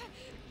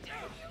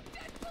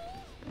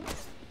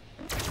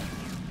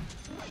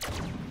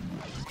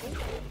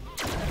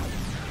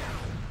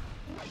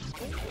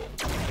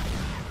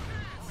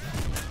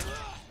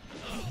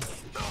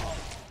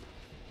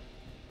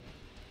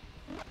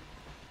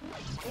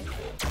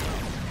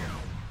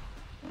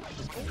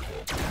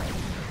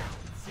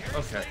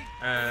 Okay,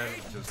 and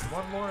just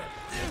one more.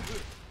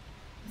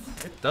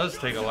 It does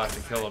take a lot to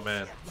kill a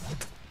man.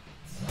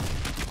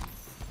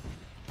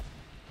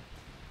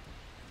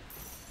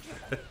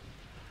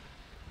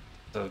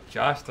 So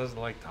Josh doesn't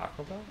like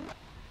Taco Bell?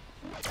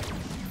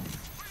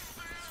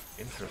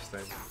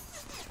 Interesting.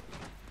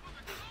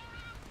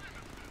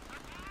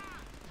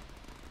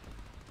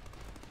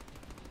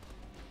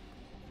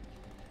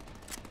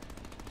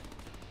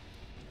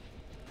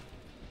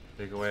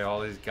 Take away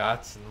all these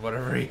guts and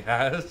whatever he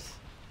has.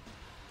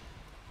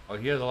 Oh,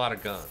 he has a lot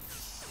of guns.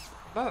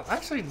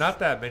 Actually, not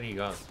that many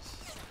guns.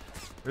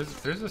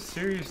 There's a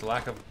serious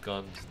lack of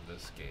guns in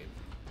this game.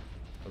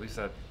 At least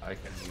that I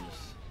can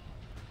use.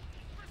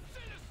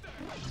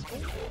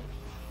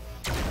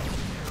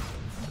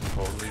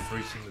 Totally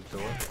breaching the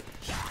door.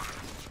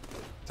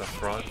 The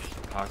front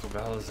Taco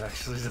Bell is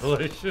actually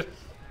delicious.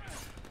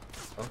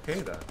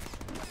 Okay then.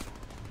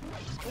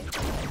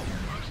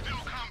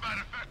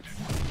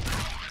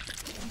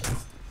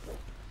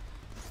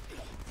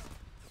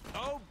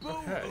 Oh,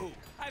 boo-hoo! Okay.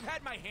 I've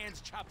had my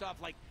hands chopped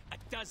off like a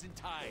dozen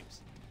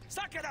times.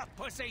 Suck it up,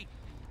 pussy!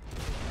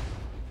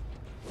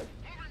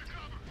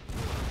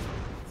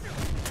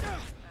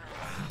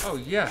 Oh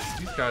yes,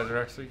 these guys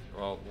are actually,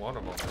 well, one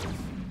of them is.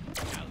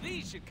 Now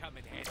these should come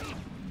in handy.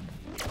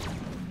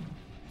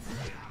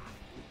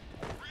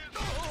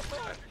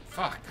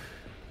 Fuck.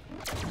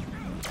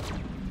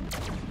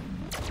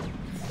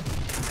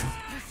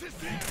 This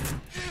is it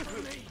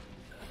for me.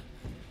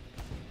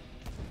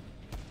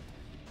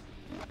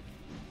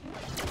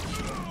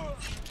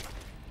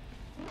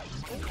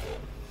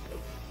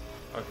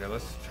 Okay,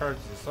 let's charge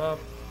this up.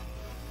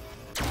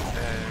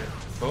 And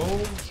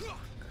boom.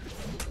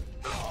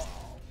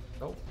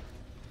 Nope.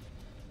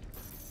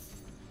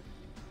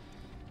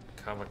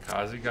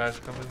 Kamikaze guys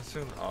coming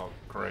soon? Oh,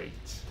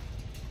 great.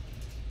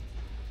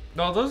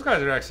 No, those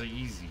guys are actually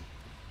easy.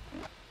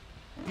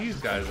 These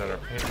guys that are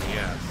pain in the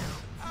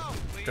ass.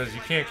 Because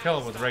you can't kill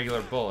them with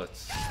regular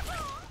bullets.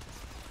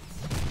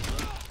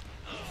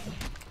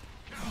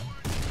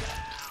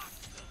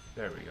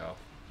 There we go.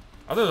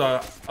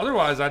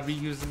 Otherwise, I'd be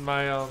using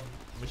my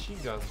machine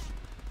guns.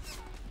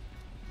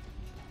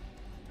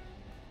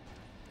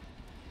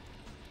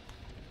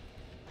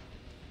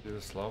 Do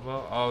the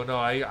slow-mo? Oh no,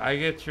 I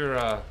get your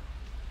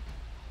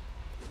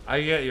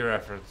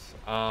reference.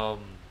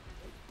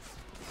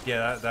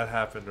 Yeah, that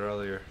happened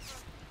earlier.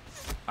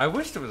 I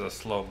wish there was a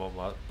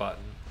slow-mo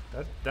button.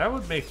 That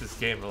would make this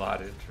game a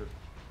lot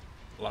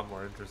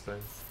more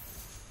interesting.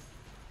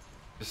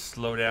 Just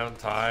slow down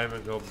time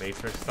and go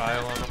Matrix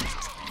style on them.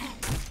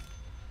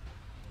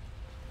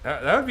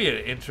 That would be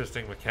an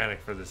interesting mechanic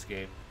for this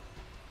game.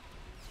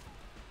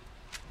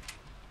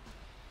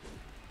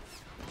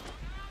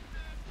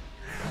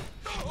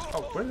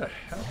 Oh, where the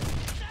hell?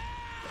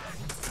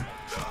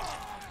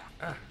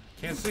 Ah,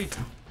 can't see.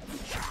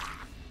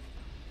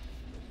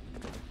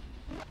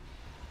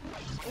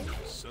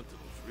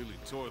 Sentinels really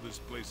tore this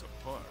place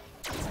apart.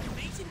 It's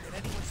amazing that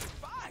anyone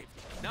survived.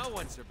 No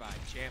one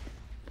survived, champ.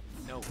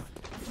 No one.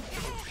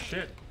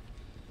 Shit.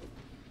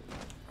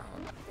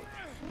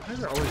 Why are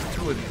there always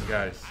two of these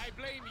guys? I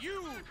blame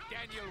you,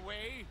 Daniel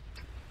Way.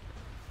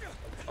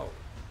 Oh,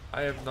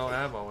 I have no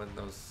ammo in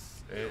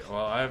those.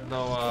 Well, I have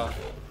no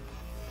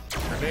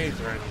grenades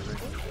or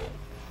anything.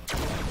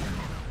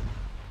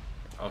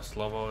 Oh,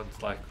 slow-mo and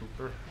Sly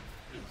Cooper.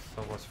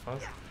 So much fun.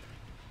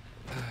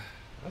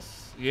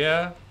 That's,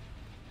 yeah.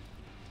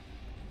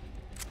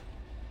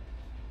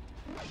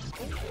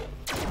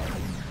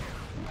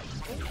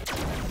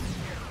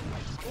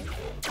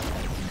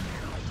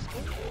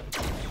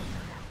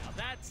 Now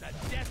that's a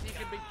death you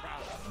can be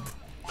proud of.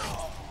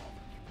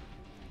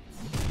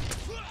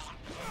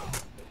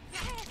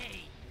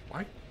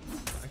 Why?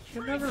 I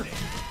can never.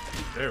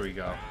 There we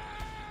go.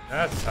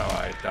 That's how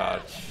I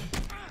dodge.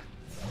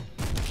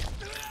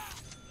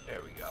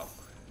 There we go.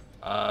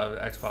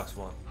 Xbox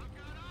One.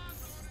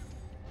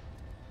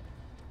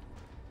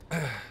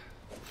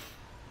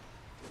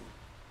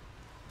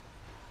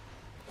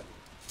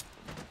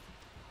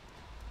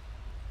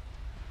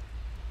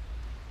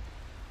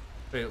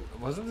 Wait,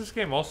 wasn't this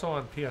game also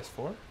on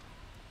PS4?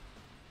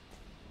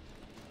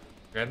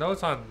 I know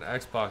it's on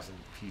Xbox and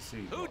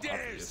PC. Who dares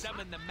obviously.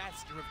 summon the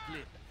master of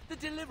Glib, the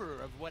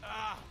deliverer of what?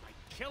 Ah, my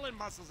killing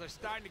muscles are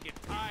starting to get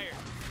tired.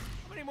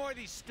 How many more of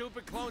these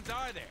stupid clones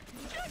are there?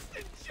 Just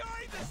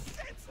enjoy the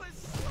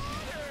senseless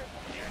slaughter.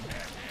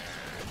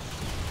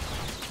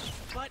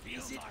 But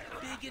is it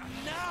big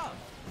enough?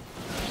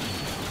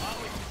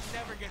 Oh, it just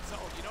never gets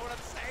old. You know what I'm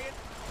saying?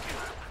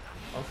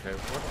 Okay,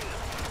 what?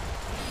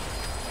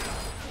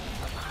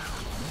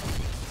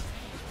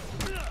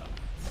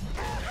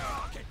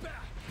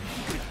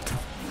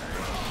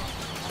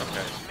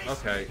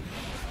 Okay.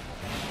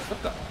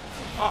 What the?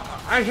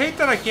 Oh, I hate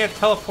that I can't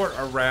teleport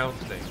around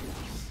things.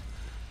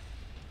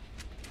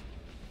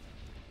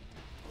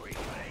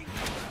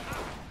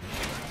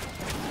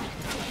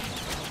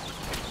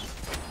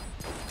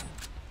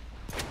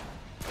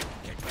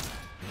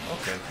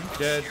 Okay, he's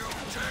dead.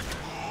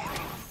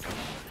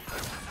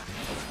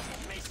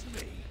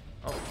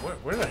 Oh,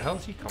 where the hell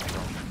did he come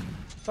from?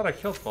 I thought I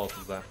killed both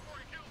of them.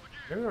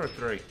 Maybe there were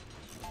three.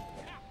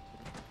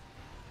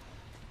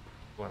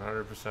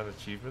 100%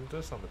 achievement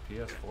this on the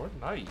PS4?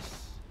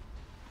 Nice.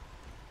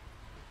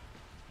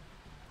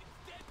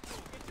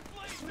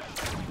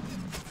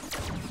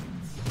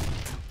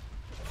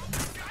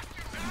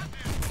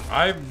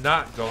 I'm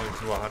not going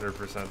to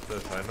 100%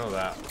 this, I know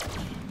that.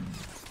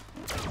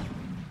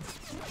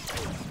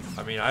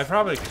 I mean, I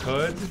probably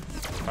could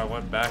if I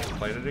went back and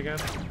played it again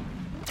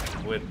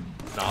with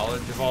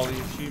knowledge of all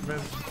the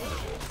achievements.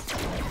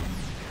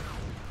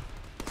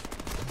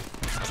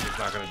 I'm just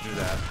not going to do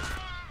that.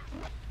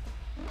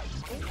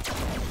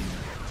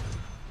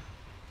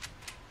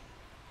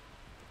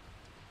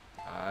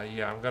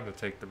 Yeah, I'm gonna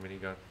take the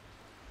minigun.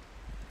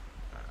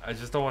 I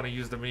just don't want to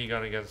use the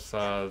minigun against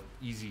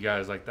easy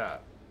guys like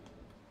that.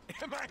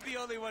 Am I the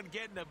only one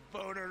getting a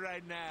boner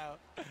right now?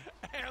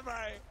 Am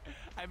I?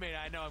 I mean,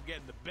 I know I'm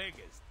getting the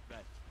biggest,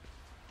 but...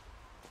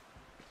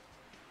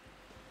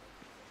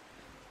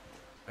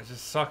 It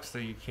just sucks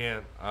that you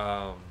can't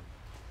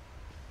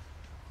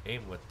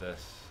aim with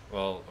this.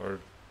 Well, or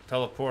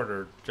teleport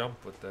or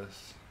jump with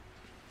this.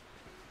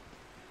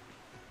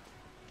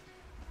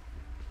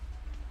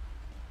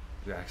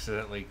 You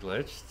accidentally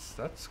glitched?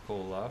 That's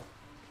cool, though.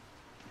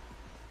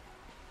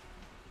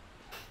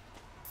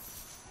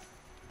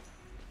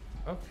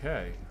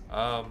 Okay.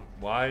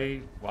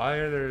 Why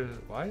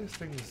is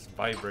things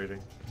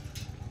vibrating?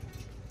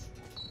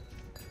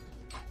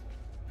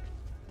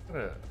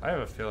 I have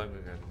a feeling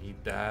we're gonna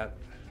need that.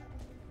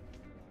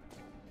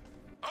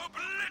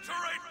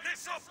 Obliterate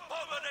this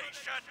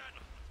abomination!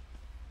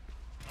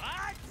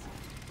 What?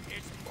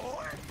 It's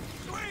more?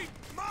 Sweet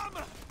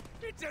mama!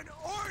 It's an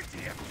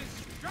orgy of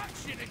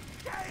destruction and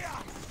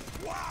chaos!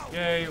 Wow!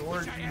 Yay,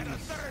 Wish I had a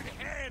orgies. third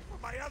hand for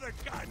my other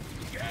gun!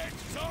 Get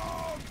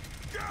some!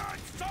 Get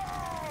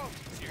some!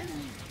 Seriously,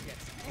 get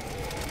some.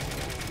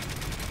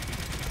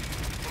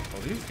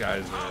 Well, these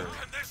guys How are...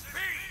 can this be?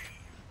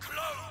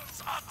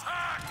 Clones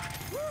attack!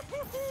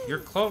 Your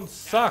clones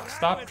suck. That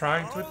Stop was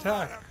trying a to whole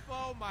attack. lot of-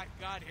 oh my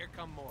god, here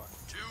come more.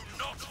 Do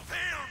not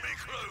fail me,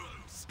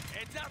 clones!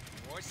 Heads up,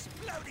 more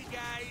splody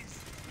guys!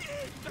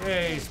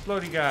 Yay,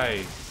 splody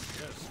guys.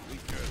 Yes, we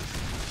could.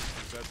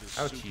 Is that the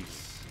suit? Ouchies.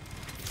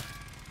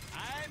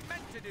 I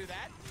meant to do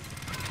that.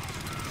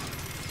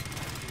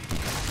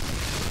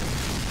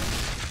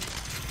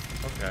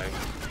 Okay.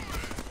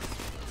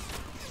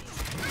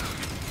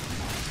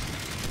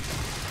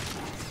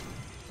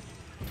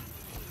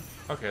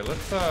 Okay,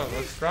 let's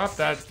drop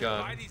that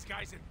gun Buy these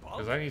guys in bulk?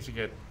 because I need to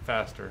get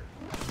faster.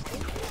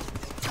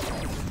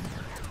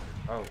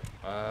 Oh,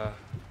 oh.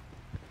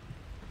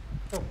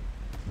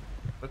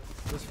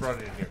 Let's run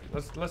in here.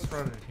 Let's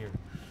run in here.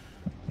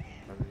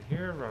 Run in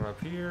here. Run up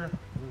here.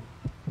 Ooh.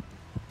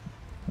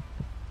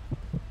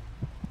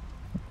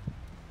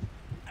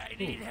 I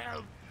need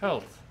help.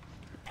 Health.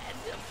 And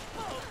a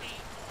pony.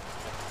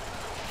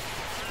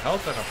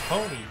 Health and a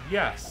pony.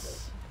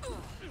 Yes.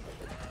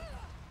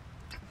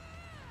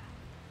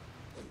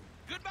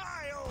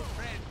 Goodbye, old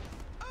friend.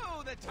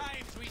 Oh, the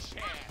times we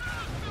shared.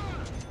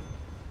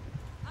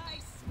 I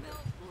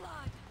smell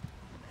blood.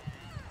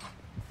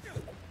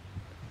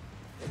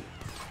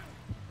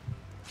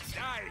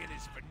 Dying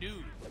is for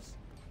news.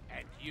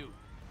 And you.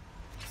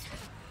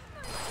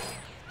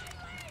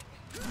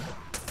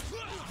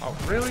 Oh,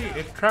 really?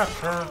 It trapped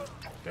her.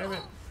 Damn it.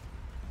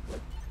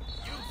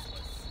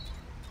 Useless.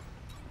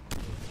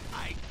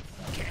 I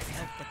can't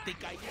help but think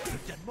I could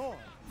have done more.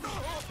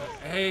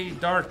 Hey,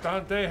 Dark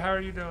Dante, how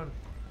are you doing?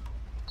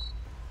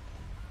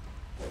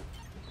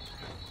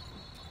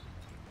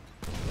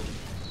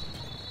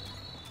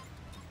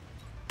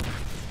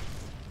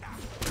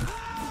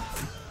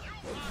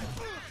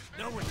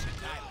 No one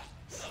should die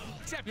like this.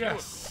 Except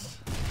Yes.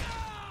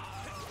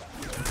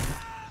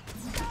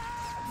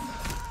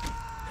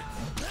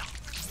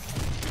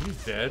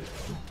 He's dead.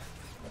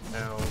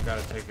 Now we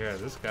gotta take care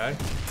of this guy.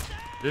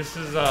 This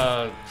is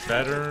a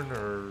veteran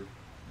or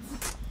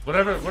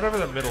whatever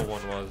the middle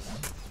one was.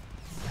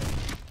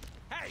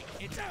 Hey,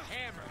 it's a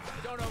hammer.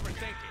 Don't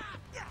overthink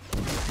it.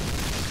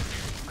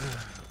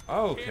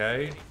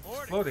 Okay.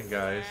 Floating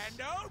guys.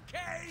 And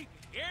okay,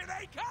 here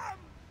they come.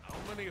 How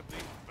many of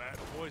these bad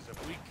boys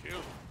have we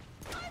killed?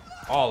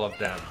 All of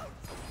them.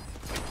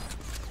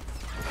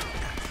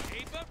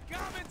 Keep them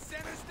coming,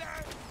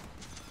 Sinister.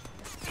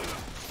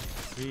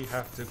 We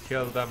have to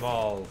kill them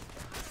all.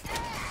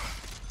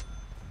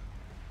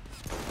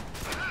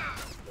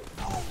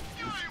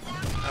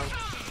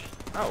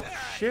 Oh,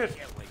 shit.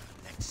 Can't wait for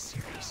the next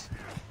series.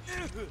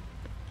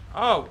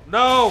 Oh,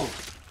 no!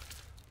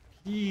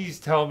 Please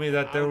tell me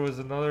that there was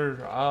another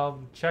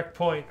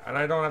checkpoint and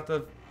I don't have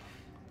to...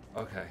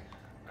 Okay.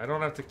 I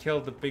don't have to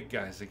kill the big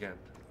guys again.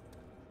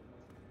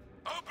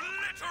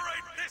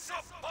 Obliterate this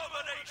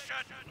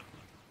abomination!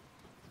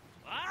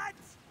 What?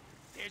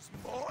 There's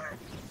more?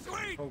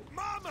 Sweet Oh.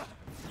 mama!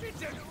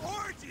 It's an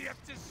orgy of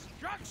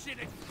destruction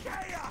and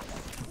chaos!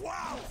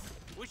 Wow!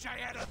 Wish I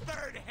had a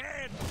third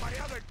hand for my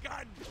other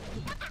gun!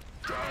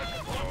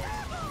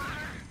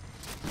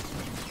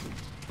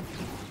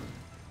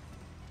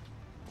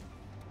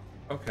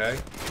 Okay.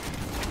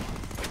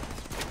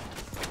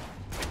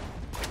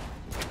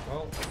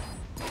 Well.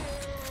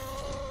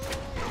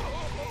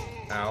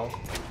 Ow.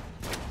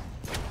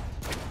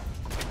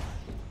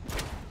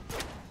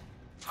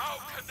 How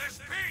can this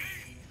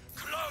be?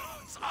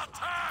 Clones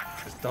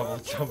attack! Just double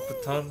jump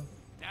a ton.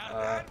 Now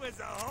that was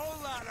a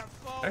whole lot of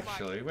fun.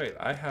 Actually, wait.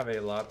 I have a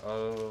lot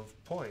of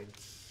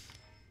points.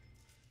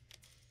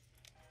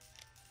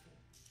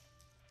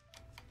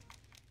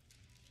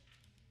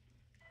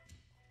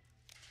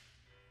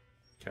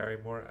 Carry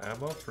more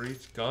ammo for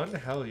each gun?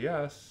 Hell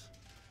yes.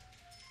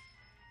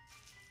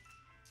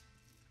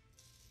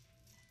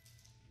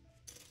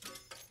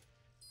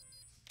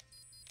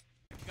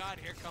 God,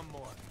 here come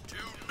more. Do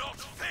not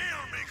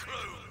fail me,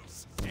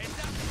 clones! Heads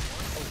up!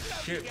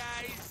 Oh, shit.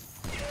 Guys!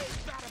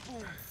 Bada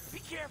boom! Be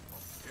careful!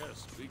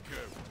 Yes, be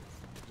careful.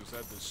 Just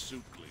had the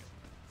suit clean.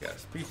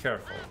 Yes, be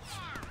careful.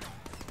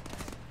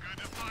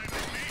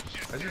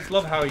 I just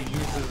love how he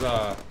uses,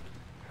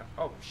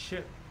 oh,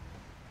 shit.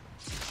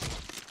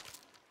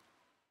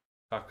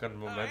 Shotgun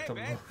momentum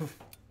man. move.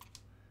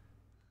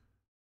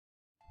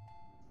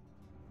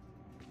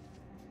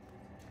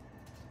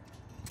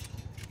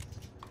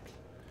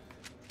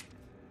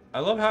 I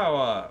love how,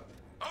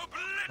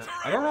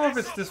 I don't know if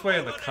it's this way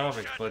in the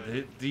comics, but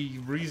the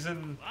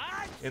reason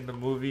in the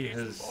movie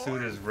his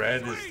suit is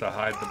red is to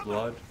hide the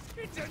blood.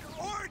 It's an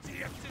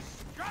orgy of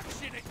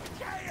destruction and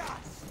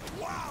chaos!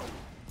 Wow!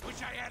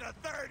 Wish I had a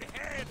third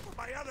hand for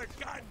my other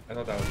gun! I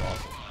thought that was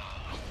awesome.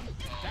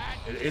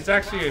 That It's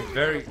actually a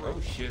very, oh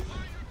shit.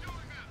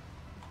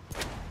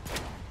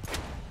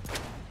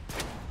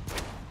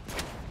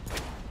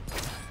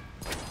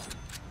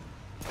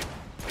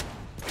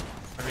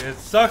 I mean, it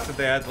sucks that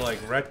they had to like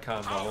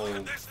retcon the whole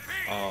Clones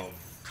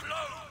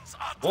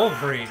attack!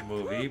 Wolverine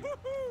movie,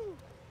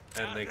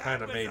 and they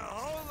kind of made, a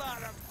whole lot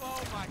of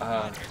fun. My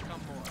God, here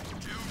come more.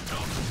 Do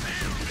not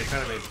fail they me!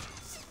 kind of made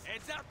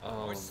Heads up!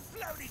 We're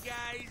floaty,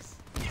 guys!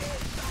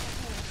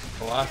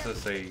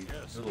 Colossus a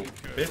Yes, little be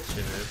careful. bitch in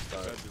it, Just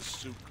but had the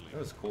suit clean. that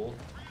was cool.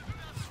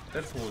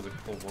 Deadpool was a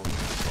cool one.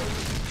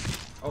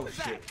 Oh What's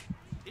that? shit.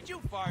 Did you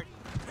fart?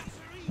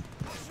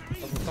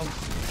 Double jump.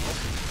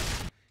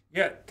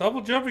 Yeah,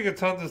 double jumping a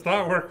ton does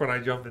not work when I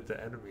jump into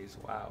enemies.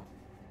 Wow.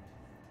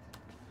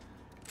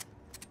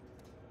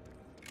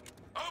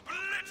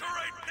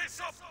 Obliterate this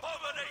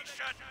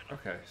abomination!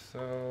 Okay,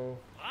 so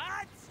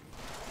What?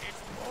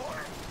 It's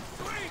more?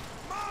 Sweet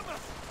mama!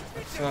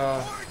 It's Let's, an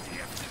orgy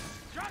of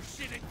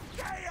destruction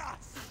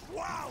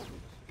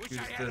Wish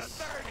use I had a this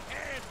third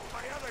hand for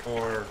my other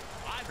for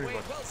I'm pretty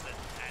Wade much Wilson,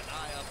 and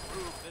I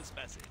approve this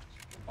message.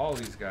 all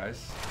these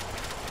guys.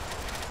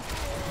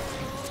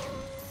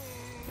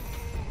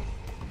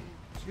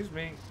 Excuse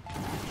me.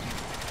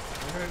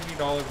 I'm gonna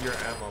need all of your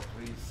ammo,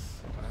 please.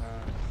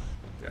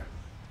 Yeah.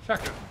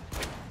 Shotgun.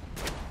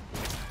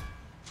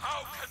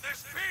 How can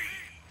this be?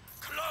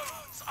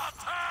 Clones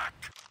attack!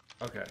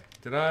 Okay.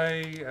 Did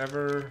I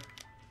ever...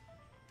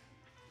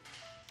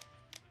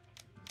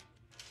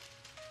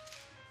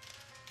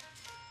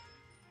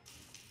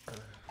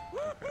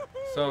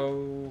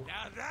 So...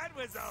 Now that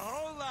was a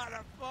whole lot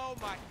of. Oh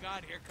my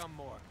God! Here come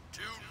more.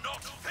 Do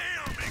not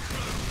fail me,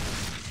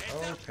 clones!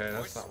 Heads up, Okay,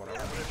 that's we're not what I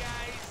smelly, wanted.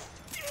 guys.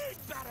 Big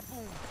bada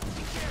boom.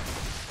 Be careful.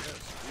 Yes,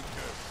 be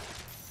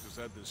careful. Just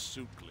had this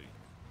suit clean.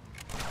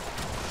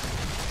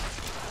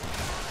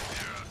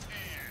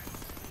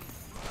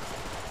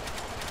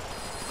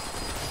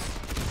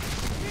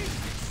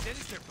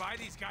 Sinister buy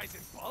these guys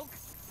in bulk?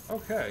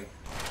 Okay.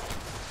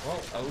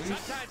 Well, at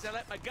least... Sometimes I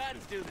let my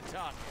guns do the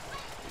talking.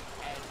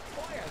 And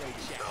boy, are they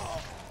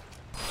jacked.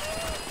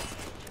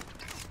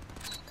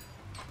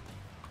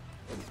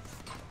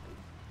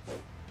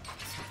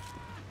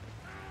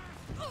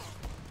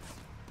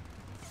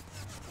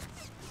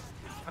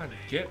 I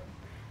get...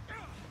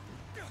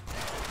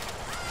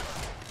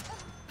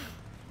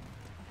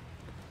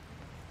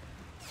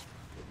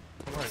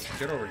 Come on,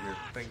 get over here.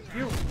 Thank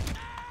you.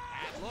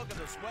 And look at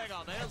the swing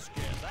on this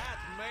kid.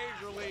 That's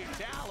major league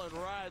talent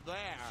right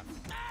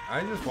there.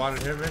 I just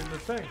wanted him in the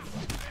thing.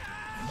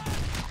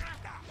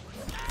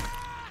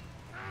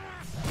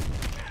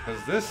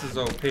 Because this is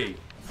OP.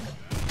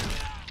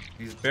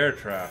 These bear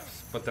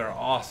traps, but they're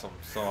awesome,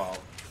 so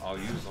I'll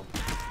use them.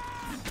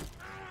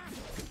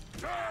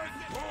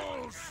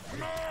 Deadpool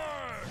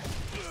smash!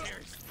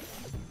 Seriously,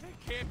 there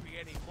can't be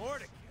any more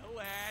to kill,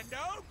 and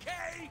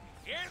okay,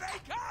 here they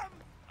come!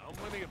 How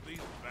many of these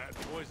bad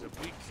boys have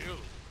we killed?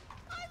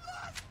 I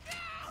lost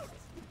count!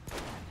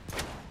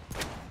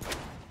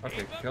 Okay,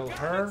 Keep 'em kill coming,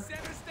 her.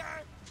 Sinister.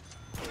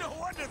 No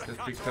wonder the Just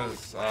cops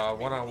because always laugh at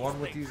me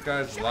one-on-one with these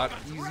guys is a lot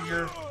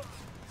easier.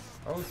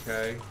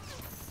 Okay.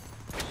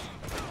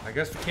 I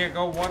guess we can't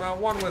go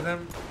one-on-one with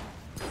him.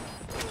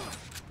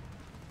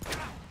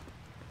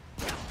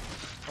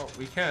 Oh,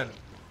 we can.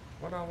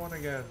 One-on-one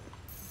again.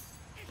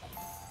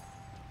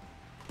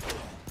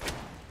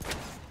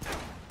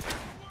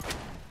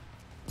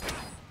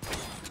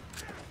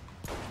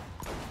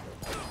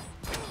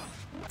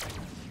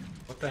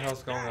 What the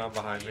hell's going on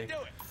behind me?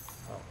 Oh,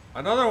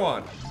 another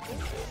one!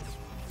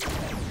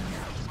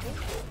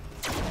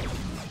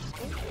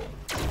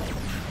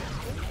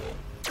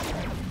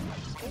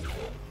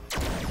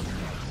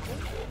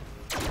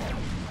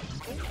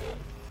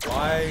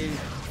 Why?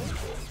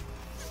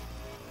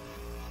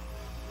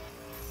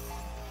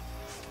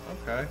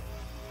 Okay.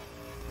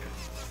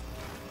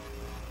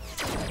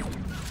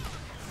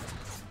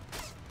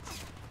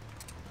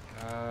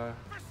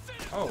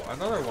 Oh,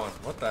 another one.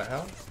 What the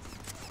hell?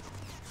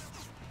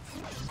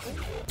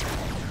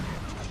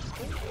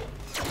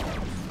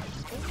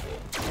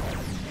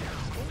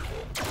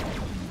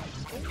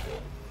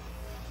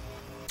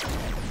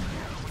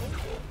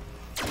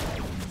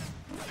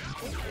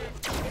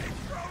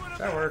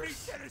 That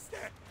works.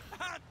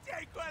 I'll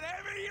take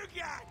whatever you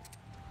got.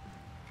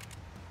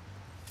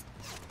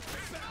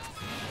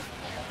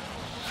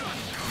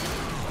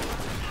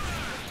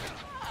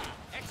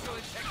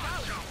 Excellent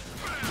technology.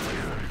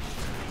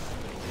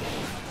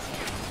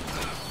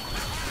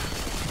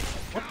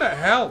 What the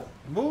hell?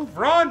 Move,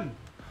 run!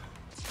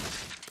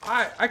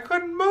 I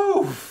couldn't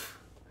move.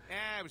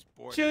 I was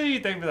bored. Gee,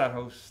 thank you for that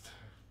host.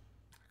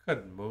 I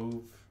couldn't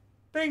move.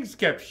 Things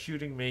kept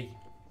shooting me.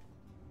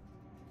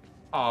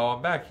 Oh,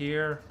 I'm back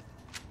here.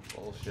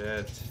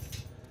 Bullshit.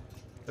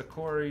 The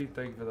Corey,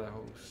 thank you for the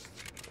host.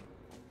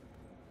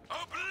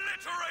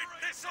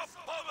 Obliterate this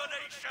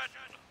abomination!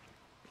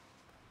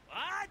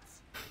 What?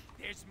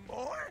 There's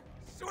more?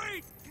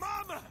 Sweet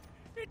mama!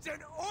 It's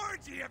an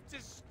orgy of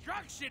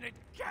destruction and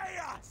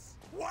chaos!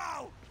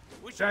 Wow!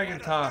 Wish I Dragon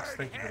had a Toss, third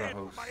thank you for the hand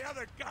host. my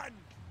other gun.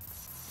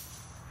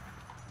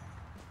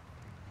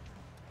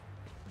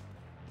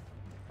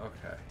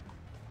 Okay.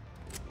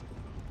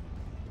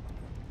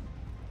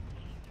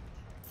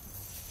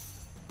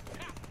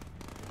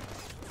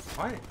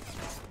 Why?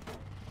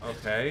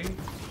 Okay.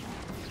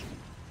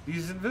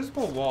 These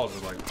invisible walls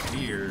are like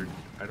weird.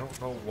 I don't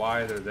know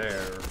why they're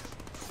there.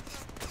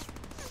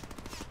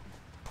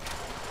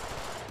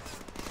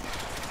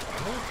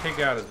 I'm gonna take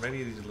out as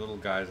many of these little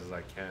guys as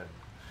I can.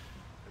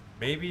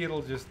 Maybe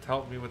it'll just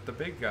help me with the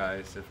big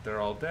guys if they're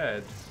all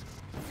dead.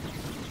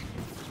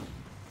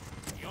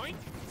 Yoink!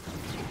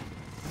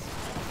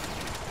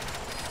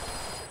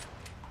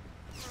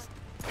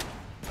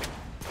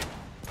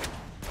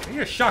 I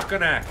need a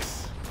shotgun axe.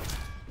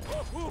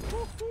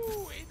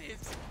 In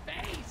his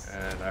face!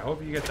 And I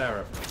hope you get that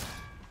reference.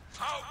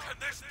 How can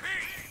this be?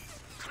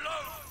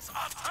 Clones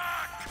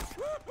attack!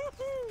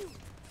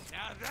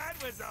 Now that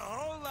was a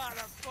whole lot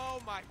of.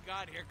 Oh my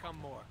God! Here come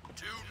more.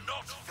 Do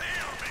not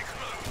fail me,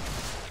 clones!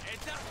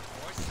 Heads up,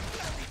 more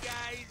slutty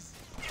guys.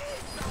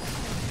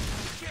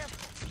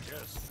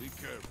 Yes, be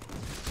careful.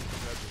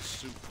 That was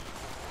soup.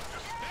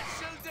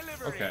 Special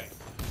delivery. Okay.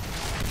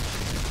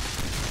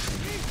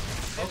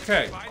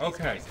 Okay,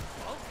 okay.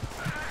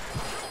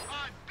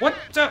 What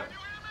the?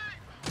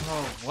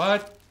 Oh,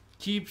 what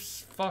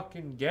keeps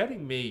fucking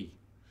getting me?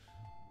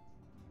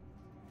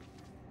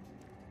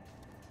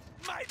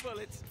 My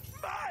bullets,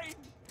 mine.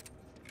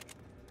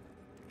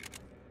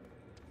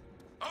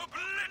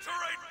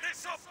 Obliterate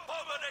this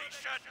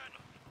abomination!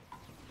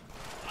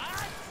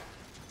 What?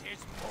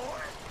 There's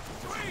more?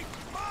 Sweet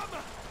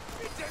mama!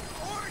 It's an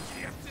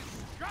orgy of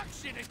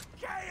destruction and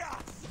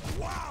chaos!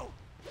 Wow!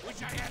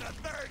 Wish I had a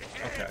third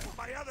hand Okay. for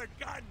my other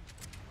gun!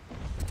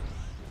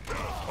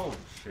 Oh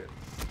shit.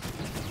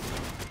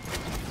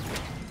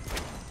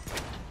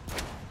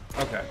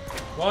 Okay.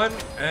 1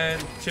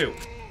 and 2.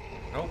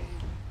 Nope.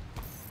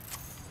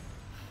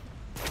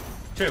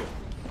 2.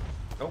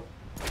 Nope.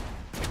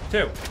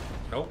 2.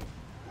 Nope.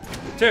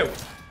 2.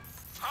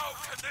 How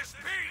can this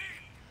be?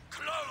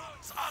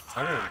 Clones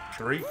attack!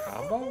 103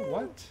 combo?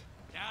 What?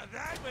 Now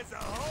that was a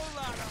whole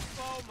lot of...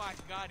 Oh my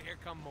god, here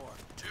come more.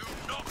 Do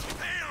not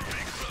fail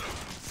me,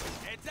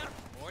 clones! Heads up!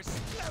 More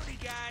slowly,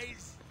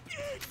 guys!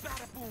 Big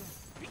bada boom!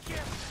 Be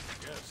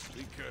careful! Yes,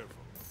 be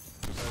careful.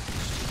 That was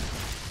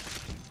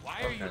soup.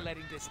 Why are you Okay.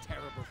 letting this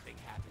terrible thing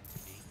happen to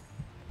me?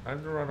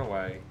 Time to run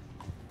away.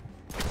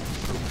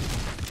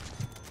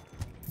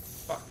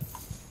 Fuck.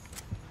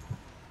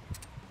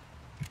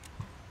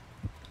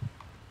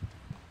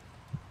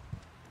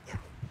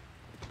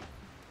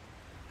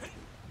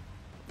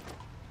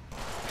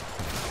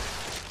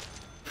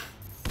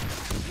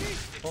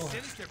 Did Oh.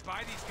 Sinister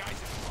buy these guys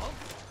in bulk?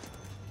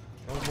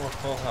 No more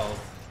full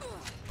health.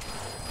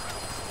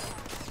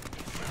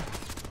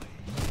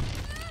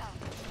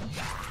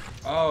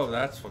 Oh,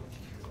 that's what.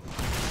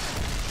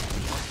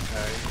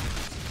 Okay.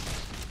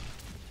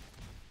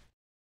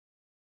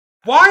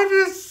 Why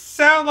does it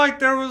sound like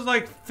there was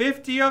like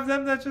 50 of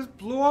them that just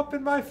blew up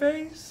in my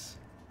face?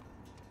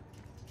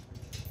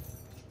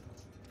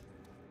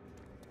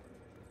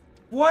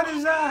 What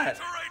is that?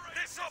 Obliterate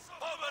this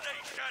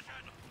abomination!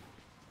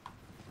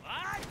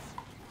 What?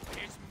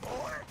 There's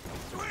more?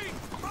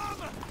 Sweet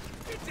mama!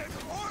 It's an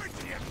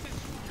orgy of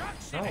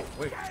destruction No, and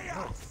wait, chaos!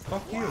 no,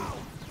 fuck you. Wow.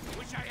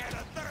 Wish I had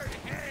a third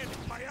hand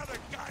for my other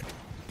gun!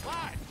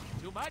 What?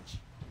 Too much?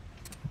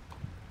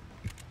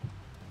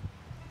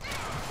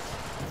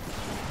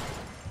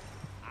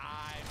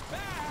 I'm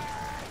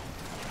back!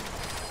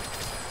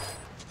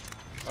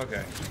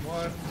 Okay,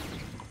 1.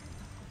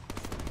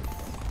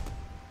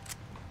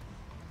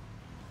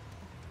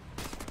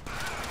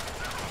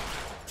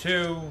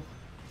 Two.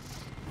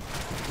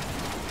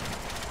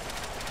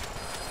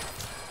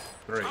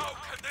 3. How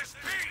can this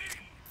be?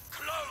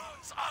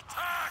 Clones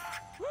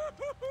attack!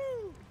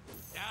 Woo-hoo-hoo.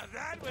 Now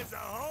that was a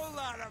whole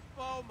lot of...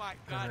 Oh my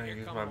god, Can I here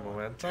use come my more.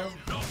 momentum?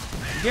 Not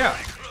fail Yeah.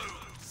 me,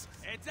 clones!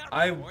 Heads up,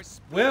 I more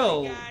spooky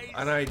will, guys.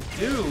 and I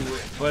do,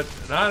 but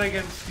not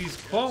against these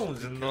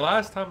clones. And the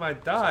last time I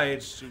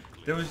died,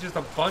 there was just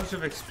a bunch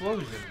of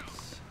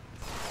explosions.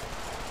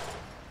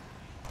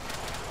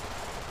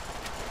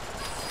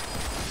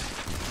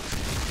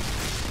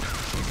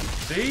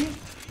 See?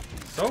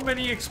 So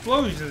many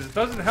explosions. It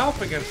doesn't help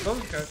against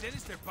those Did guys.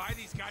 Sinister buy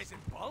these guys in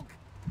bulk?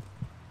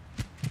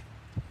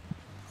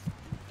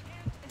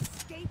 Can't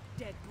escape,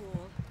 Deadpool.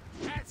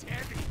 That's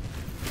heavy.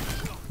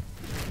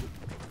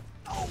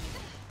 Oh,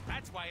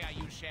 that's why I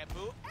use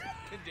shampoo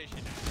and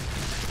conditioner.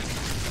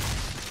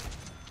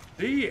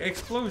 See?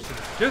 Explosions.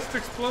 Just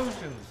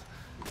explosions.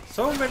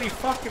 So many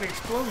fucking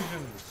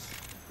explosions.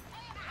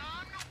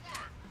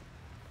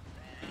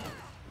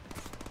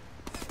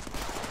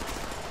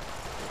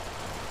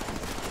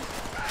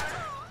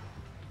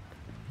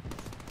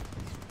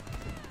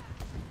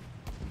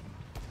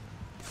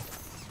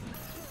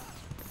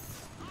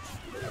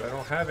 I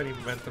don't have any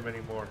momentum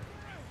anymore.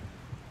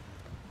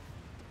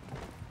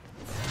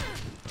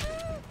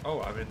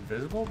 Oh, I'm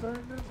invisible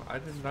during them? I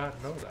did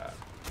not know that.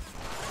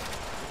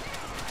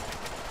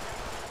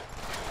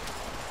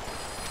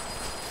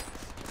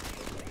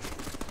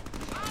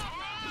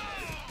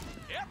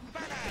 Yep,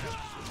 banana.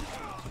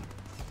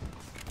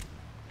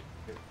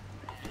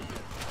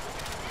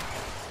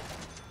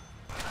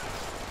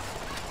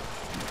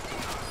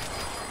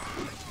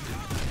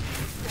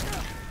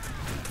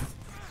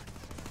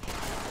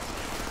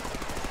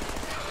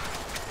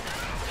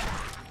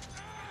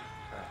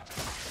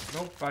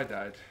 Nope, I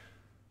died.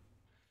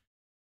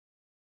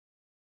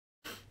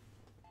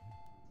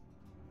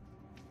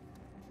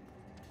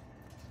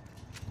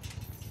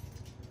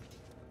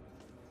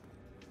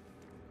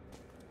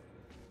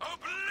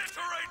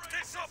 Obliterate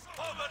this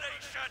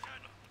abomination!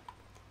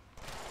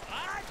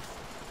 What?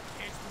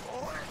 There's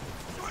more?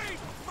 Sweet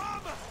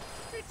mama!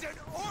 It's an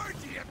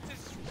orgy of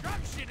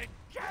destruction and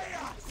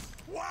chaos!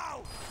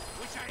 Wow!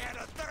 Wish I had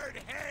a third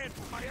hand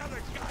for my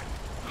other gun!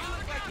 You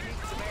look like you need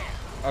some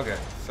air. Okay,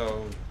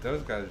 so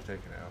those guys are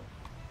taken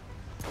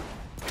out.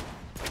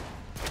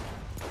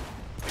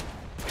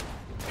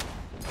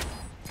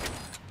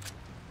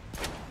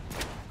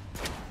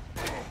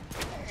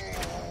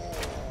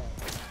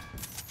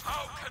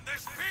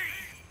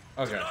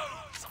 Okay.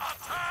 Close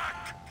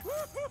attack!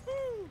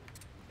 Woo-hoo-hoo!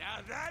 Now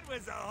that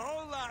was a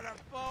whole lot of.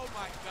 Oh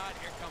my God!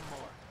 Here come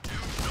more. Do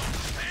not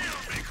fail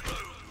me,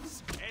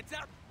 close! Heads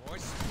up! More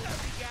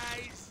slowly,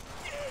 guys!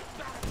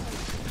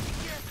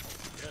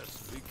 Yes,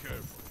 be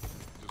careful.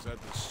 Just had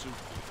the soup.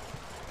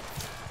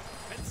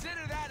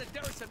 Consider that a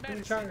dose of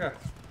medicine. Chimichanga.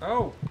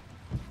 Oh.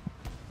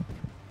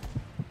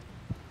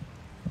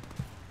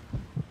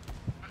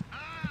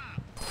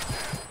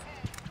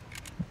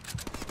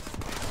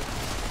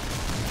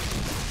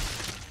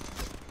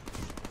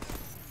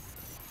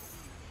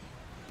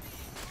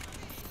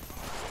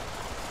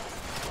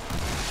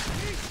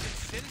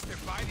 Sinister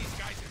buy these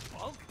guys in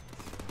bulk?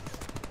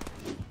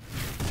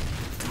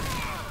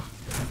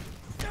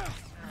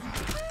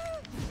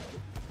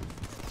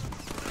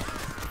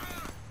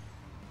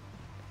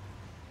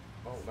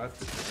 Oh, that's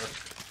the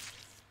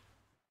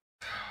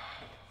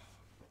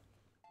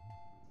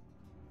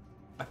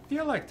I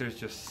feel like there's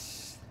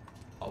just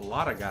a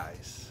lot of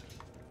guys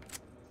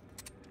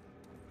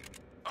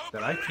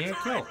that I can't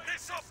kill. Obliterate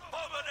this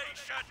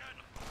abomination!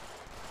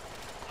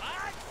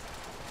 What?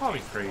 Call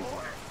me crazy.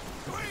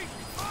 Sweet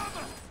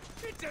mama!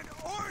 It's an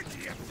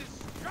orgy of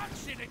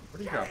destruction and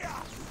Where'd he go?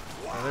 chaos!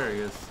 Oh, there he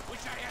is.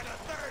 Wish I had a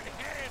third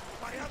hand for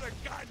my other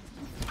gun!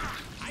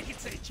 I can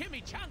say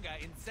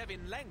chimichanga in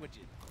 7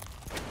 languages.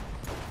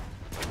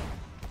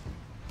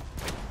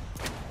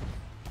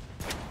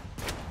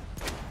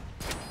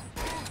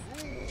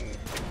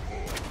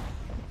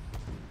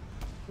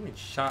 I mean,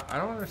 I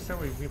don't understand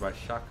what you mean by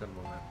shotgun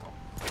momentum.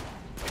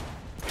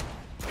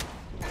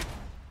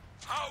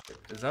 How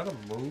Is that a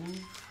move?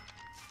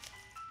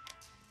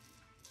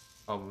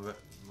 Oh,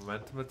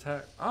 momentum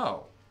attack?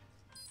 Oh.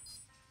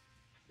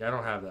 Yeah, I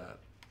don't have that.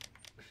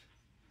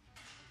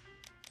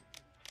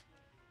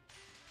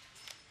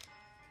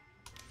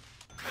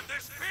 can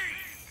this be?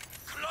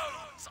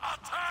 Close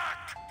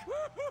attack!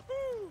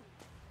 Woo-hoo-hoo!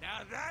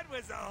 Now that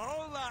was a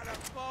whole lot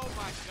of. Oh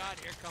my God!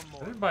 Here come I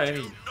more. didn't buy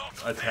any Not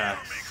fail me,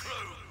 attacks.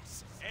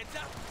 close! Heads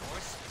up! More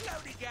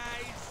slowly,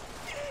 guys!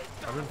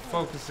 I've been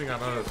focusing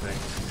on other things.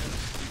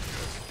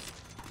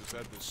 Just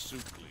had the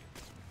soup clean.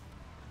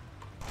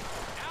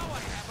 Now I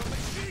have a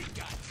machine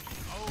gun!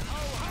 Oh,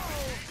 ho, ho!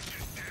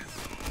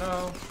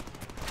 No.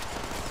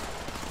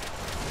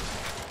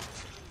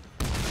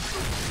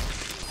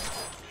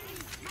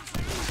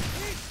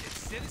 Did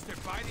Sinister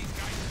buy these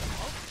guys in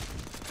bulk?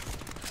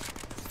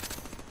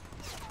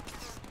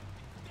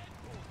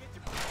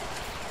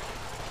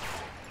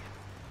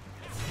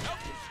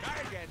 Nope, try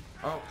again.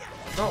 Oh,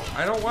 no,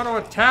 I don't want to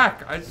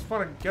attack. I just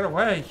want to get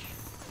away.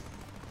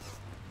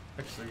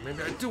 Actually,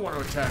 maybe I do want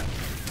to attack.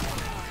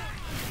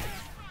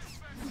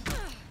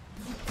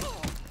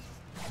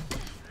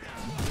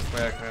 This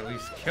way I can at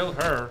least kill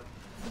her.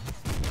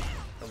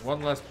 And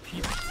one less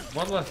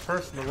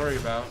person to worry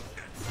about.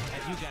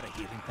 Have you got a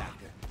healing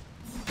factor?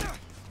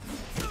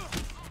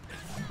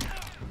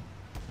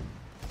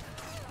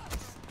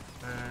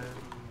 And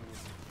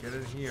get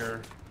in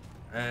here.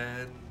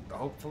 And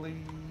hopefully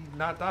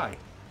not die.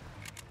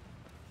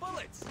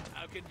 Bullets!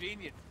 How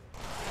convenient.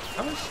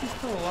 How is she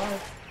still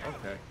alive?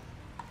 Okay.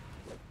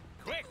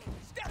 Quick,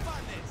 step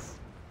on this!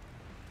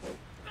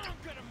 I'm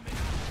gonna miss.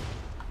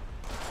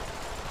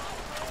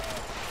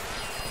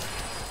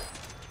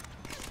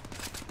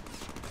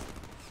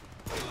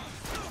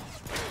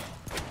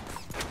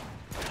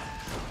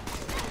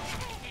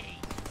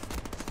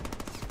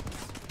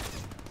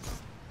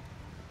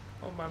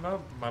 Oh,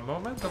 my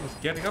momentum is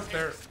getting up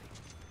there.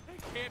 There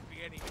can't be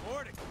any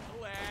more to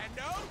kill, and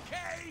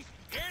okay,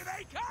 here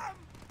they come!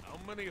 How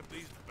many of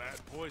these bad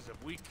boys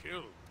have we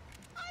killed?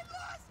 I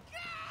lost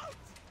count!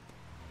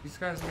 These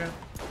guys again?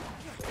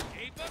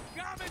 Keep them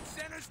coming,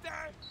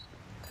 Sinister!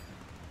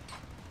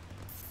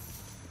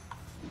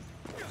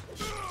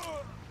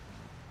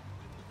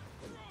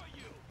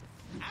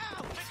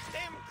 I'll fix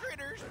them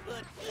critters,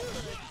 but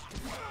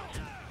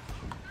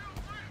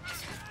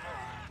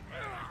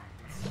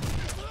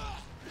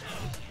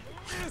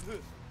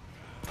good.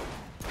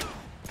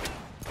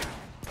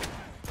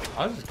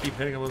 I'll just keep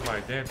hitting him with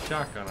my damn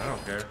shotgun. I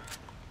don't care.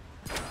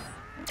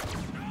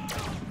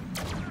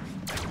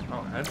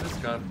 Oh, and this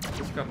gun.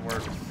 This gun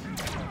works.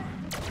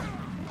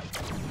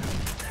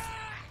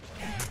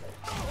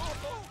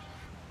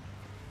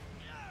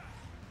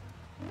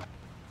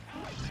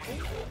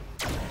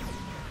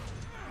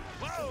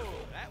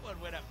 Whoa, that one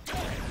went up good.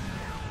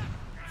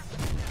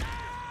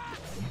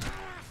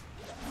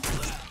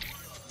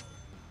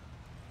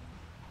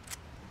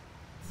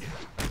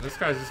 This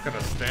guy's just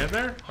gonna stand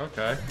there?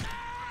 Okay.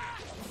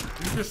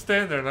 You just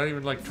stand there, not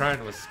even like trying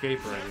to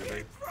escape or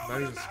anything.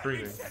 Not even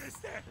screaming.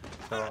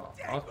 So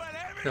I'll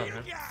kill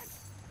him.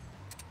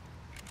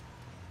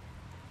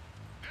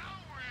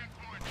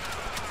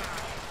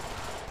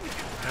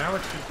 Now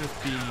it should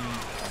just be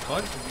a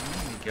bunch of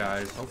easy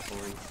guys,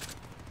 hopefully.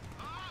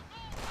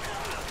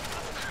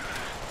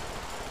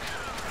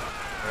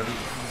 Or at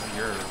least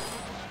easier.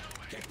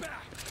 Get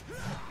back!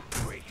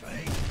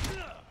 Quickly!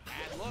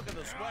 And look at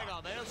the swing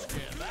on this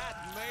kid. That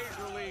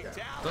major league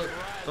talent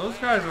right Those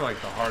there. guys are like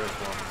the hardest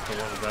ones, the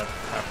ones that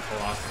have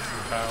philosophy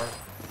power.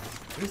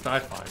 At least I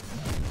find.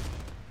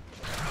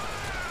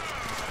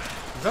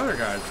 These other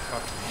guys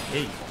fucking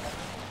hate.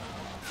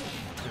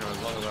 You know, as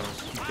long as I don't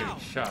keep getting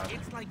shot.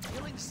 It's like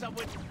killing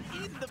someone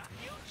in the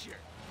future.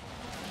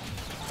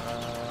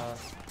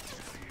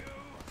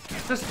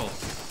 Pistols.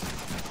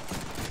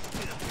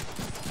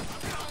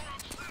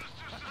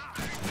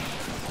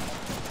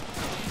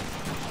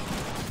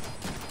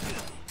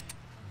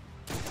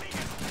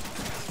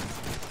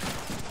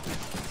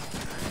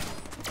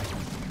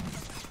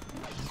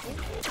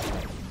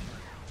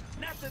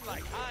 Nothing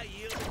like high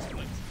yield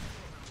explosives.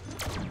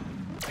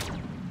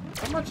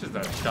 How much is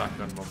that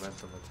shotgun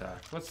momentum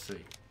attack? Let's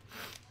see.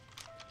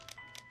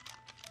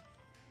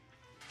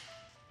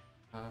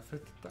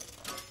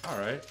 50,000.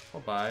 Alright,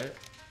 we'll buy it.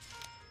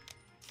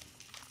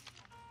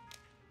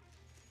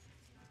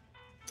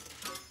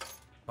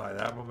 Buy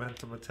that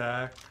momentum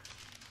attack.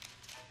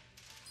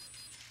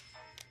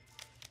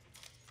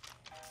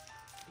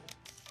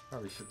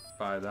 Probably should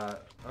buy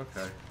that.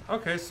 Okay.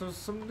 Okay, so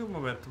some new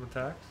momentum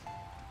attacks.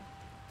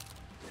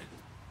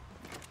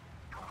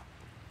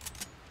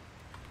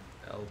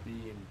 LB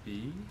and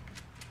B.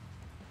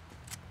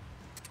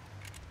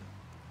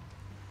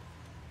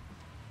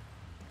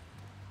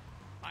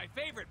 My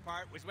favorite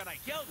part was when I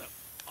killed him.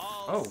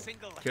 All Oh,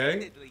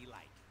 single-handedly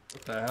like.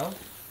 What the hell?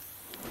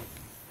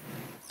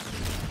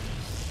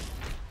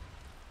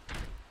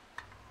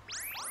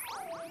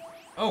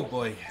 Oh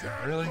boy,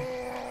 really?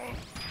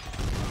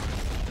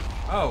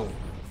 Oh,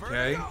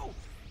 okay. Vertigo!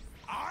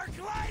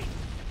 Arclight!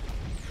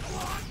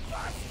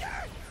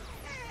 Blockbuster!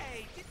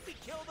 Hey, didn't we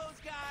kill those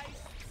guys?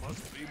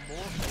 Must be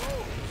more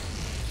clothes.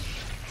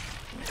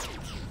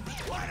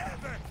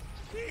 Whatever!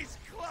 These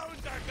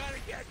clones are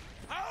gonna get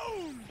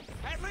owned!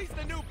 At least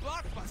the new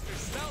blockbuster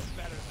smells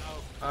better,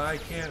 though. I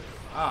can't.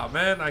 Ah,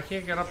 man, I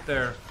can't get up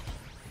there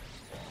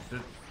to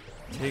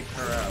take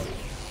her out.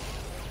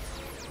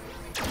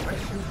 Can I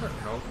shoot her?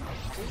 Nope.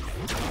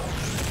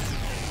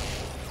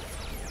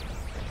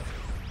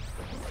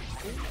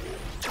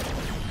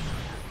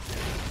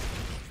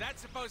 Is that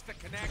supposed to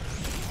connect?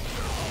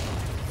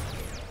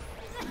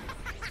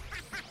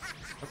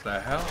 What the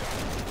hell?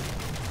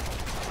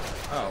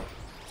 Oh,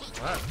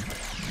 what?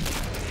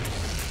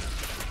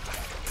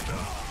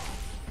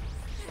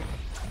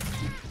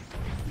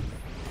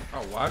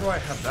 Oh, why do I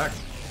have that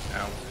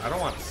now? I don't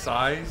want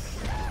size.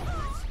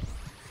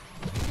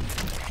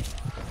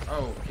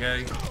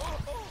 Okay.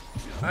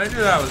 I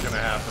knew that was gonna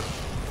happen.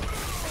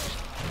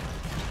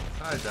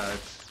 I died.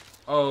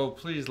 Oh,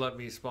 please let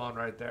me spawn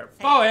right there.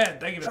 Oh, yeah,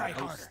 thank you to the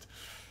host.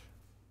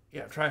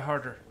 Yeah, try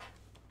harder.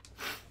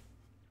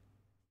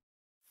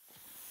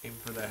 Aim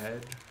for the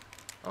head.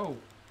 Oh,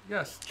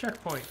 yes,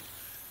 checkpoint.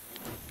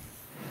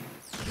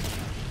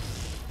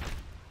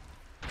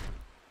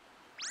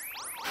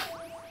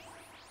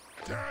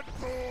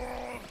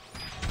 Deadpool!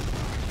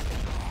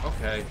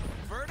 Okay.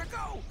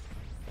 Vertigo!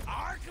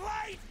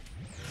 Arclight!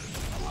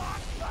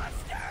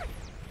 Blockbuster!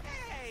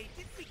 Hey,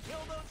 didn't we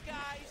kill those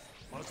guys?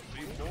 Must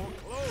be more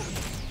clothes.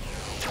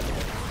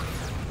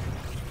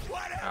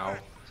 Whatever! Ow.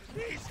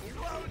 These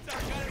clones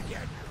are gonna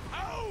get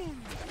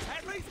owned!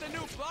 At least the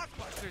new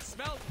blockbuster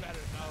smells better,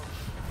 though.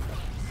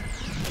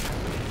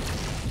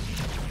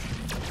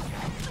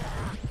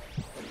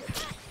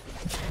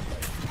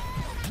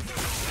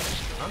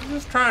 I'm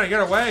just trying to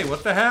get away.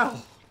 What the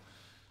hell?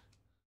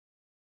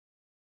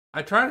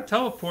 I try to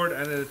teleport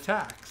and it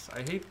attacks.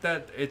 I hate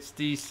that it's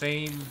the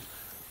same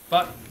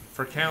button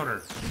for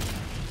counter.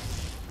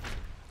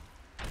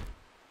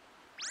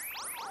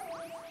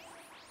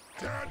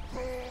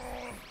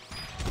 Deadpool!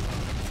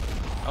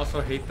 I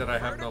also hate that I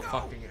have no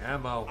fucking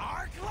ammo.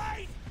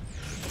 Arclight!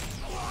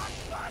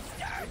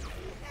 Blockbuster!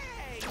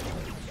 Hey,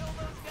 didn't we kill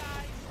those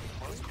guys?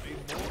 Must be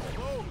more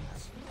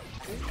clothes.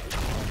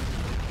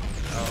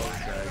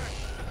 Okay.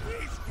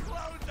 These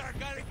clones are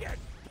gonna get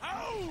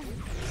owned!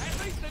 At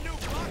least the new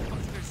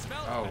blockbuster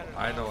smells Oh, better.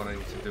 I know what I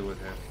need to do with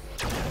him.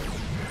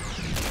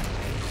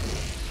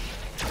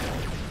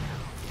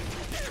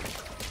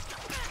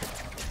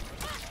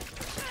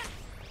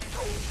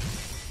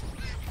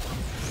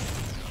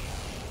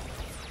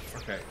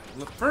 Okay,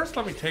 first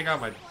let me take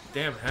out my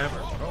damn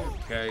hammer.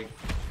 Okay.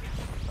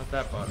 Not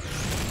that button.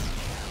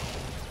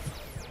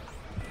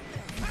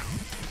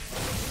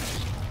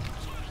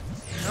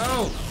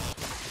 No!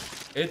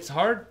 It's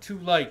hard to,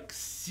 like,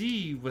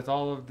 see with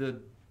all of the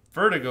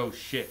vertigo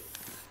shit.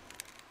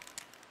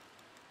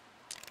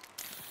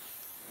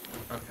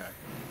 Okay.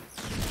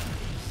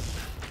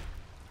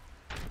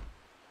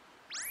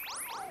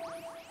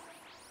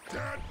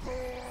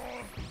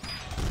 Deadpool!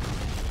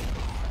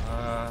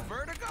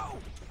 Vertigo!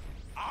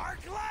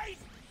 Arclight!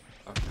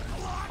 Okay.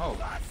 Oh,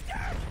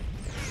 Blockbuster!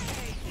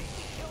 Hey, didn't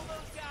we kill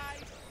those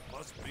guys?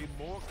 Must be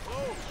more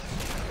clothes.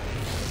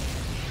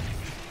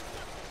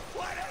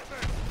 Whatever!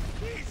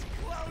 These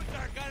clones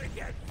are gonna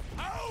get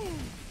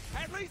owned!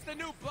 At least the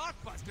new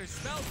blockbuster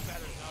smells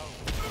better,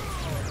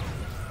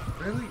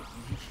 though. really?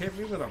 You hit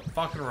me with a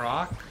fucking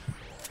rock?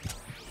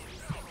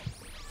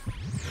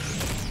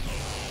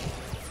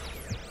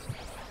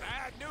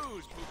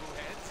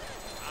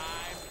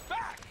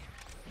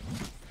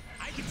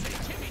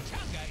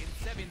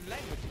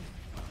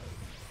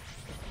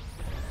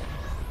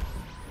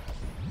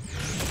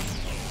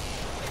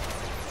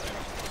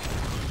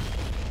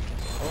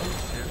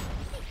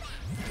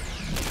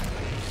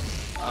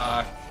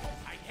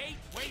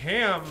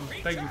 Ham,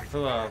 thank you for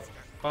the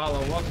follow.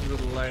 Welcome to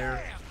the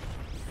lair.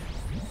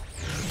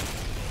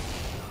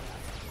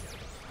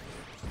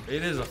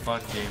 It is a fun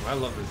game. I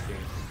love this game.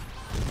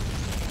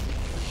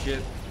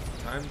 Shit.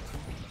 Time to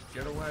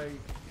get away.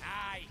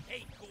 I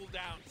hate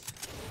cooldowns.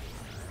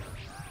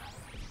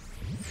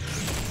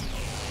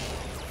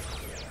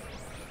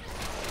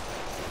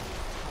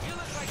 You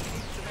look like you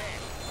need some air.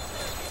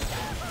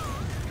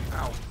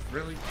 Ow.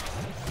 Really?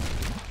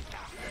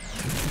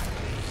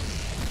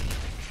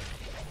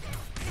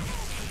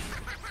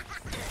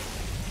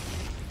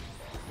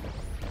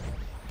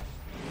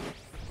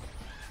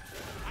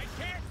 I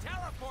can't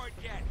teleport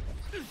yet.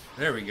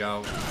 There we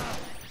go.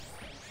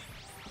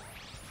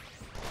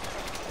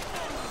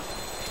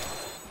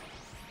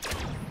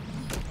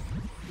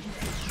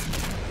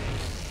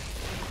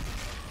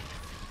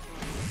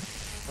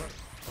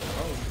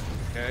 Oh,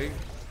 okay.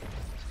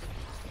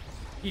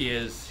 He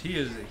is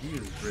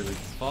really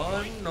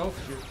fun. No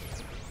shit.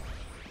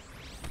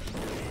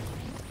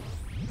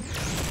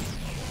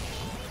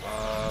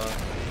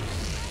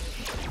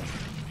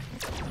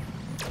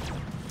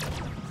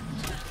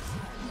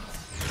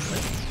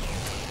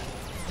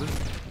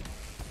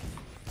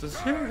 Does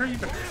her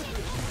even?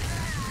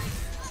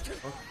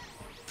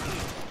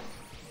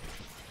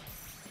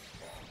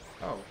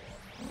 Oh.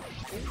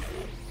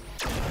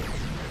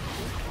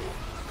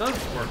 Does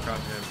work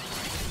on him.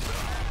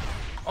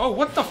 Oh,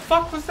 what the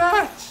fuck was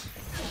that?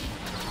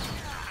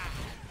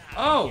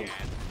 Oh.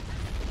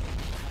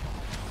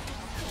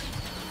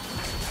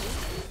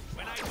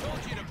 When I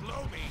told you to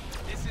blow me,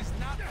 this is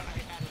not what I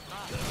had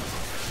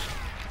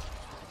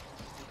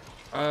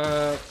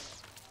in mind.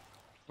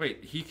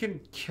 Wait, he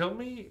can kill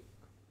me?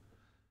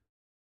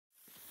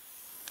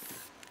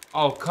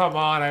 Oh, come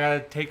on, I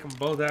gotta take them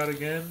both out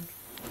again?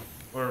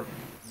 Or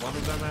one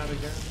of them out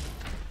again?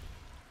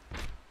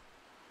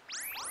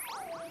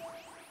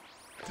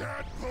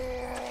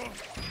 Deadpool!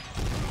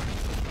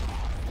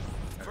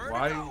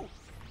 Why? Vertigo!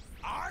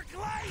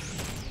 Arclight!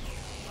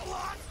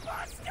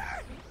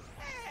 Blockbuster!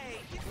 Hey,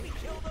 did we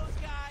kill those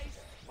guys?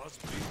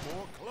 Must be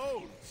more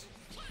clones.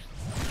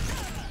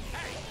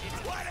 Hey,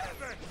 it's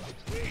whatever!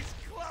 These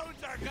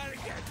clones are gonna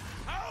get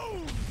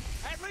owned!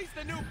 At least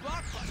the new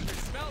Blockbuster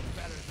smells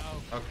better,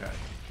 though. Okay.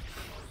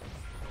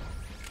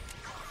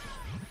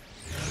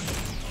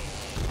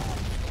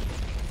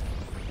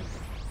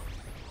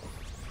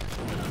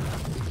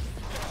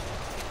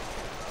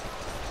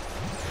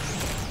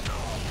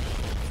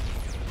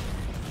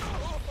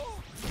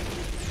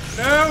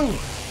 No!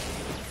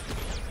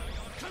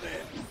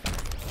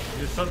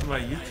 You subbed to my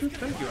YouTube?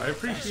 Thank you. I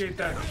appreciate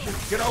that. Shit,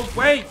 get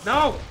away!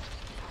 No!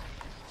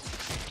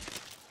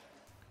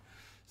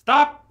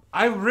 Stop!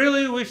 I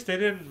really wish they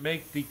didn't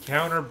make the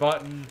counter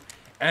button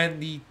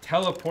and the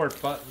teleport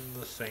button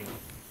the same.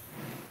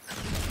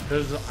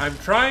 Because I'm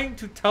trying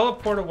to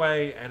teleport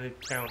away and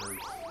it counters.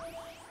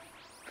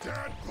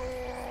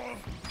 Deadpool!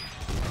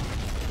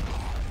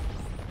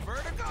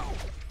 Vertigo!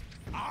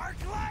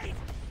 Arclight!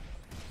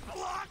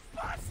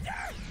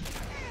 Blockbuster!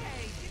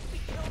 Hey, did we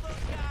kill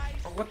those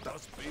guys? Oh, what the?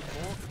 Must be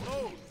more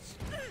clones.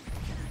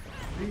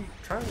 He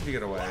trying to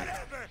get away.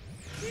 Whatever!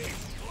 These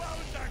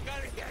clones are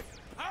gonna get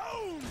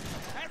owned!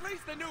 At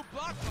least the new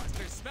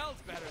Blockbuster smells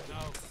better,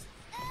 though.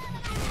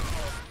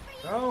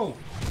 No.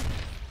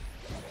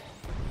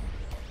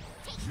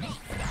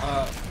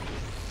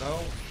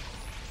 No.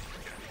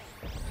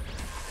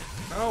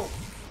 No.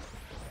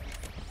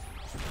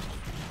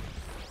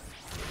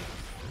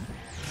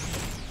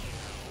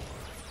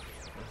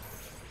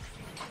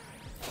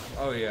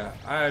 Oh yeah,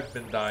 I've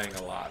been dying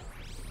a lot.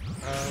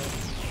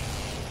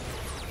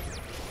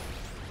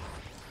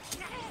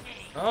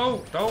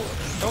 No, don't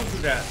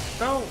do that.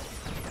 Don't.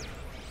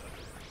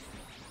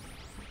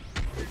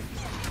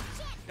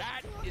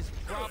 That is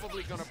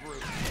probably gonna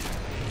bruise.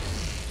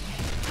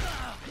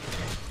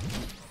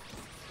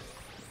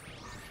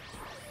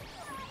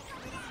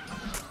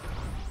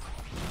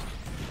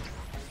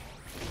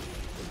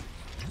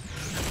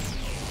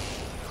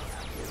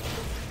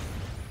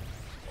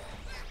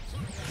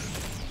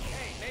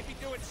 Hey, maybe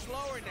do it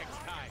slower next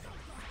time.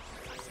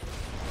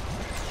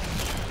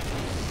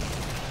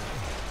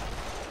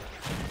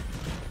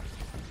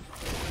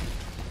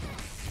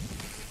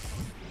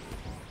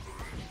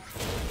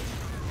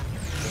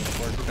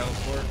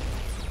 Teleport.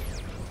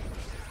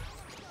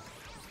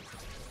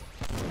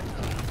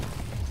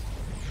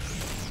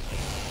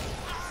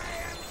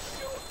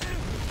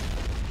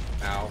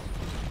 Ow.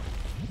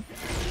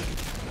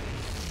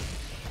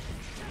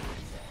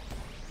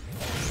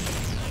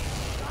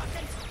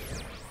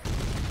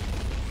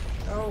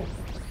 No.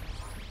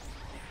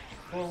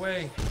 Go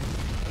away.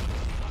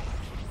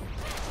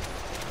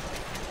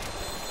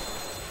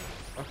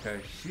 Okay,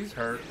 she's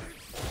hurt.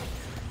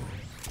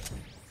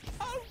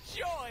 Oh,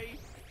 joy!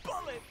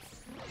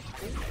 Bullets!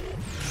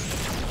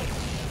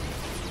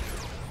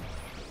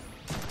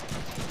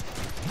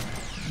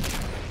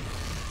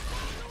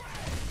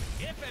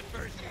 If at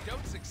first you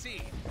don't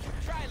succeed,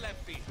 try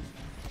left feet.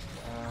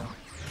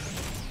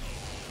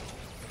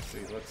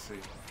 Let's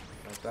see.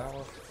 Not that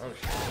one. Oh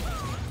shit.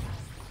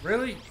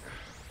 Really?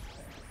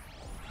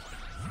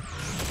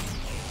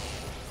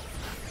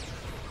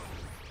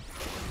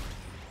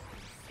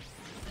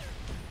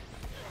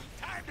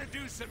 Time to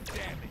do some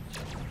damage.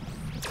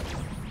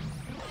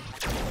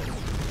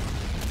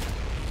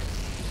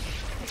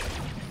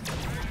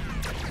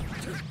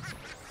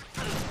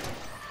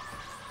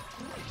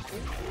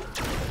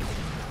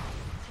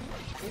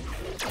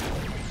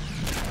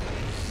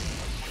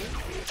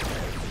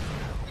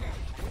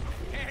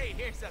 Hey,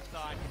 here's a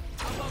thought.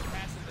 How about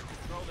passing the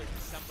controller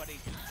to somebody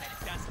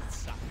that doesn't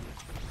suck?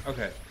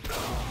 Okay.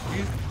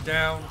 He's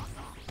down.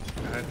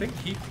 And I think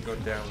he can go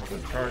down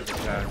with a charge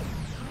attack.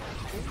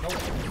 Nope.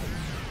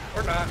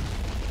 Or not.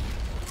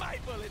 My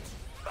bullets,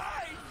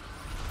 mine!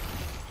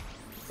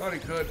 Thought he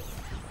could.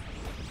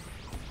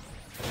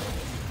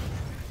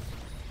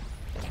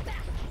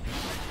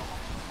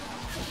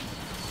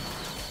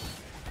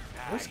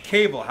 Where's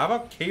Cable? How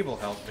about Cable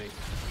help me?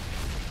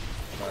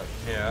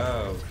 Yeah,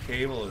 oh,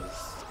 Cable is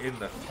in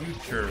the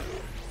future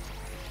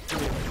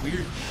doing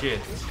weird shit.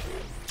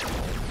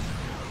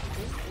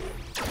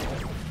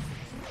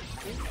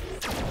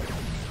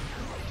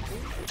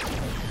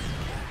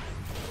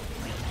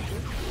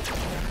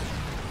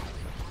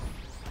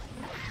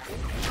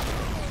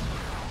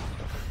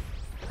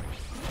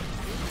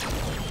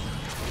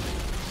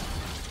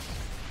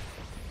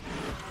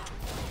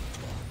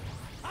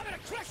 I'm gonna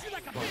crush you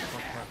like a beer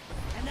can!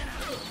 And then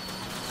I'll...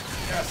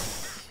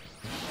 Yes.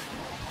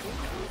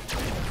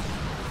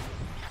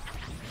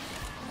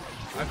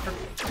 I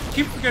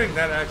keep forgetting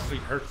that actually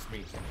hurts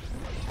me.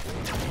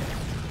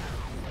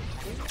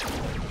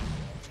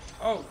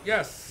 Oh,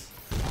 yes.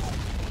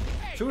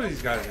 Two of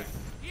these guys are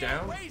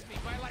down. Weighs me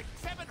by like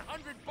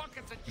 700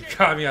 buckets of You chicken.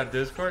 got me on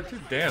Discord too?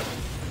 Damn.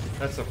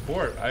 That's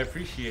support. I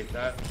appreciate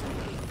that.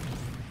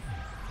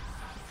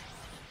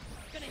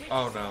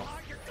 Oh no.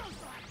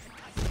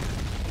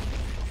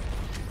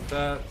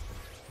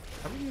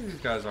 How many of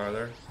these guys are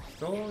there?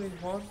 Still only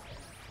one?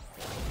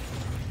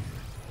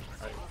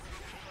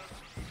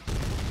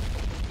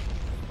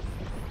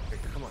 Okay,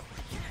 come on.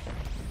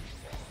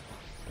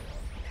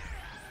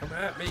 Come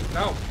at me.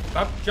 No!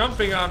 Stop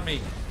jumping on me!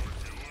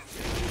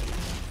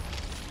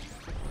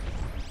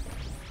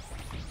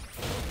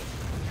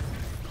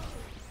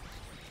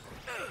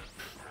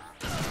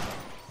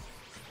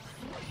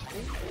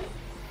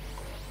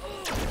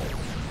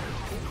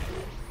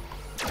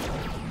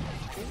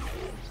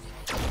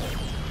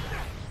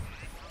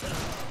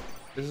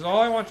 This is all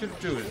I want you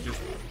to do is just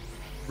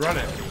run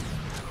at me.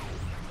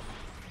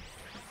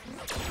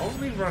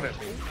 Only run at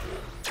me.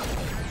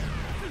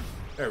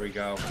 There we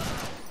go.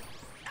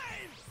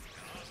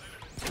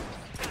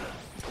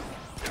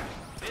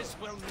 This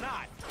will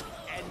not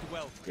end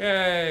well.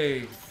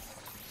 Yay!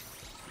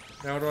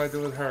 Now what do I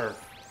do with her?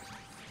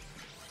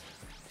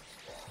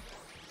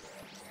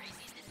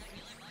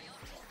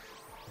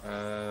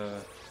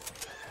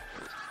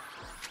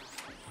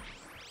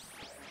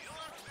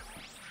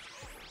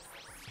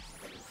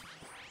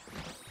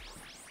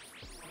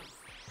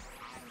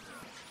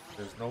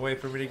 There's no way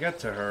for me to get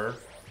to her.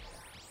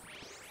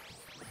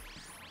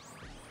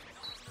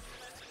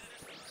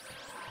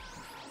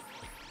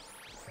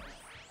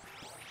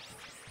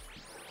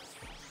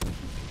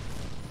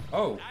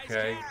 Oh,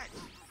 okay.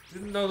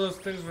 Didn't know those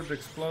things would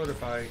explode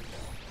if I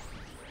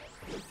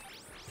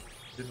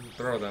didn't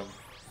throw them.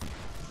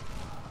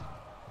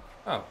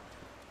 Oh.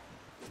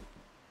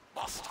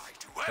 Must I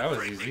do That was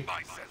everything easy.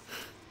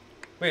 myself?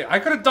 Wait, I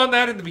could have done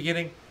that in the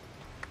beginning.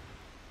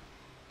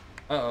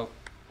 Uh-oh.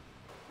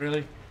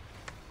 Really?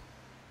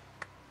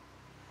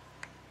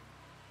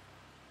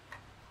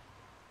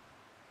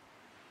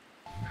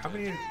 How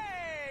many...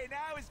 Hey,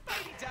 now it's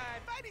fighting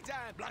time! Fighting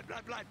time! Blood,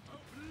 blood, blood!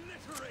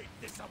 Obliterate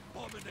this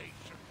abomination!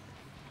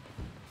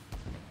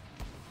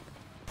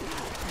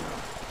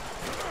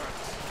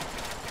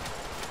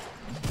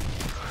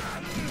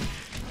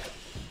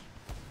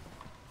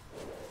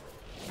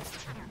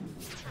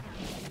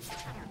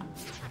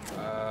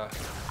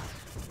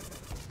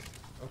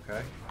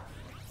 Okay.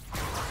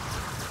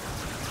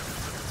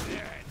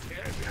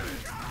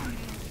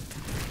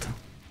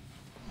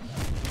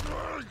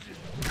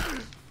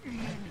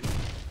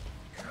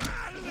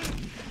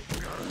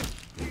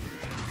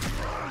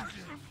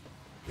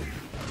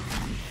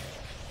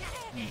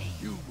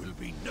 You will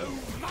be no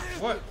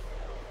What?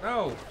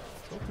 No.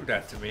 Don't do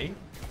that to me.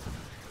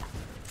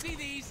 See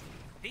these?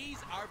 These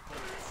are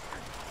bullets.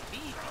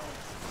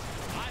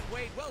 Evil. I'm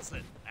Wade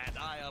Wilson, and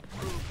I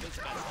approve this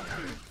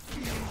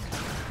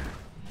message.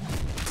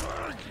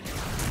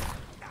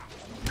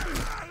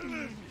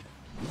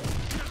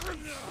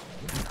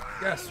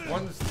 Yes,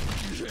 one's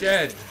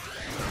dead.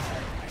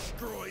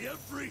 destroy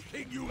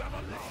everything you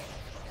ever loved!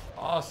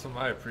 Awesome,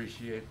 I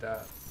appreciate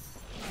that.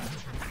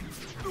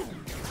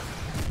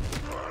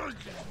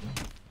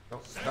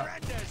 Don't stop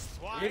Surrender,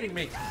 swine. hitting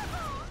me.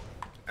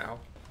 Ow.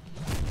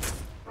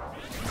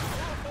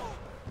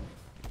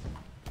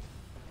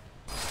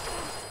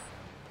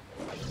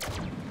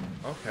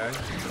 Okay.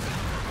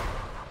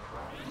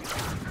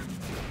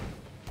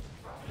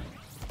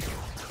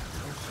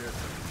 Oh shit.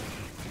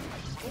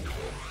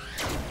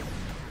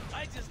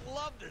 I just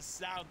love the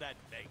sound that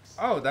makes.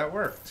 Oh, that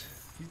worked.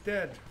 He's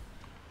dead.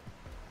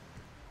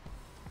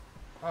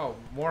 Oh,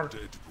 more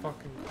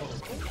fucking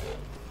clones.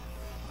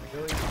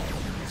 Really?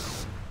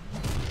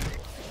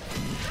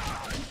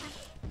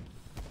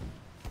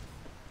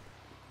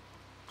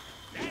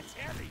 That's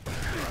heavy.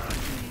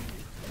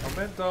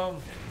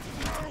 Momentum.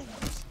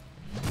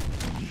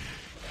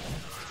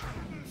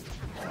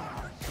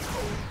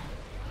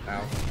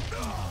 Ow.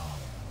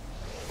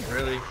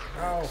 Really?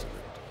 Ow.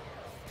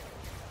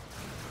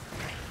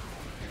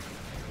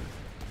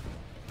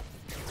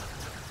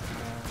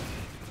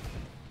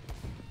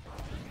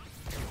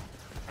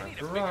 I need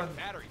a Run. bigger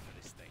battery for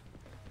this thing.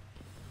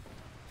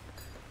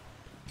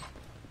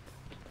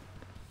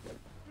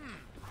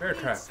 Bear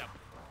trap. Some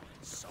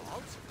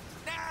salt?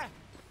 Nah,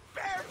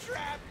 bear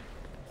trap.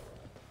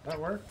 That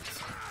worked?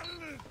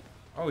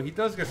 Oh, he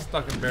does get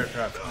stuck in bear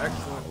traps.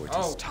 Excellent.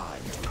 Oh,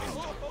 Time to end.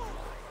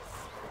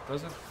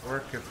 doesn't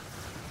work if...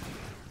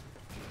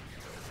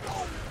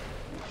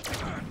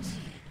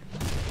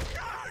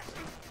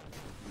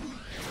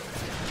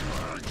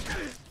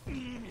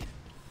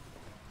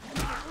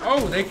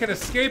 Oh, they can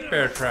escape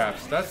bear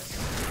traps. That's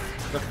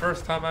the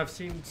first time I've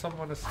seen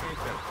someone escape it.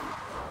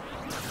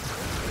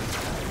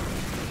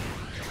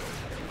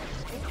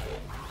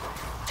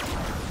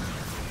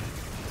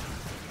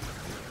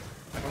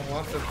 I don't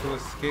want them to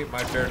escape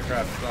my bear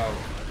traps though.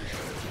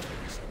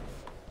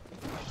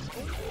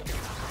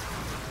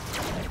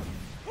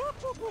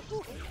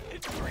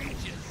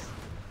 Egregious.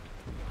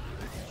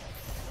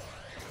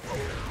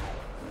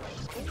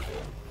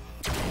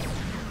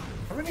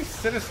 How many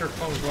sinister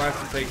clones do I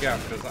have to take out?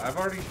 Because I've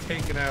already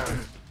taken out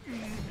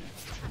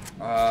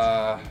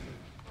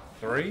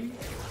 3?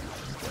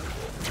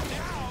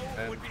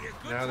 And Would be a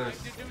good now time there's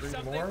to do 3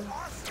 something more?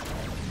 awesome.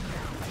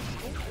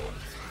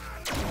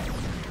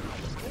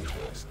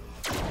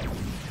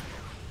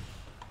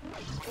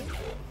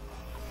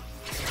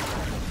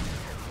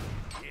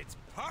 It's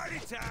party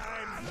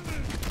time.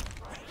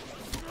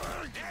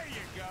 There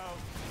you go.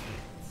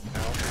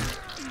 No.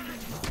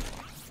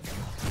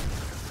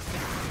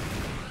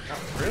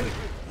 Oh, really?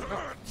 No.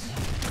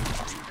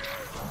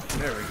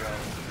 There we go.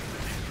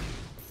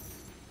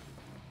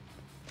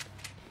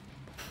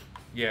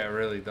 Yeah, it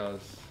really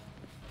does.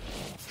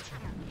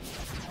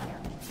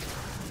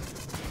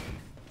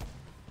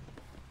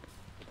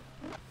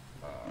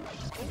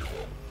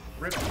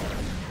 Rip.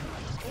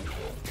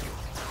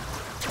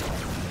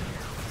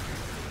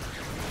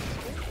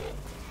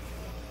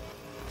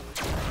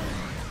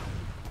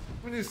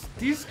 I mean,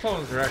 these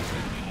clones are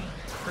actually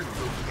pretty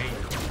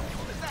painful.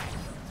 What was that?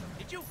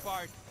 Did you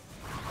fart?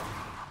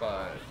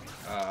 But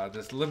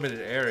this limited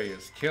area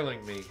is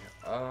killing me.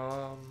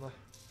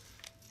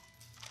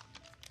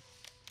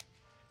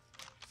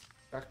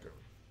 Shotgun.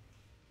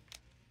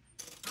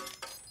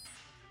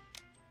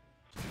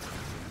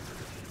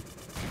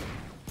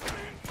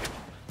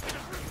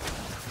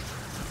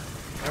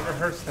 Never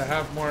hurts to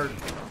have more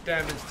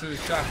damage to the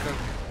shotgun.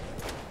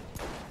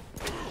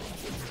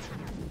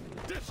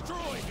 Destroy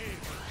him.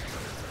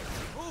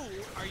 Who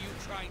are you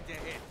trying to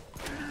hit?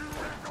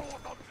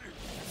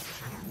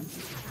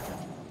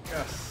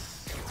 Yes.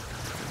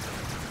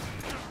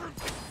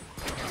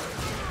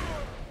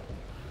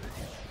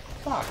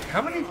 Fuck,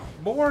 how many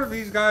more of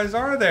these guys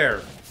are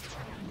there?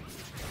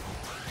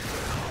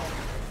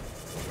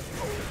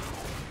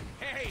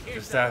 Hey, here's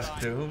Just the ask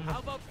thought. Doom. How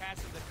about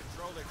passing the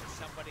controller to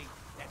somebody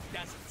that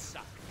doesn't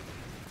suck?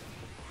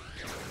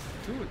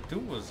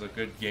 Doom was a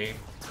good game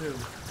too.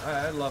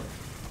 I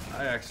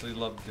actually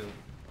love Doom.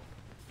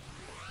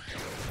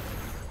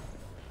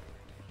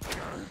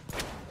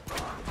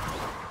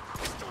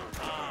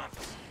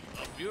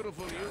 A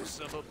beautiful use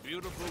of a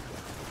beautiful.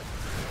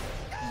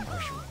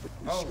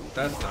 Oh,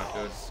 that's not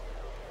good.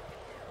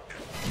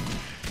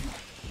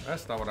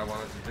 That's not what I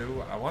wanted to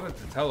do. I wanted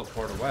to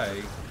teleport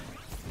away.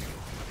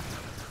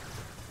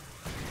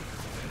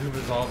 Doom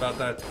is all about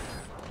that.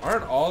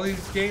 Aren't all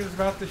these games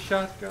about the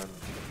shotgun?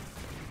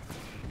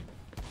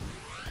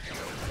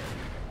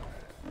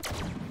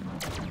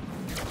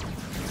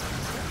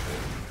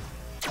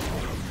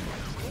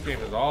 This game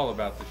is all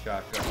about the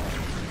shotgun.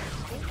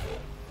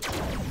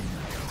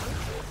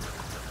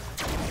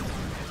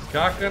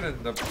 Shotgun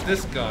and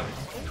this gun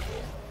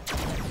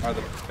are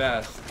the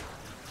best.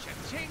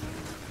 Cha-ching.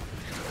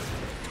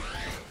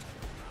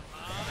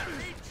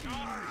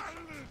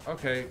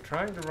 Okay,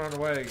 trying to run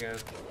away again.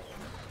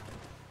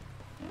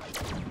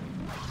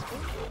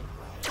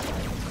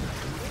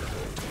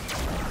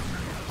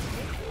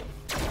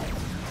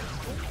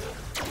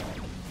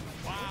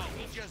 Wow,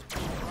 he just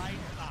blew right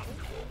up.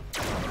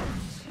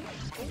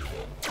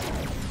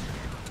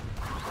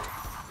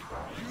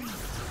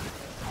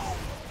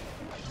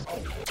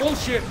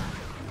 Bullshit!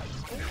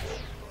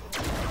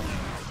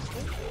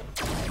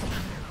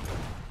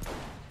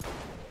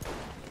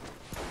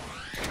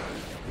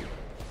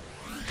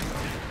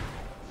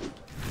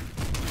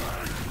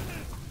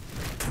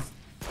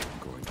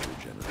 Going to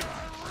regenerate.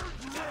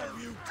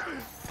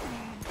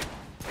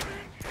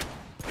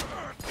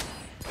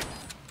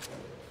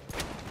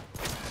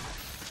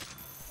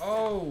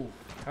 Oh,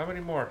 How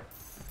many more?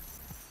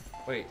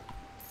 Wait,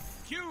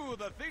 Cue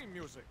the theme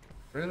music.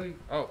 really?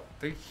 Oh,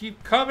 they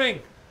keep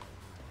coming!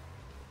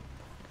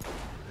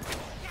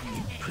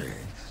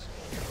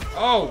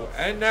 Oh,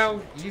 and now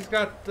he's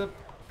got the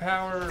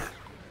power.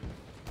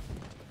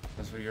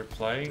 That's what you're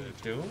playing?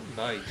 Doom?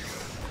 Nice.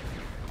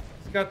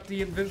 He's got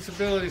the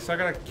invincibility, so I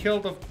gotta kill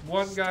the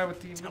one guy with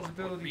the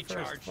invincibility first.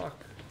 recharge.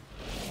 Fuck.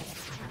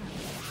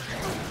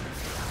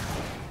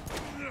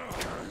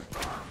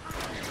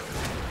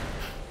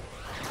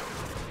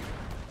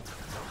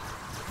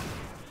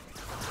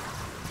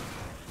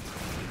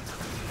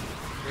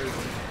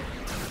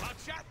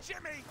 Buckshot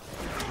Jimmy!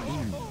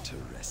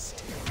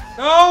 Interesting.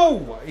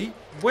 No! He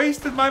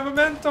wasted my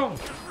momentum!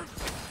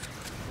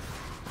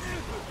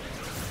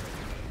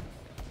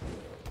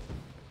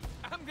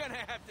 I'm gonna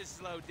have to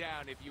slow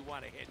down if you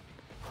want to hit me.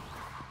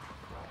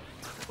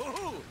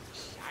 Ooh,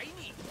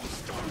 shiny.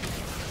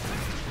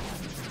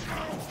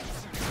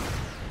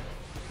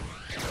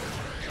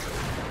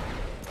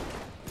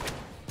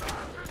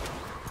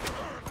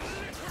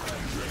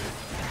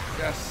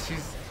 Yes,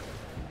 she's...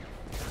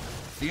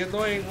 The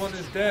annoying one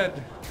is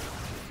dead.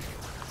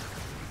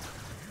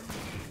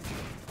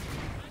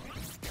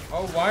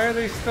 Oh, why are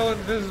they still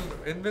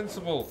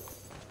invincible?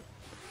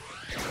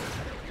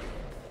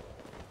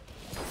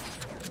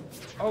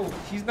 Oh,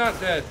 he's not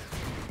dead.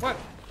 What?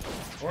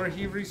 Or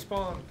he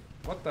respawned.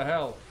 What the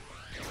hell?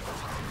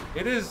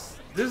 It is...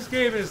 This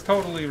game is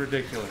totally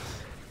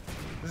ridiculous.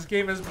 This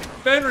game has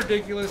been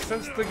ridiculous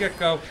since the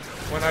get-go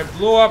when I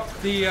blew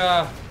up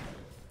the,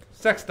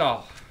 sex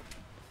doll.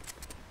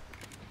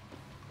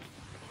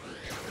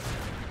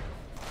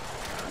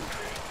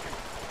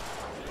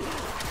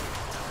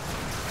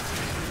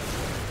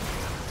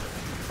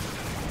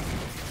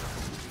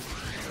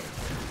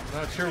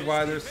 Not sure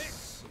why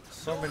there's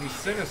so many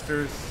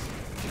Sinisters.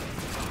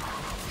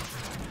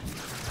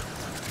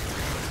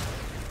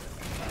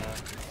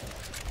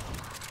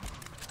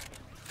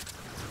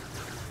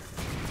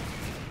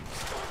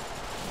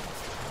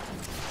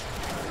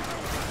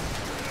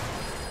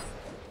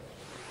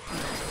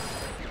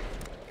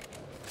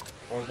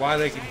 Or why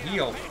they can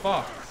heal.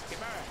 Fuck.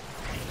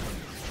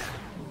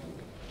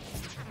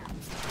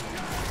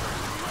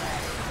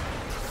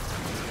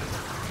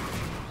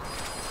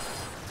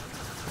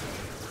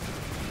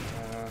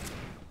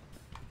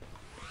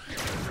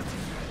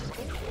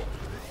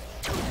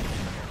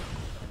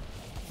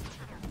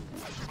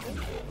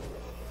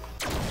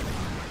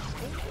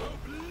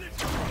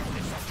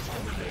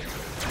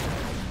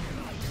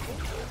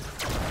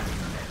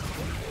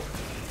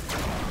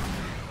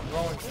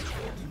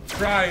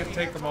 Try and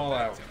take them all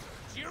out.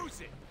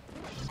 Use it!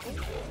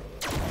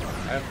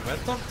 I have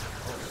momentum?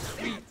 Oh,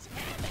 sweet.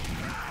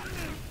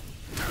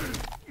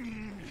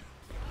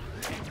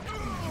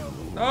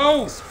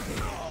 No!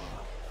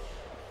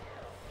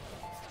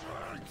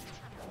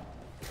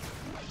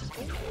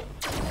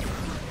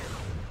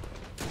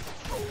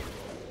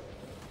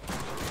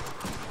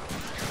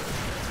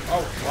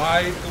 Oh,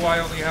 why do I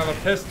only have a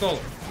pistol?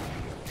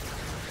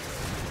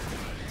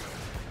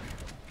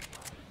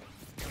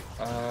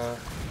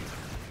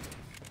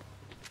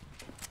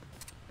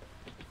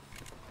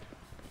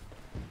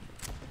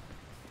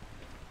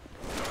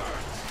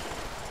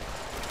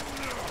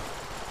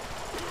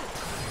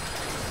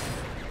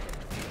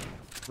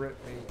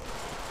 Britney.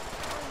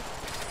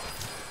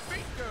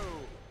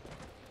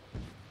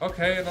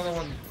 Okay, another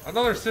one.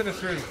 Another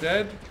Sinister is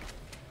dead.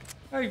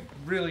 I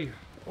really...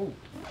 Oh,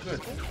 good.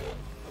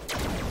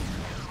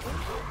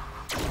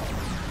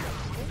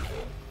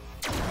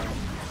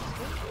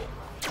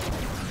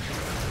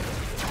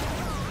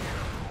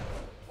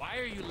 Why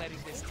are you letting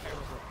this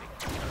terrible thing?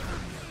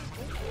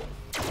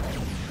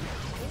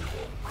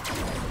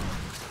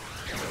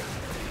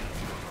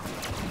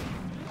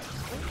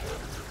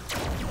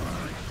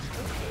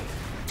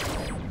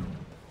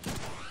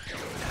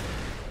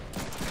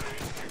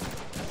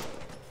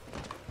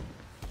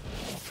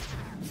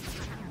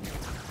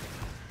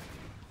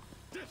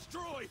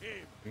 Destroy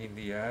him! I mean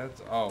the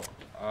ads? Oh,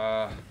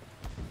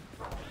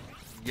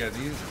 yeah,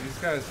 these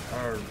guys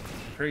are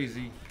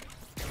crazy.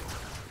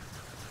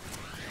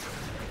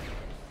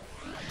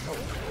 Oh,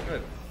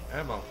 good.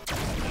 Ammo.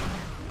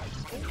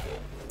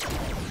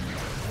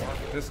 I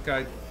want this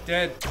guy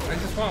dead. I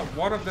just want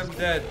one of them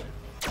dead.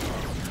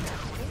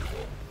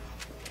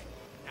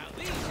 Now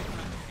these should come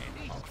in handy.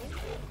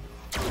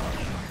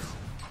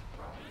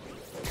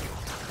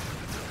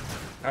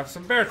 Have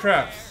some bear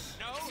traps.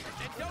 No,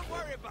 then don't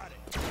worry about it.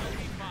 You'll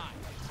be fine.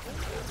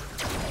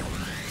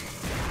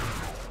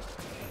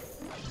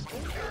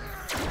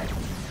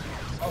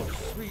 Oh,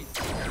 sweet.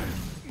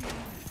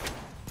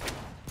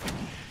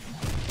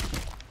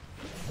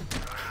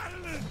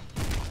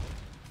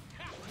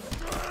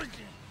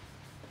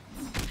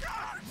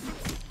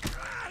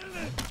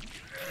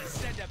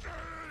 Send up.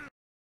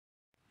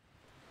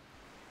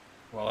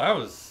 Well, that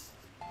was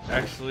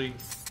actually...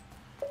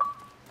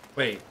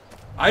 Wait,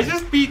 I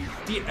just beat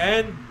the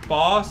end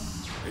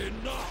boss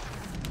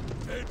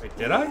Enough! Wait,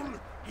 did I?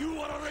 You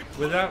are a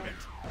without repugnant,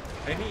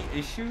 any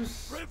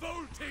issues?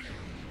 revolting!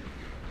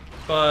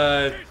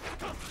 but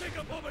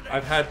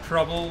I've had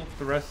trouble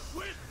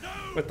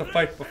with the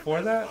fight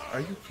before that. Are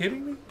you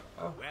kidding me?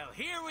 Oh. Well,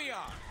 here we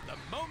are, the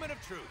moment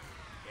of truth.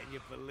 Can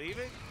you believe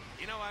it?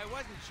 You know, I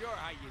wasn't sure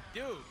how you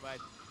do, but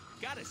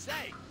gotta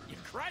say, you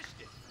crushed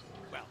it.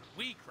 Well,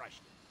 we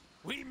crushed it.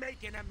 We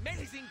make an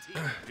amazing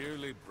team.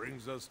 Nearly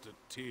brings us to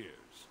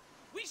tears.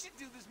 We should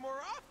do this more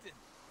often.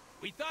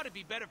 We thought it'd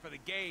be better for the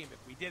game if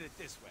we did it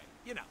this way.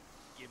 You know,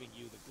 giving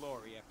you the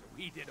glory after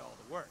we did all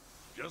the work.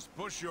 Just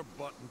push your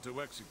button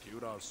to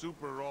execute our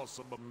super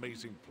awesome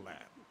amazing plan.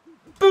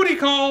 Booty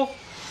call!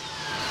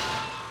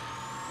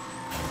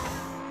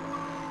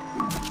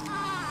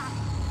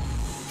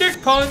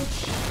 Dick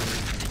punch!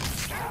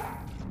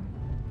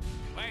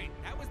 Wait,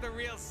 that was the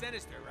real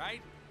Sinister,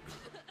 right?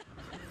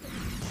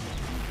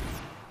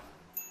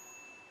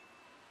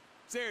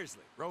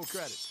 Seriously, roll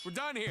credits. We're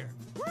done here.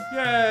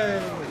 Yay!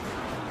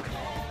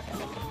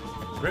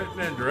 Written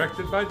and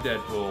directed by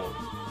Deadpool.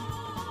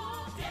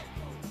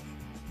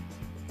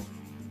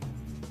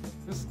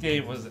 This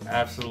game was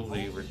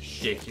absolutely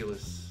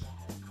ridiculous.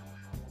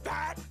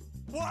 That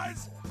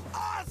was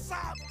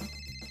awesome!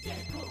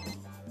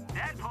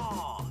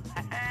 Deadpool!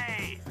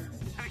 Hey!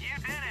 You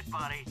did it,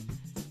 buddy.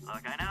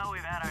 Look, I know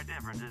we've had our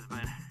differences,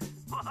 but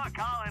look,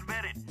 I'll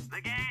admit it.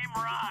 The game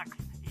rocks.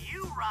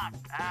 You rock,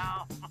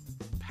 pal.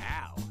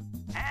 Pal.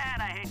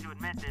 And I hate to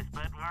admit this,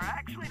 but we're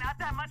actually not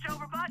that much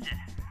over budget.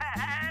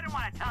 I didn't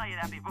want to tell you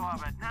that before,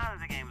 but now that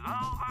the game's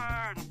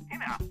over, and, you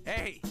know.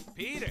 Hey,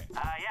 Peter.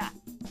 Yeah.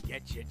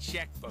 Get your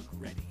checkbook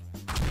ready.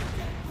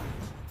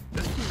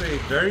 This was a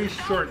very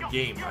short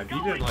game. I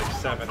beat it in like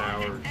 7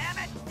 hours. Damn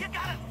it! You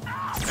gotta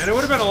stop! And it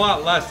would have been a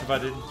lot less if I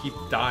didn't keep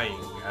dying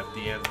at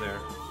the end there.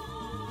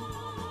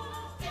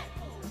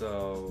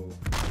 So...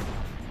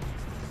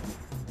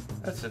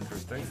 that's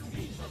interesting.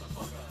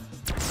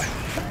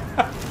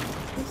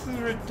 This is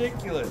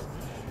ridiculous.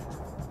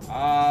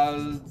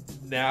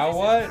 Now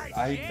what?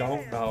 I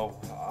don't know.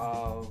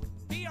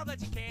 Be all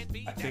that you can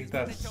be. I think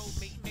what that's... they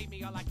told me. Made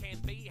me all I can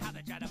be. How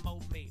they try to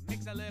mold me.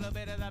 Mix a little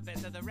bit of the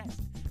best of the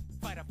rest.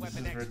 Fight off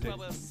Weapon X. Well,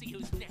 we'll see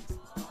who's next.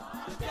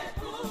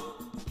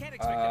 Can't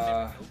expect a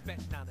miracle.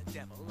 Betting on the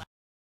devil.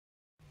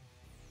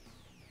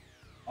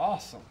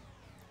 Awesome.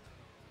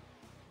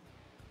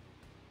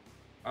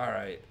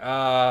 Alright.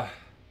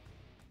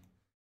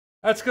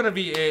 That's gonna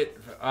be it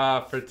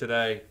for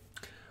today.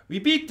 We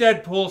beat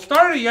Deadpool.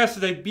 Started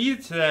yesterday, beat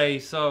it today.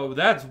 So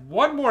that's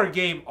one more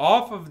game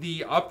off of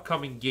the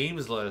upcoming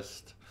games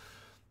list.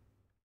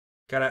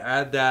 Gotta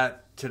add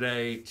that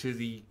today to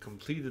the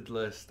completed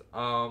list.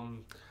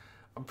 I'm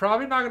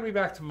probably not gonna be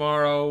back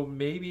tomorrow.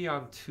 Maybe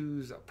on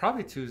Tuesday.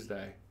 Probably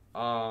Tuesday.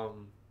 I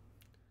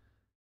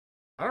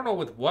don't know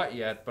with what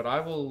yet, but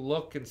I will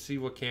look and see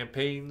what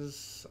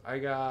campaigns I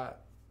got.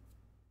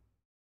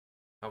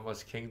 How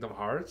much Kingdom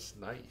Hearts?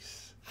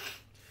 Nice.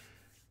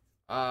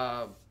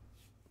 I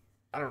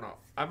don't know.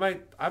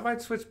 I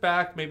might switch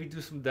back. Maybe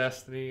do some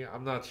Destiny.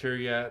 I'm not sure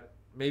yet.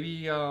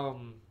 Maybe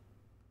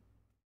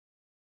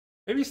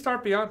maybe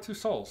start Beyond Two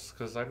Souls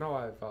because I know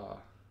I've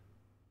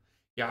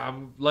yeah.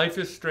 Life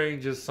is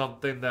Strange is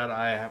something that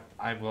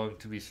I'm going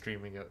to be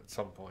streaming at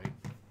some point.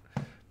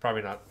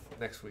 Probably not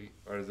next week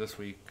or this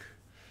week.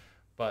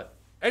 But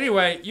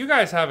anyway, you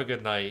guys have a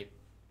good night.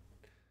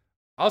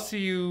 I'll see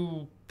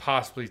you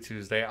possibly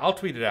Tuesday. I'll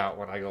tweet it out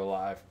when I go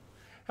live.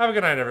 Have a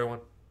good night, everyone.